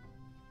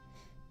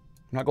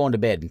 I'm not going to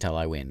bed until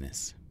I win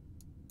this.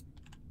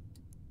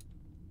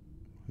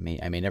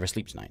 I may never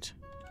sleep tonight.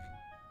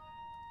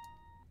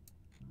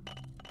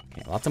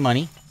 Okay, lots of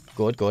money.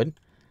 Good, good.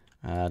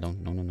 No,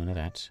 none of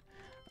that.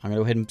 I'm gonna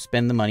go ahead and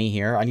spend the money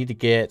here. I need to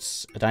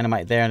get a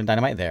dynamite there and a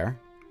dynamite there.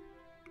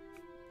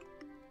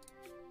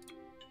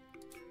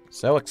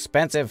 So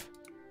expensive.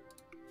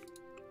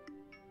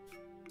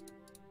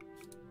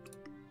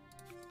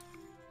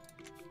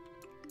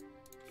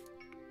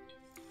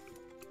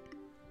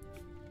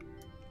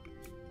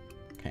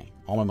 Okay,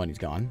 all my money's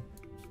gone.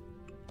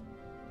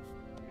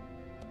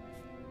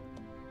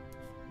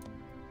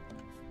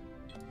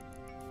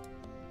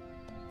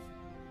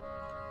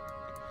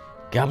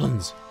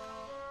 Goblins.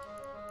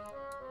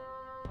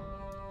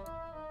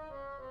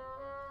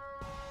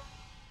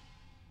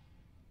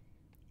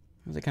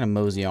 They kind of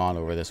mosey on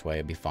over this way.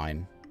 It'd be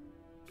fine.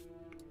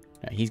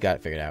 Yeah, he's got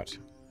it figured out.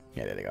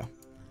 Yeah, there they go.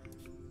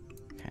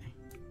 Okay.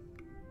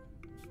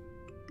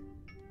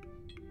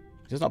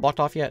 Is this not blocked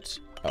off yet?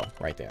 Oh,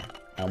 right there.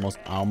 Almost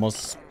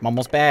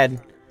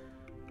bad.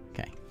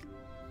 Okay.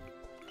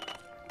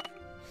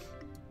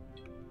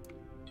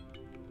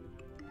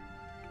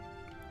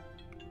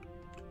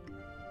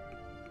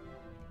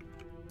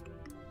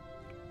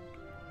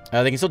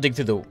 They can still dig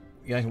through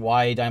the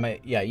wide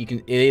diamond. Yeah, you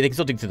can. They can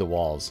still dig through the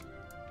walls.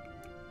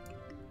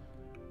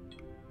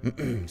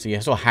 So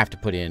you still have to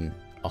put in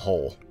a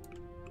hole.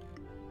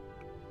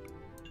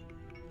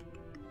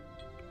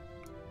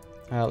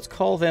 Let's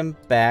call them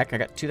back. I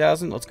got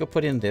 2,000. Let's go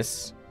put in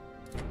this.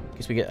 In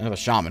case we get another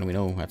shaman. We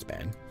know that's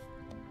bad.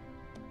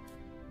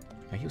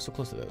 Yeah, he was so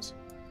close to those.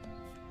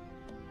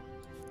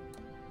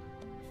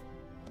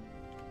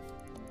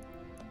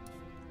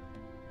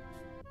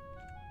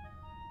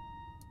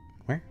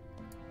 Where?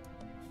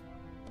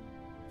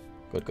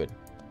 Good, good.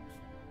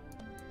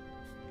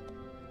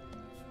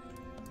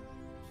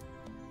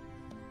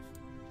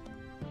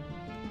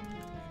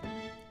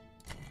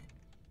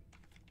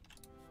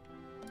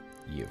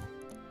 You.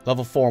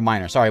 Level 4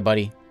 miner. Sorry,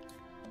 buddy.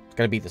 It's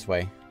gotta beat this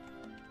way.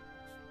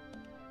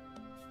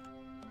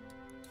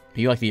 Are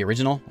you like the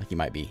original? Like you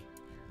might be.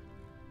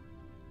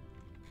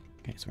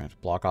 Okay, so we're gonna have to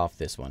block off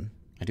this one.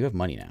 I do have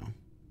money now.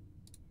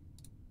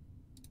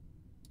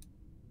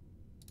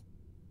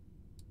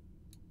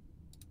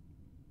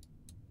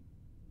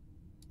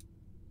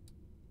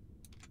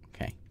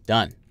 Okay,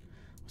 done.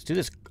 Let's do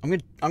this.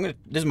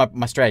 This is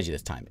my strategy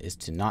this time, is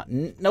to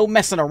no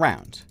messing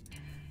around.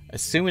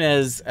 As soon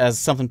as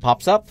something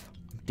pops up,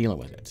 I'm dealing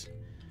with it.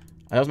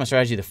 That was my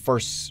strategy the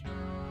first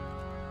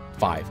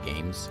 5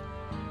 games.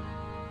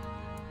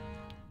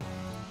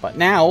 But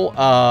now,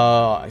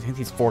 I think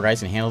these 4 guys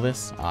can handle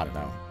this. I don't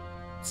know.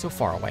 It's so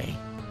far away.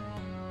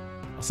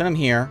 I'll send them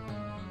here.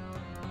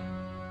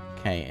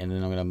 Okay, and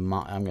then I'm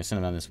gonna send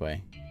them down this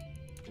way.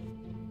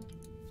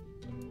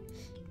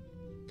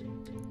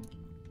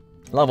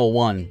 Level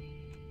 1.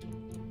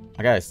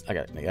 I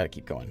gotta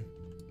keep going.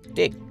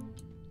 Dig.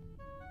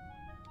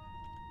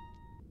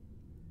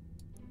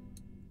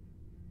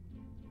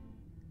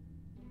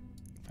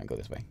 I go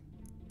this way.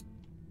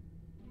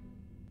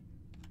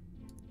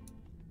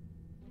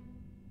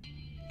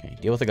 Okay,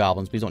 deal with the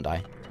goblins. Please don't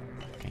die.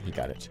 Okay, he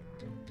got it.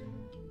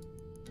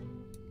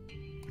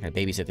 I gotta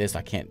babysit this.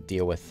 I can't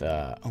deal with,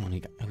 the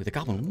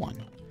goblin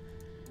won.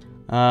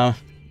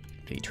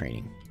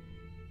 Training.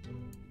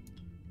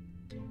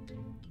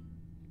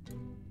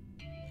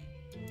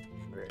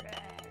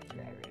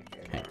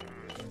 Okay.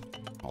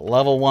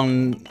 Level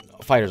 1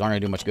 fighters aren't gonna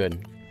do much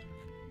good.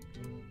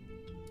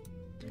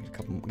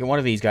 Get one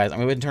of these guys. I'm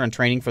going to turn on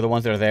training for the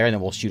ones that are there, and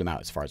then we'll shoot them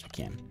out as far as we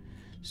can.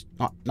 It's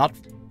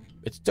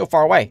it's still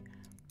far away.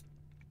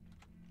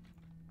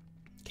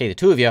 Okay, the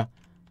 2 of you,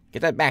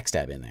 get that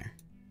backstab in there.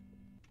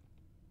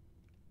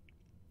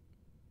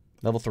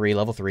 Level 3,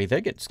 level 3.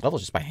 They get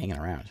levels just by hanging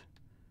around.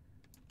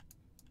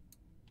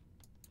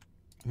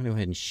 I'm going to go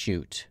ahead and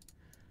shoot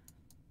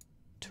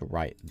to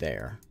right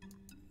there.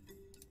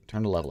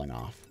 Turn the leveling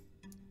off.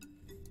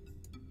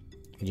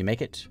 Can you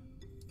make it?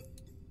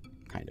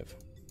 Kind of.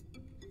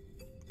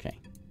 Okay.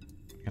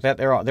 Got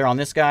that. They're on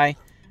this guy.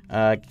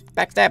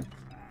 Backstab.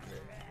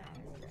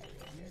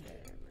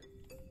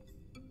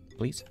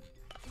 Please.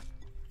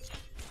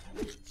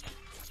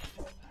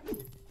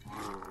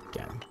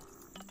 Got him.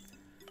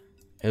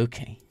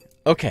 Okay.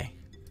 Okay.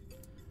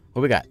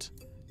 What we got?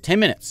 10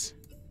 minutes.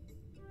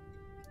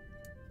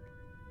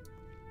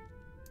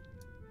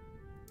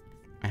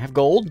 I have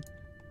gold.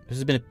 This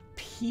has been a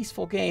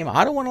peaceful game.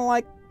 I don't want to,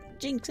 like,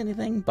 jinx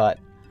anything, but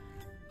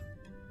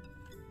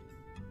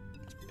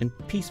it's been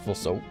peaceful,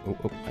 so...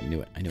 Oh, I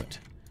knew it. I knew it.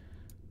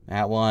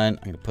 That one.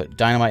 I'm going to put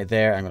dynamite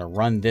there. I'm going to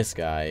run this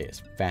guy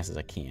as fast as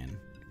I can.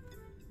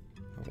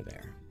 Over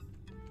there.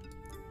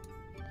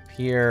 Up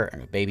here. I'm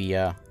going to baby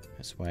ya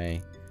this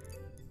way.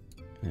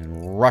 And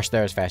then rush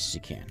there as fast as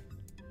you can.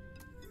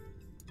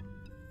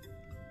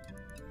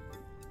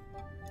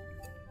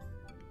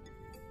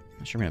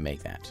 Not sure I'm going to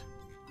make that.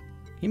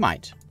 He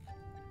might.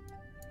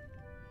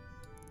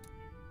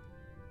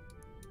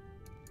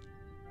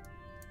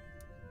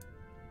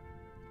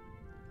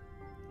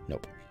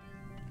 Nope.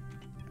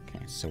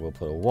 Okay, so we'll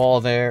put a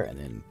wall there and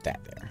then that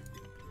there.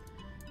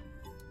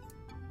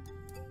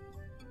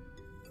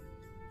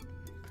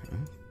 Okay.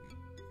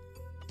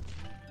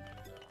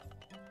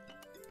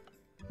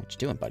 What you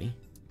doing, buddy?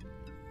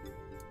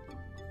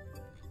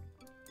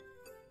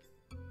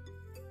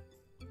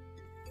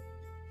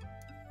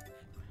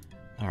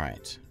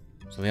 Alright.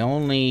 So the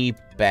only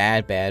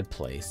bad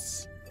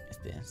place is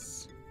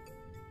this.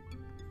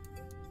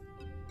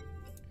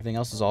 Everything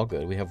else is all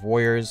good. We have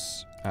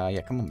warriors.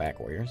 Yeah, come on back,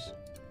 warriors.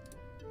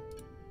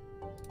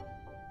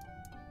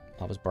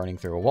 Lava's burning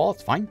through a wall.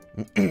 It's fine.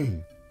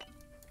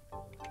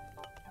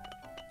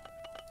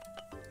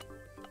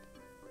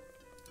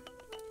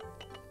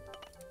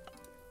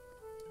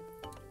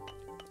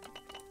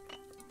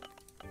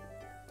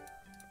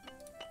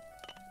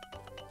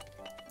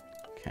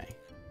 Okay,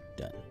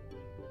 done.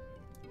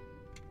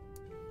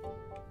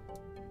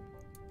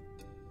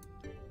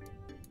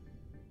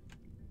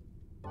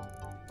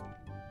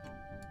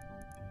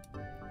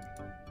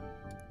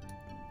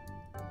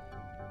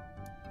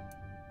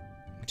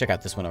 Check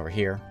out this one over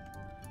here.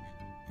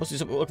 We're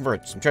looking for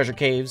some treasure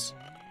caves.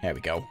 There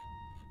we go.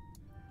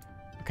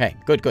 Okay,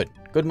 good, good.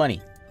 Good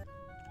money.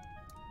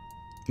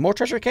 More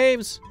treasure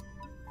caves?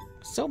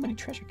 So many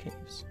treasure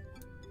caves.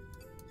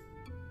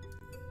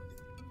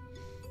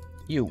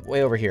 You,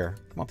 way over here.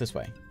 Come up this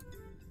way.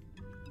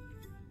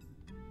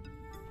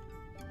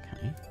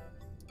 Okay.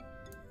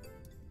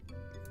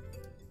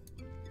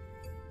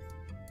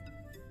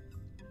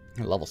 Is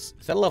that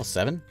a level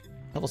 7?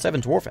 Level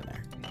 7 dwarf in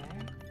there.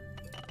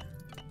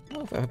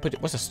 If I put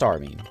it, what's a star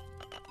mean?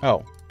 Oh.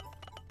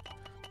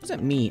 What does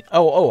that mean?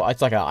 Oh,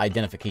 it's like an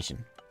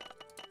identification.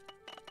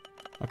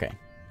 Okay.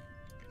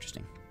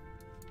 Interesting.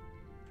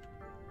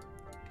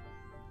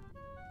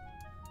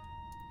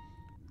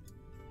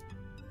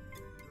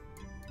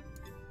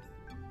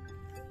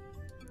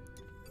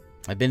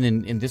 I've been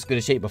in this good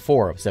a shape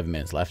before. 7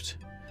 minutes left.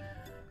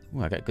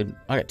 Ooh, I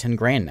got 10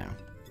 grand now.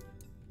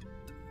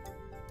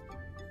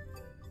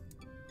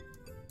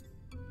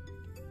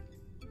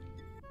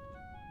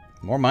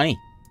 More money.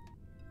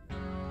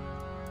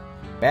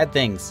 Bad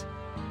things.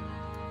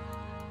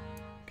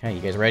 Okay,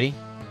 you guys ready?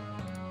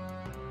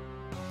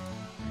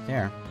 Right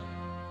there.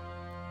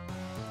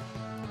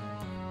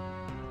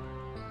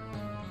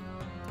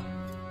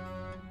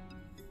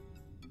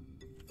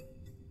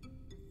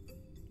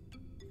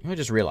 I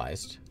just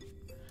realized.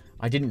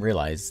 I didn't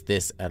realize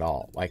this at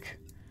all. Like,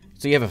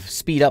 so you have a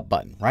speed up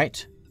button,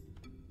 right?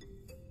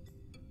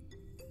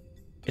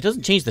 It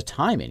doesn't change the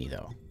time any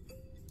though.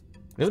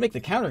 It doesn't make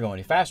the counter go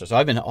any faster. So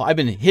I've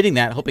been hitting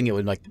that, hoping it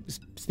would like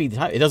speed the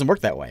time. It doesn't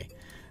work that way.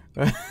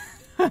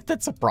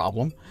 That's a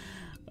problem.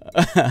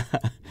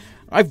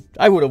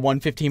 I would have won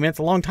 15 minutes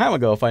a long time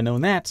ago if I'd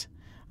known that.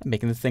 I'm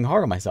making this thing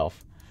hard on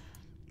myself.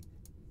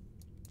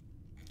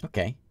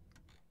 Okay.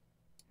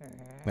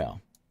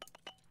 Well,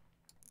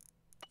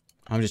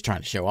 I'm just trying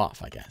to show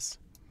off, I guess.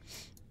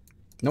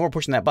 No more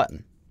pushing that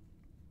button.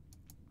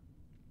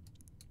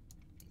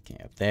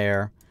 Okay, up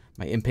there.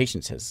 My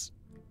impatience has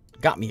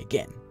got me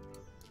again.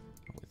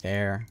 Over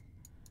there.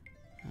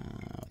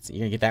 Let's see.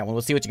 You're going to get that one.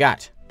 Let's see what you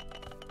got.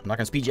 I'm not going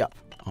to speed you up.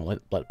 I'll let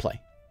it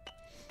play.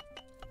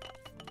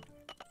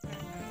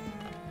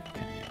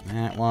 Okay,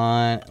 that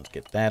one. Let's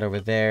get that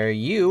over there.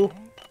 You.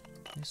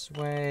 This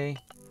way.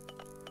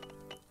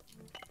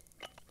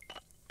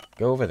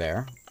 Go over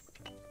there.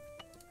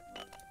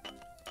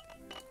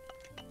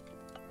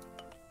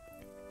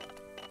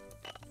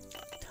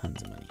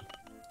 Tons of money.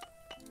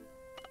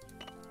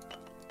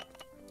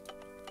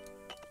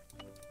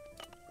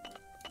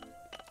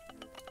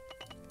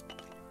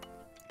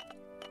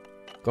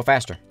 Go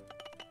faster.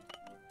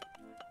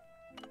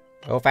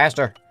 Go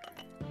faster.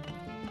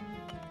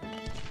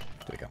 There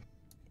we go.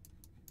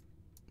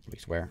 At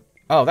least where?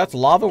 Oh, that's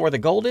lava where the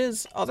gold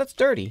is? Oh, that's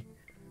dirty.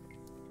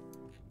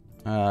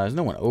 There's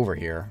no one over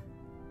here.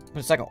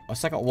 Put a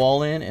second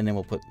wall in, and then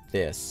we'll put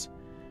this.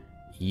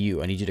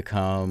 You, I need you to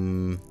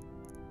come...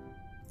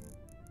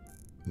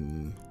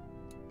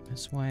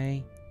 this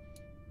way.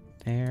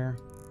 There.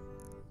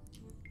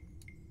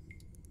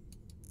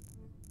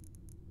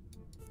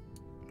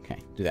 Okay,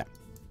 do that.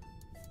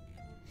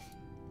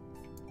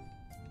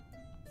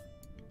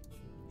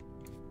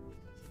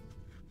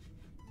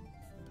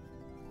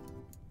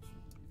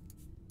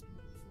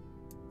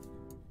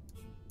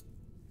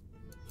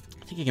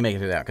 I think he can make it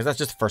through that, because that's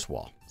just the first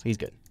wall. So he's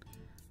good.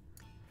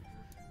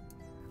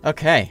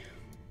 Okay.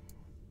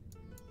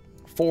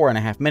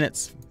 4.5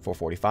 minutes.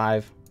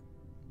 4:45.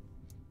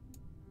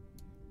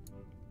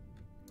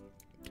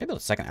 Can I build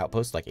a second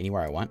outpost, like,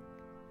 anywhere I want?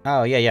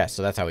 Oh, yeah.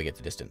 So that's how we get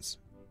the distance.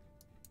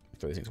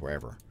 Throw these things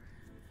wherever.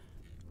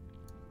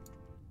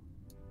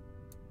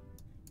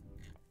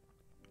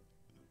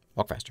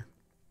 Walk faster.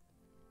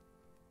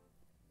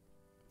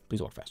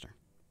 Please walk faster.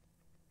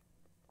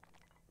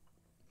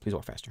 Please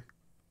walk faster.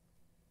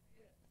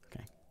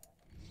 Okay.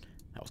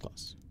 That was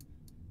close.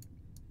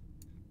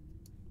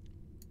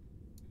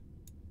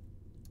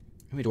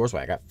 How many dwarves do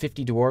I got?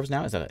 50 dwarves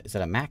now? Is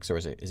that a max, or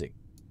is it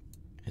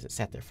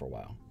sat there for a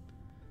while?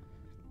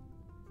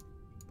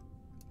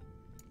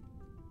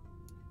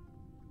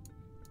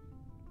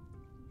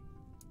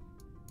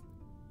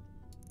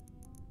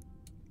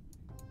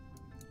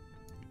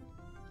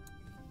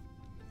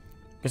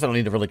 Guess I don't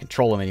need to really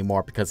control him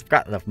anymore because I've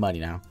got enough money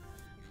now.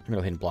 I'm gonna go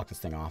ahead and block this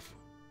thing off.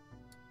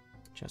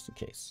 Just in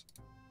case.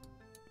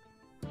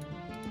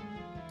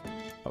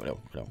 Oh, Oh, no,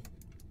 no.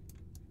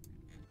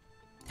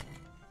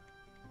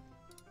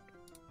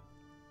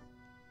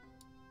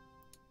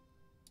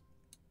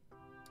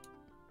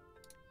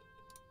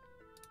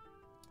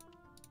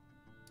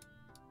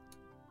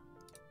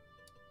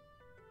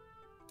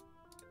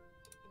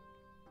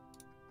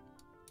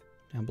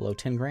 Down below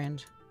 10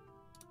 grand.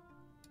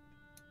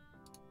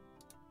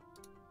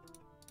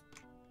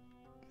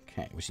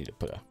 Okay, we just need to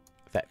put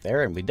that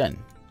there and we're done.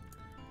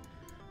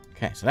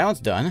 Okay, so that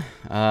one's done.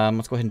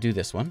 Let's go ahead and do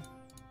this one.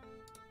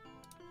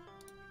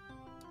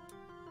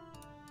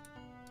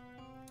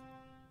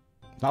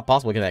 It's not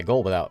possible to get that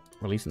gold without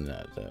releasing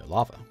the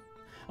lava.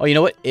 Oh, you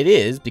know what? It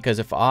is, because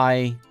if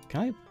I...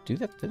 Can I do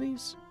that to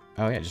these?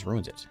 Oh, yeah, it just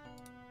ruins it.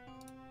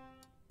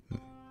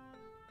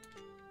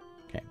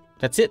 Okay,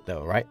 that's it,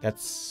 though, right?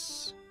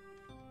 That's...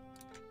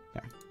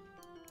 There.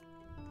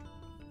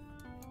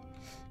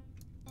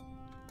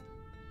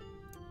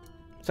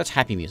 So that's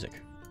happy music.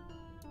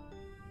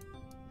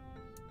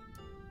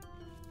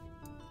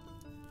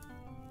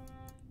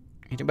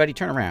 Anybody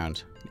turn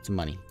around. Get some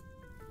money.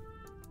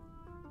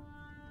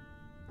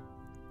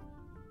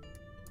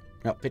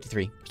 Oh,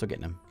 53. Still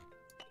getting them.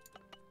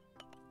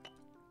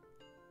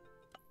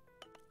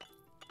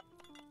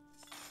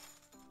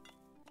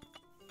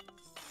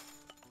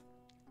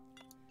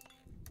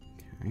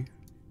 Okay.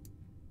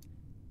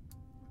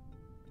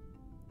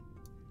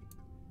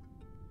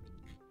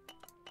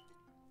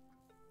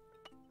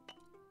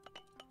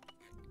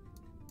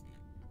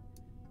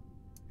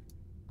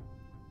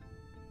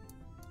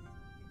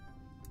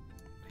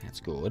 That's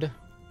good.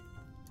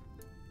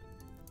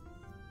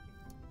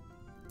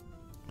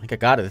 I think I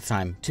got it this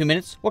time. 2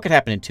 minutes? What could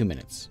happen in 2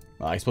 minutes?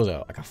 Well, I suppose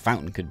like a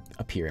fountain could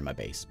appear in my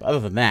base. But other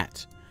than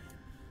that,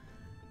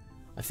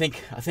 I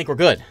think we're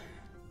good.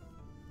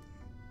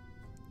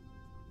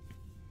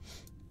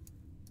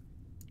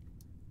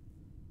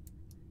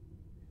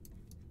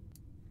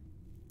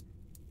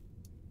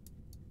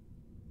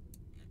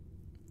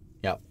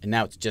 Yep, and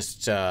now it's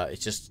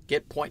just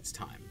get points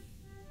time.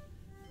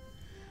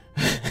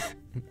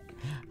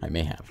 I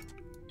may have.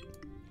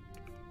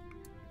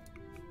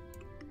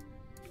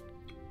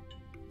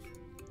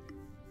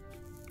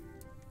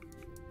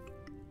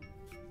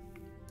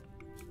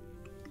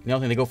 The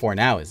only thing they go for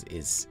now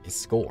is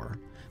score,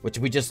 which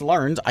we just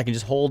learned. I can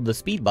just hold the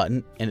speed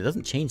button and it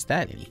doesn't change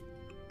that any,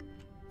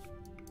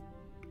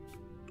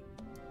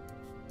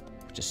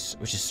 which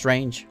is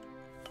strange.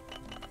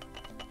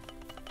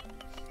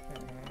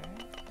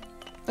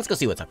 Let's go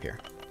see what's up here.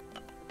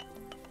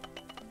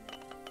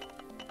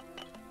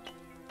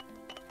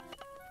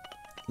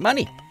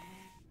 Money.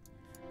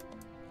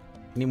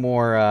 Any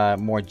more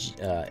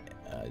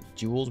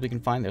jewels we can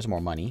find? There's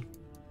more money.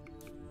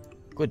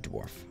 Good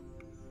dwarf.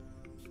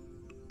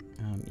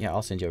 Yeah,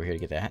 I'll send you over here to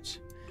get that.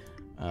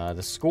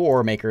 The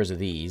score makers are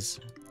these.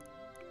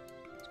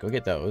 Let's go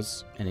get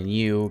those. And then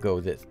you go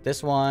with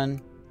this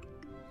one.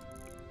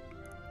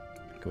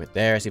 Go with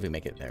there. See if we can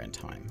make it there in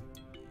time.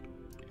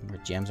 Any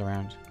more gems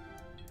around?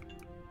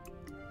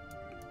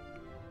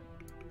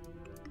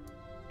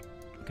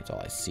 That's all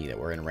I see that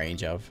we're in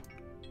range of.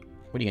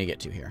 What are you going to get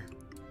to here?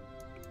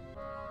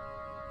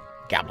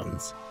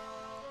 Goblins.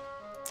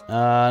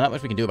 Not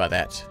much we can do about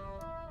that.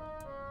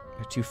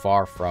 They're too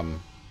far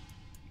from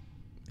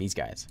these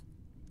guys.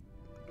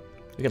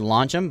 We can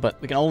launch them,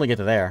 but we can only get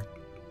to there.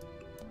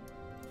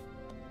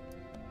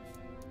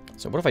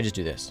 So what if I just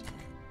do this?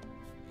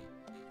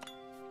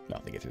 No,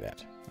 they get through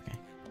that. Okay.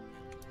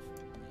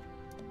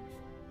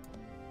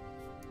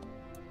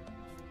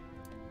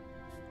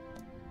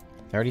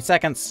 "30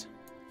 seconds.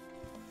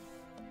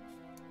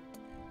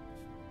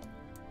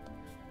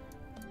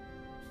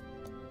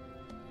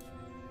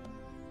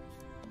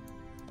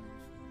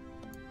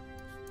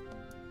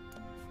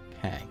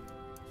 Okay.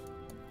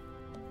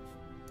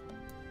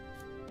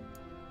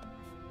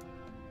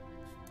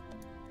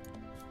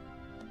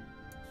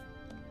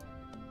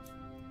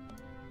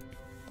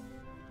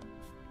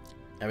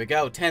 There we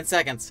go. 10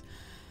 seconds.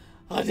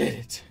 I did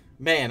it.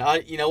 Man,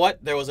 you know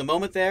what? There was a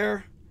moment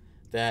there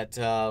that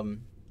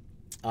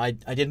I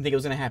didn't think it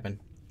was going to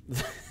happen.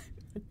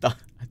 I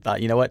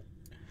thought, you know what?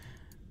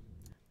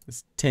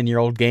 This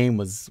 10-year-old game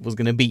was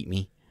going to beat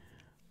me.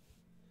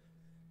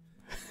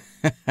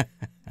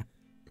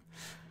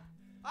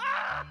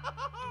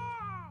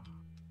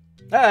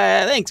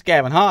 Thanks,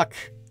 Gavin Hawk.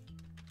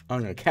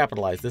 I'm going to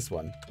capitalize this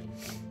one.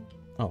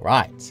 All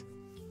right.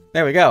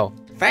 There we go.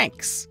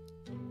 Thanks.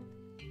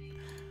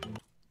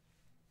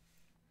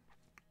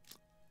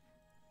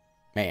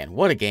 Man,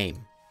 what a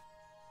game.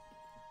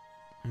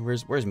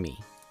 Where's me?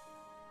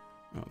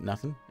 Oh,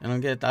 nothing. I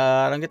don't get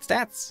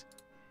stats.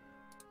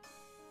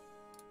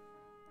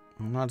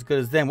 I'm not as good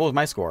as them. What was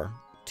my score?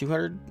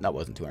 200? No, it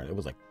wasn't 200. It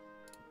was like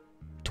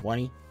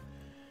 20.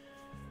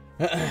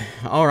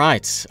 All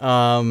right.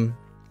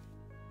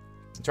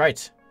 That's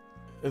right.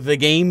 The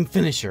game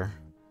finisher.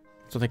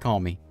 That's what they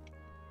call me.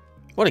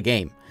 What a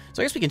game.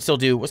 So I guess we can still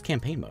do... What's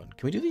campaign mode?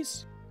 Can we do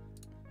these?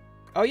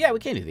 Oh, yeah, we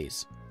can do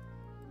these.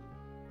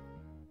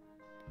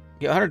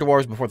 Get 100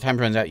 dwarves before the time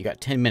runs out. You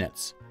got 10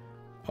 minutes.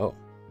 Oh.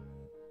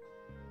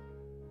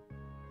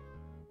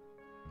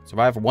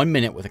 Survive for 1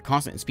 minute with a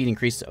constant speed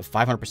increase of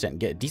 500% and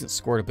get a decent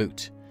score to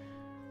boot.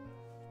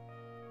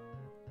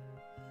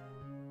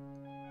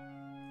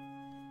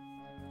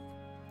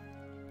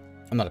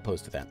 I'm not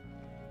opposed to that.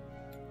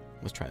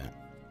 Let's try that.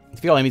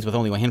 Defeat all enemies with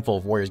only a handful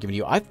of warriors given to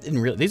you. I didn't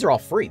really. These are all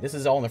free. This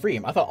is all in the free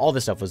game. I thought all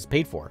this stuff was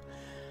paid for.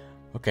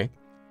 Okay.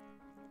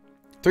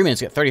 3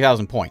 minutes to get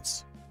 30,000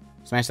 points.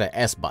 Smash that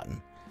S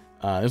button.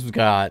 This one's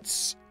got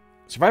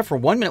survive for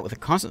 1 minute with a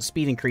constant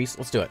speed increase.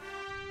 Let's do it.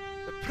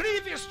 The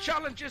previous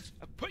challenges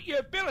have put your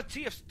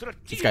ability of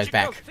This guy's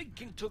strategical back.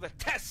 thinking to the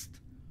test.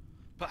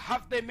 But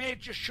have they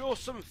made you show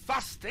some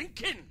fast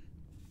thinking?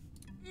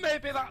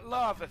 Maybe that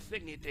lava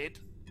thing he did.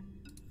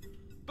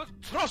 But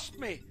trust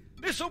me,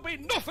 this'll be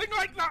nothing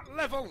like that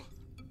level.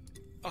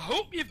 I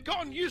hope you've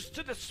gotten used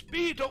to the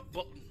speed up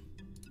button.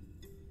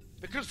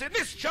 Because in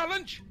this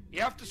challenge,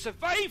 you have to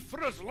survive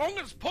for as long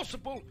as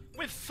possible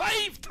with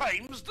 5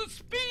 times the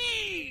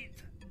speed.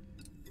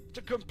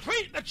 To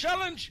complete the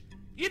challenge,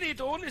 you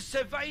need only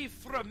survive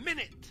for a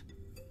minute.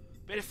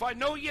 But if I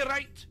know you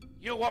right,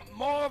 you want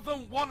more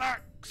than 1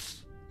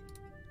 axe.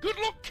 Good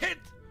luck, kid.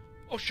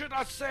 Or should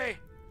I say,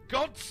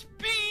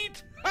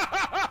 Godspeed.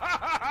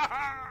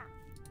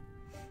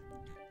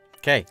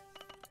 Okay.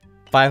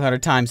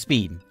 500 times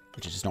speed,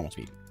 which is just normal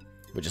speed.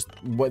 Which is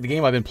what the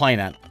game I've been playing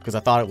at, because I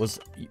thought it was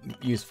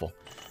useful.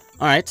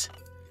 Alright.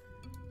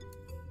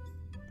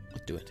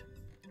 Let's do it.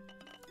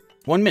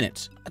 1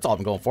 minute. That's all I've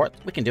been going for.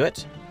 We can do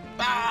it.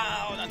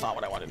 Oh, that's not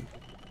what I wanted.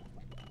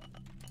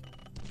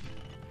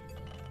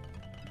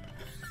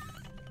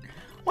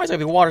 Why is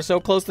there water so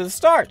close to the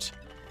start?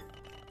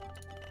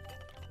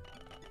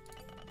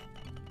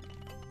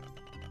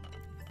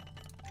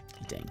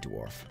 You dang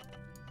dwarf.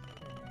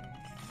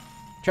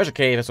 Treasure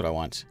cave, that's what I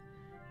want.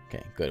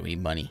 Okay, good. We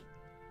need money.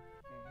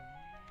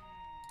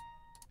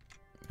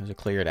 Those are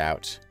cleared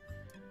out.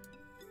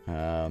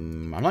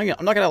 I'm not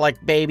gonna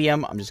like baby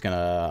him. I'm just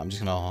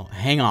gonna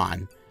hang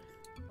on.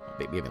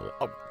 Baby,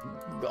 oh,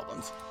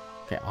 goblins.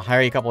 Okay, I'll hire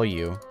a couple of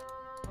you.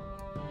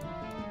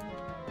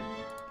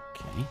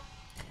 Okay.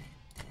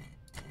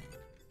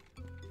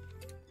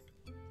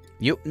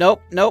 You,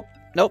 nope,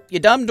 you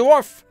dumb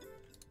dwarf.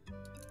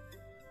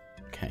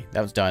 Okay, that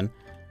was done.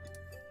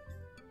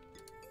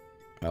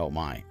 Oh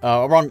my.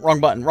 Wrong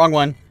button, wrong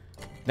one.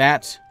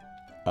 That.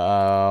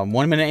 1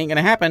 minute ain't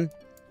gonna happen.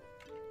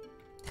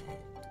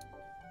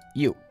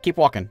 You, keep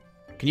walking.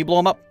 Can you blow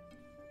him up?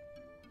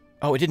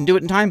 Oh, it didn't do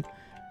it in time?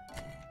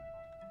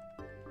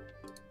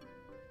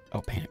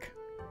 Oh, panic.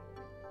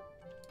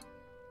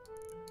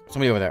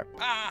 Somebody over there.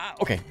 Ah,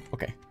 okay.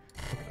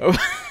 Oh.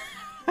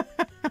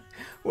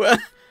 Well,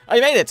 I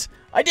made it.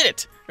 I did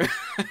it.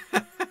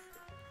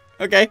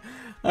 Okay.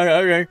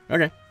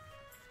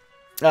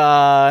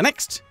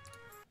 Next.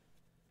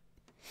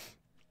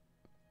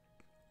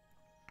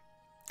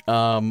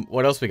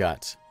 What else we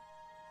got?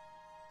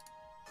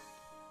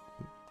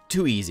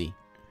 Too easy.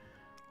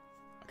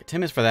 Okay, 10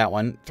 minutes for that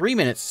one. 3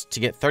 minutes to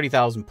get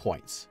 30,000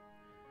 points.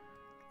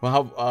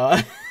 Well,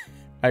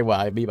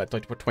 I'd be about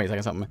 20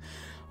 seconds something.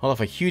 Hold off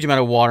a huge amount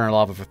of water and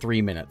lava for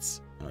 3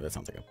 minutes. Oh, that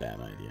sounds like a bad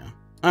idea.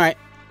 Alright.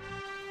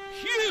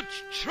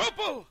 Huge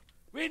trouble!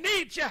 We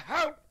need your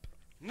help!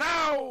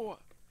 Now!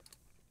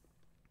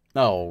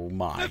 Oh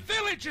my. The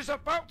village is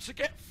about to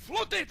get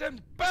flooded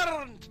and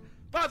burned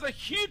by the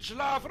huge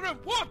lava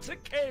and water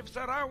caves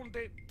around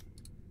it.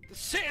 The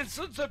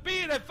citizens are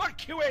being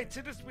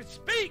evacuated as we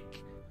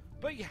speak,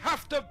 but you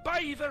have to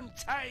buy them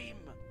time.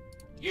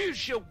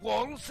 Use your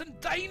walls and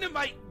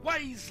dynamite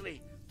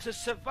wisely to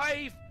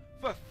survive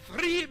for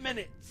 3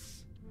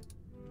 minutes.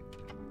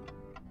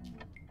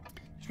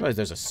 I just realized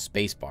there's a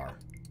space bar.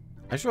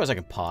 I just realized I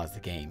can pause the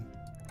game.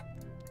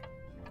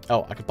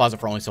 Oh, I can pause it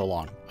for only so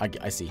long.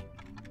 I see.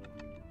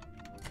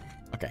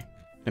 Okay,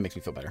 that makes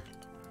me feel better.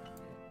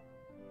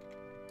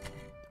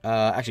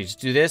 Actually, just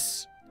do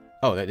this.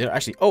 Oh,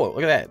 actually. Oh,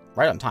 look at that!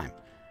 Right on time.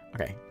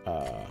 Okay.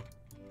 I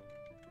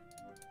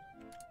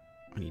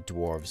need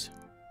dwarves.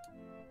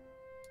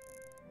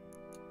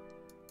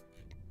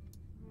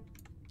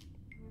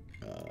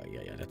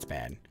 Yeah, that's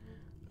bad.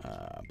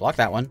 Block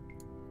that one.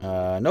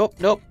 Nope.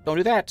 Don't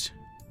do that.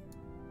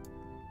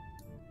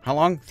 How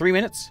long? 3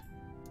 minutes?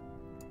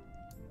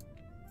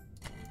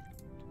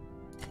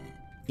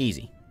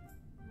 Easy.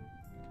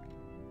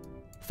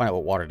 Find out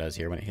what water does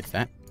here when it hits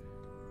that.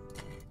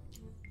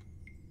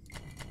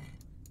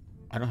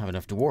 I don't have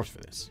enough dwarves for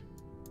this.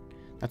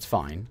 That's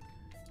fine.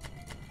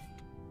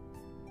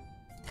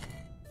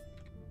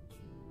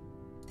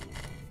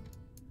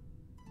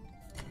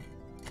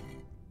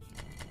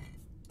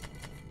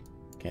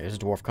 Okay, there's a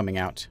dwarf coming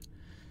out.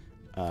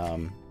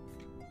 I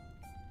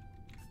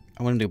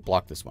want him to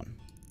block this one.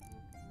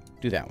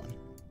 Do that one.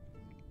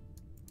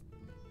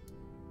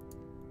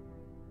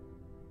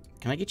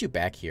 Can I get you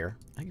back here?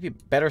 I think it'd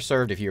be better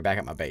served if you were back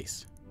at my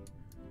base.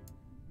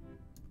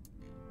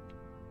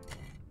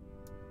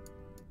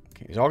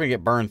 Okay, he's all gonna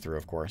get burned through,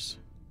 of course.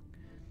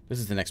 This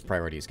is the next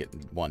priority, is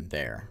getting one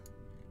there.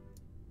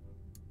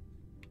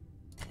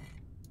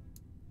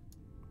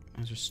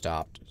 Those are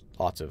stopped.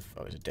 Lots of...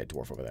 Oh, there's a dead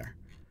dwarf over there.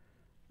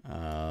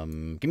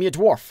 Give me a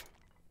dwarf.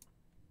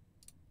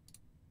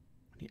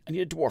 I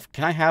need a dwarf.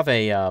 Can I have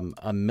a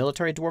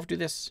military dwarf do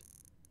this?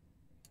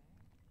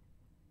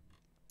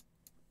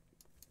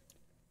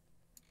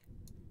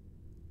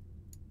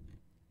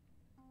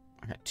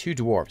 I got 2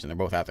 dwarves, and they're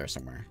both out there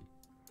somewhere.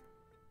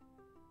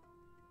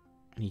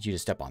 I need you to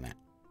step on that.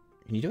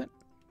 Can you do it?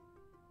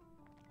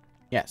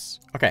 Yes.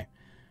 Okay.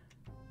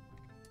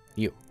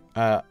 You.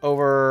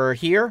 Over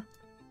here.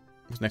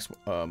 What's next?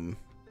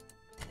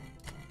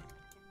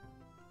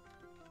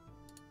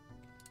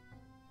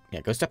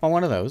 Yeah, go step on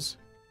one of those.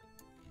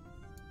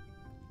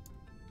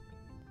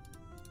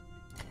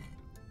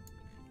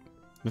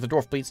 With a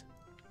dwarf, please.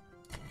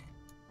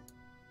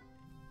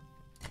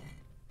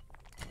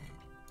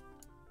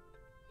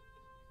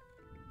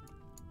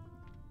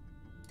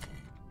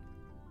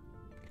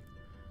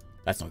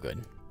 That's no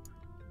good.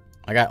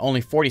 I got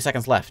only 40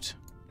 seconds left.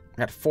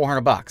 I got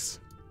 400 bucks.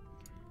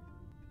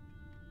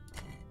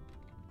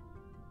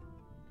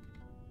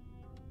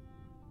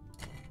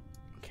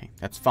 Okay,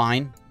 that's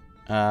fine.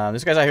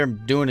 This guy's out here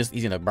doing this.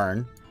 He's gonna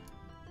burn.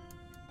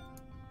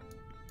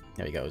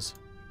 There he goes.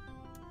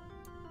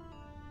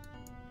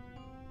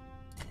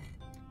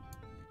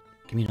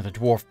 Give me another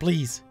dwarf,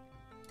 please.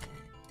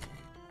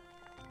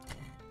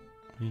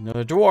 I need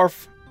another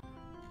dwarf.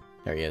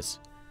 There he is.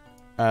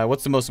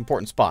 What's the most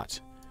important spot?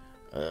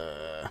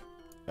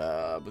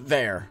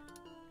 There.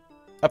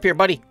 Up here,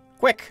 buddy.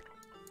 Quick.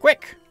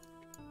 Quick.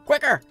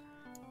 Quicker.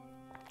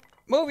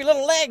 Move your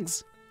little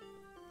legs.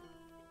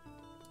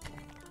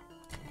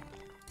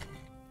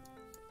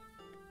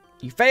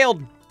 You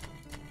failed.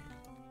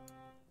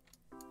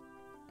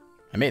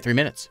 I made it 3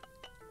 minutes.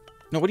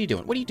 No, what are you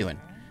doing? What are you doing?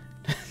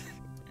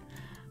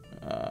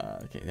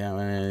 Okay, now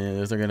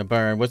those are going to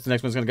burn. What's the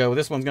next one's going to go?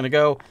 This one's going to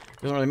go.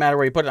 Doesn't really matter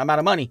where you put it. I'm out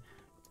of money.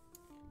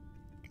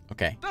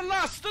 Okay. The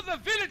last of the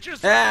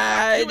villagers.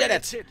 I did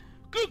it.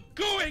 Good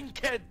going,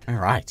 kid. All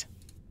right.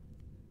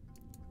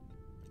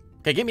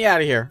 Okay, get me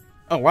out of here.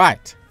 All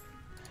right.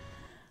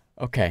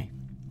 Okay.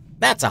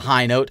 That's a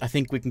high note I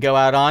think we can go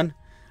out on.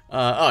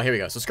 Oh, here we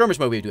go. So skirmish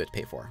mode we do have to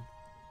pay for.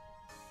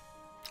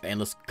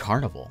 Endless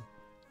carnival.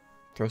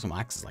 Throw some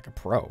axes like a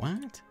pro.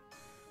 What?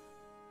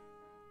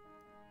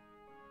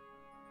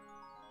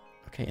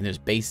 Okay, and there's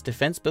base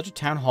defense. Build your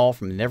town hall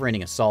from the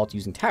never-ending assault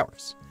using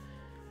towers.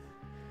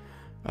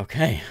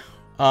 Okay.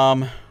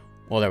 Well,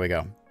 there we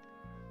go.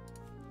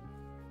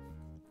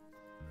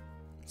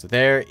 So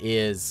there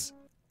is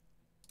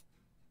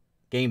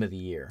game of the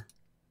year.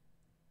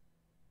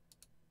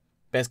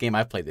 Best game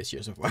I've played this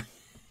year so far.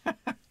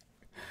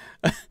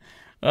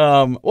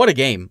 What a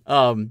game.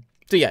 So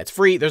yeah, it's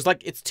free. There's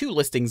like, it's 2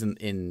 listings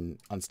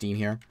on Steam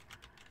here.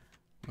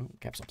 Oh,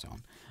 caps lock's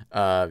on.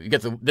 You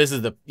get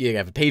you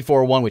have a paid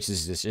for one, which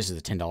is this is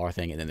a $10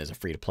 thing, and then there's a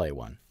free to play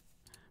one,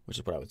 which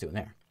is what I was doing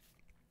there.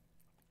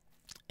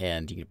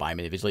 And you can buy them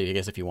individually, I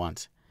guess, if you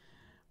want.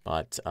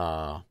 But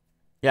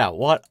yeah,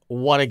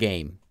 what a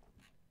game.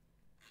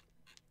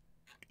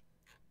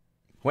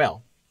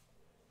 Well,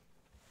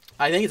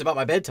 I think it's about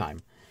my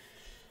bedtime.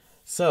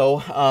 So,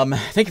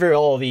 thank you for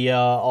all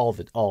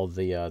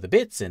the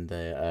bits and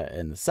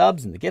the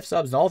subs and the gift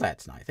subs and all that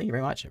tonight. Thank you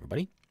very much,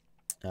 everybody.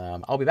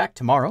 I'll be back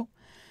tomorrow,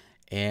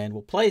 and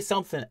we'll play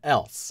something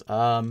else.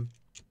 I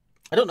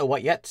don't know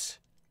what yet.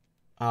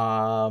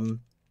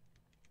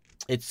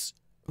 It's,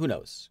 who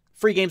knows?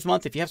 Free games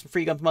month. If you have some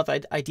free games month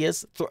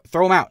ideas,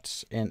 throw them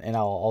out, and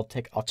I'll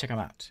check them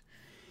out,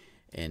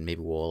 and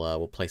maybe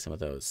we'll play some of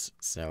those.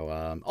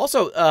 So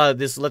also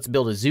this Let's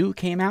Build a Zoo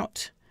came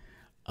out,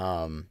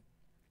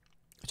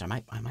 which I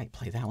might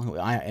play that one.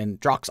 And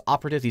Drox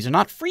Operative. These are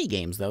not free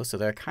games though, so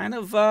they're kind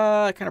of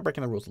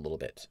breaking the rules a little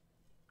bit.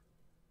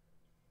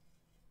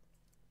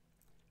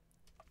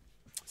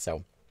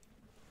 So,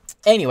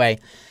 anyway,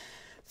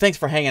 thanks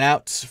for hanging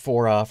out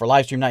for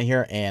live stream night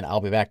here, and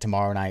I'll be back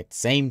tomorrow night,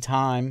 same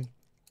time.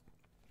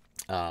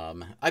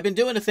 I've been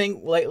doing a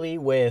thing lately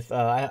with,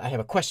 I have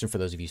a question for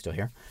those of you still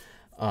here.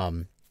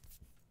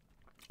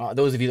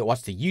 Those of you that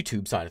watch the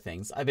YouTube side of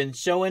things, I've been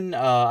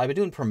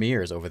doing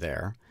premieres over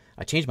there.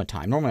 I changed my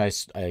time. Normally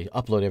I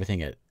upload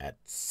everything at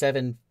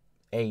 7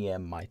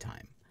 a.m. my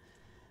time,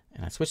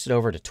 and I switched it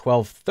over to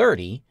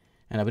 12:30.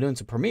 And I've been doing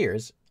some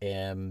premieres,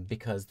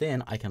 because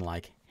then I can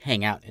like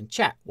hang out and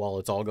chat while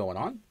it's all going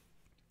on.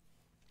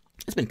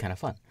 It's been kind of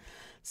fun.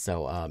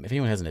 So if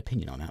anyone has an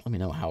opinion on that, let me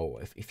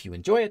know if you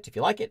enjoy it, if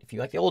you like it, if you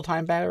like the old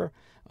time better,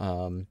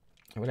 or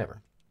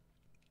whatever.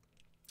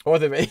 Or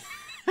the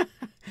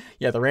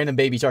yeah, the random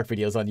baby shark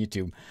videos on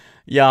YouTube.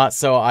 Yeah,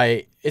 so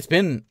my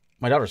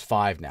daughter's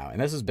 5 now,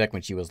 and this is back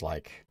when she was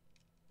like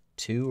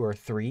 2 or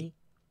 3,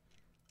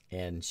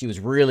 and she was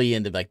really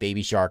into like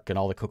Baby Shark and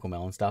all the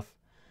Cocomelon stuff.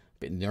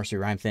 Nursery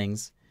rhyme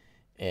things,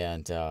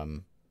 and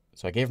so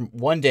I gave her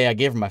one day. I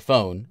gave her my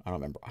phone. I don't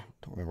remember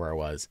where I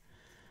was.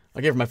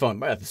 I gave her my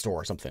phone at the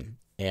store or something,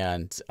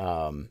 and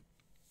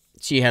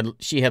she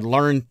had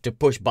learned to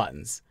push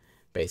buttons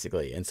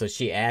basically, and so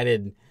she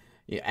added,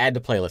 Yeah, add to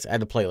playlist, add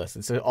to playlist.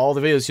 And so all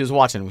the videos she was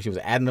watching, she was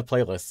adding to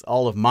playlists,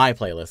 all of my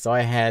playlists. So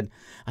I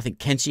think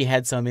Kenshi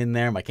had some in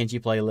there, my Kenshi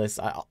playlist.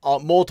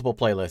 Multiple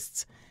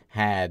playlists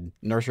had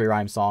nursery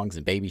rhyme songs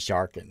and Baby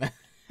Shark. And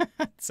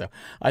so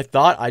I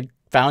thought I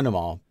found them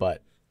all,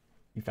 but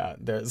you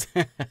found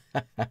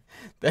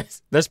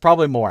there's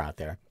probably more out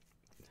there.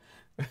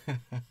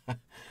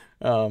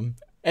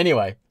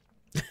 Anyway,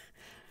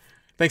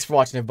 thanks for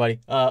watching, everybody.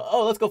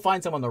 Let's go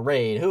find someone to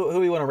raid. Who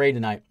we want to raid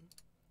tonight?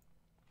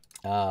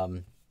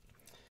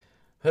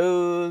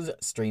 Who's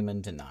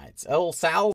streaming tonight? Oh, Sal.